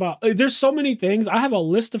didn't talk about. There's so many things. I have a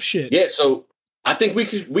list of shit. Yeah, so I think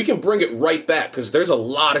we can bring it right back because there's a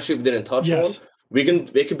lot of shit we didn't touch on.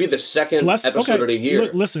 It could be the second episode of the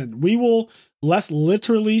year. Listen, let's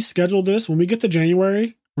literally schedule this when we get to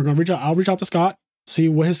January. We're gonna reach out. I'll reach out to Scott, see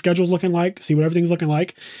what his schedule's looking like, see what everything's looking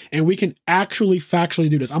like, and we can actually factually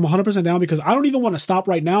do this. I'm 100% down because I don't even want to stop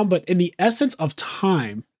right now. But in the essence of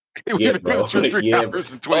time, yeah, bro.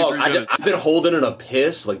 I've been holding in a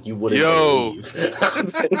piss like you wouldn't believe.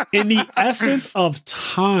 In the essence of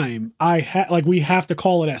time, we have to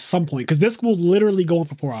call it at some point because this will literally go on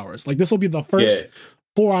for 4 hours. Like this will be the first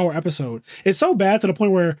 4-hour episode. It's so bad to the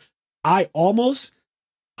point where I almost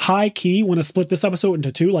high key want to split this episode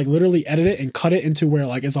into two, like literally edit it and cut it into where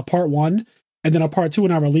like it's a part 1 and then a part 2,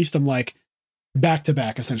 and I release them like back to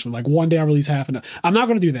back, essentially. Like one day I release half, and I'm not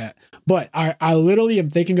going to do that, but I literally am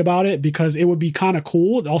thinking about it because it would be kind of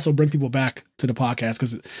cool to also bring people back to the podcast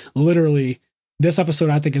because literally this episode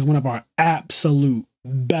I think is one of our absolute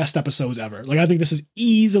best episodes ever. Like I think this is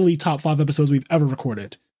easily top 5 episodes we've ever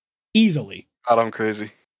recorded. Easily. God, I'm crazy.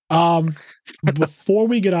 Before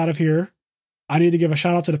we get out of here, I need to give a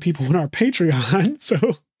shout out to the people on our Patreon.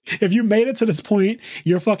 So if you made it to this point,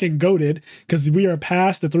 you're fucking goated because we are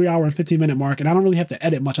past the 3 hour and 15 minute mark and I don't really have to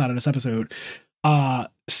edit much out of this episode.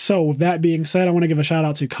 So with that being said, I want to give a shout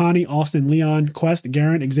out to Connie, Austin, Leon, Quest,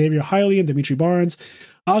 Garrett, Xavier, Hiley, and Dimitri Barnes,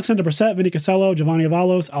 Alexander Brissett, Vinny Casello, Giovanni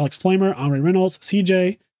Avalos, Alex Flamer, Henri Reynolds,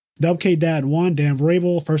 CJ, WK Dad 1, Dan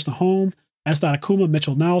Vrabel, First to Home, S. Akuma,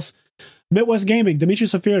 Mitchell Nouse, Midwest Gaming,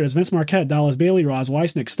 Demetrius Sophiris, Vince Marquette, Dallas Bailey, Roz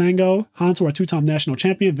Weiss, Nick Stango, Hanto, our two-time national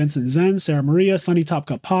champion, Vincent Zen, Sarah Maria, Sunny Top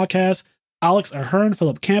Cup Podcast, Alex Ahern,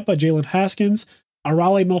 Philip Campa, Jalen Haskins,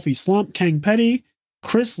 Arale Melfi Slump, Kang Petty,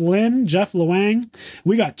 Chris Lynn, Jeff Luang.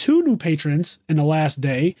 We got 2 new patrons in the last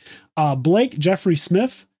day. Blake Jeffrey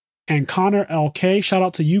Smith and Connor LK. Shout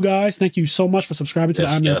out to you guys. Thank you so much for subscribing to the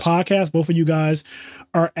I'm There podcast. Both of you guys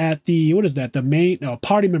are at the, what is that? The main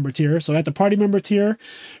party member tier. So at the party member tier,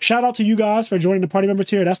 shout out to you guys for joining the party member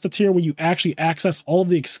tier. That's the tier where you actually access all of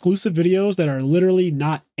the exclusive videos that are literally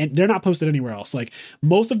not, and they're not posted anywhere else. Like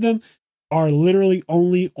most of them are literally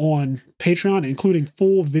only on Patreon, including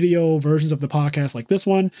full video versions of the podcast like this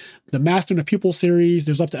one, the Master and the Pupil series.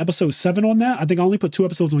 There's up to episode 7 on that. I think I only put 2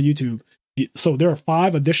 episodes on YouTube. So there are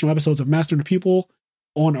 5 additional episodes of Master and the Pupil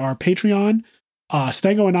on our Patreon.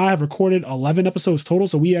 Stango and I have recorded 11 episodes total.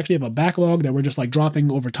 So we actually have a backlog that we're just like dropping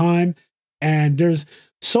over time. And there's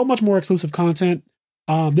so much more exclusive content.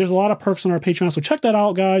 There's a lot of perks on our Patreon. So check that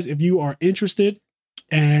out, guys, if you are interested.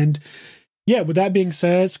 And yeah, with that being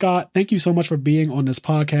said, Scott, thank you so much for being on this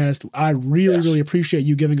podcast. I really appreciate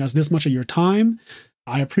you giving us this much of your time.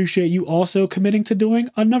 I appreciate you also committing to doing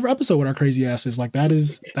another episode with our crazy asses. Like that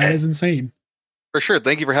is insane. For sure.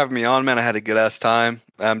 Thank you for having me on, man. I had a good ass time.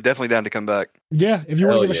 I'm definitely down to come back. Yeah. If you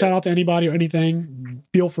want to give a shout out to anybody or anything,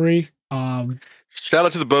 feel free. Shout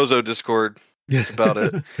out to the Bozo Discord. That's about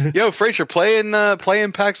it. Yo, Frazier, play in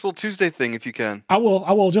PAX Little Tuesday thing if you can. I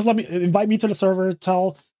will. Just invite me to the server.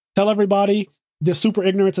 Tell everybody the Super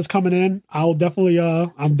Ignorance is coming in. I'm definitely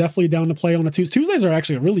down to play on a Tuesday. Tuesdays are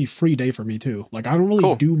actually a really free day for me too. Like I don't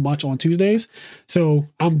really do much on Tuesdays. So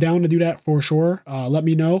I'm down to do that for sure. Let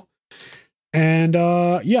me know. And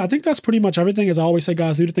I think that's pretty much everything. As I always say,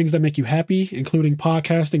 guys, do the things that make you happy, including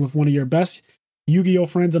podcasting with one of your best Yu-Gi-Oh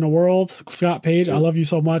friends in the world, Scott Page. I love you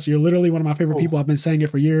so much. You're literally one of my favorite people. I've been saying it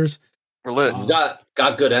for years. We're lit. You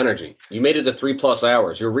got good energy. You made it to 3+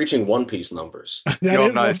 hours. You're reaching One Piece numbers. That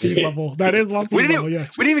is nice. One Piece level. That is One Piece level.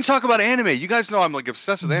 Yes. We didn't even talk about anime. You guys know I'm like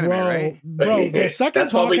obsessed with anime, right? Bro, the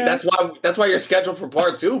second that's why you're scheduled for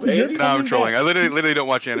part 2, baby. No, I'm trolling. I literally don't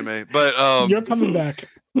watch anime, but you're coming back.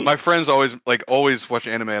 My friends always watch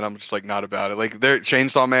anime, and I'm just like not about it. Like they're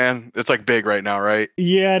Chainsaw Man. It's like big right now, right?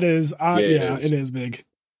 Yeah, it is. It is big.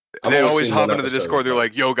 They always hop into the Discord. They're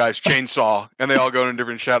like, "Yo, guys, Chainsaw," and they all go in a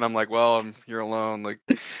different chat. And I'm like, "Well, you're alone." Like,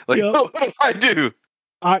 what do I do?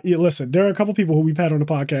 Listen, there are a couple people who we've had on the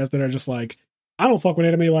podcast that are just like, "I don't fuck with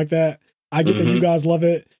anime like that. I get that you guys love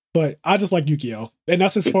it, but I just like Yu-Gi-Oh, and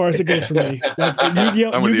that's as far as it goes for me. Like,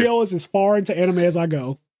 Yu-Gi-Oh is as far into anime as I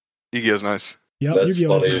go. Yu-Gi-Oh's nice. Yep, that's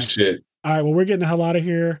Yu-Gi-Oh funny as shit. All right, well, we're getting the hell out of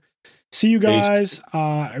here. See you guys.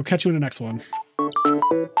 I'll catch you in the next one.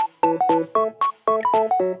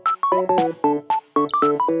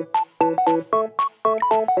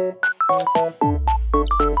 Thank you.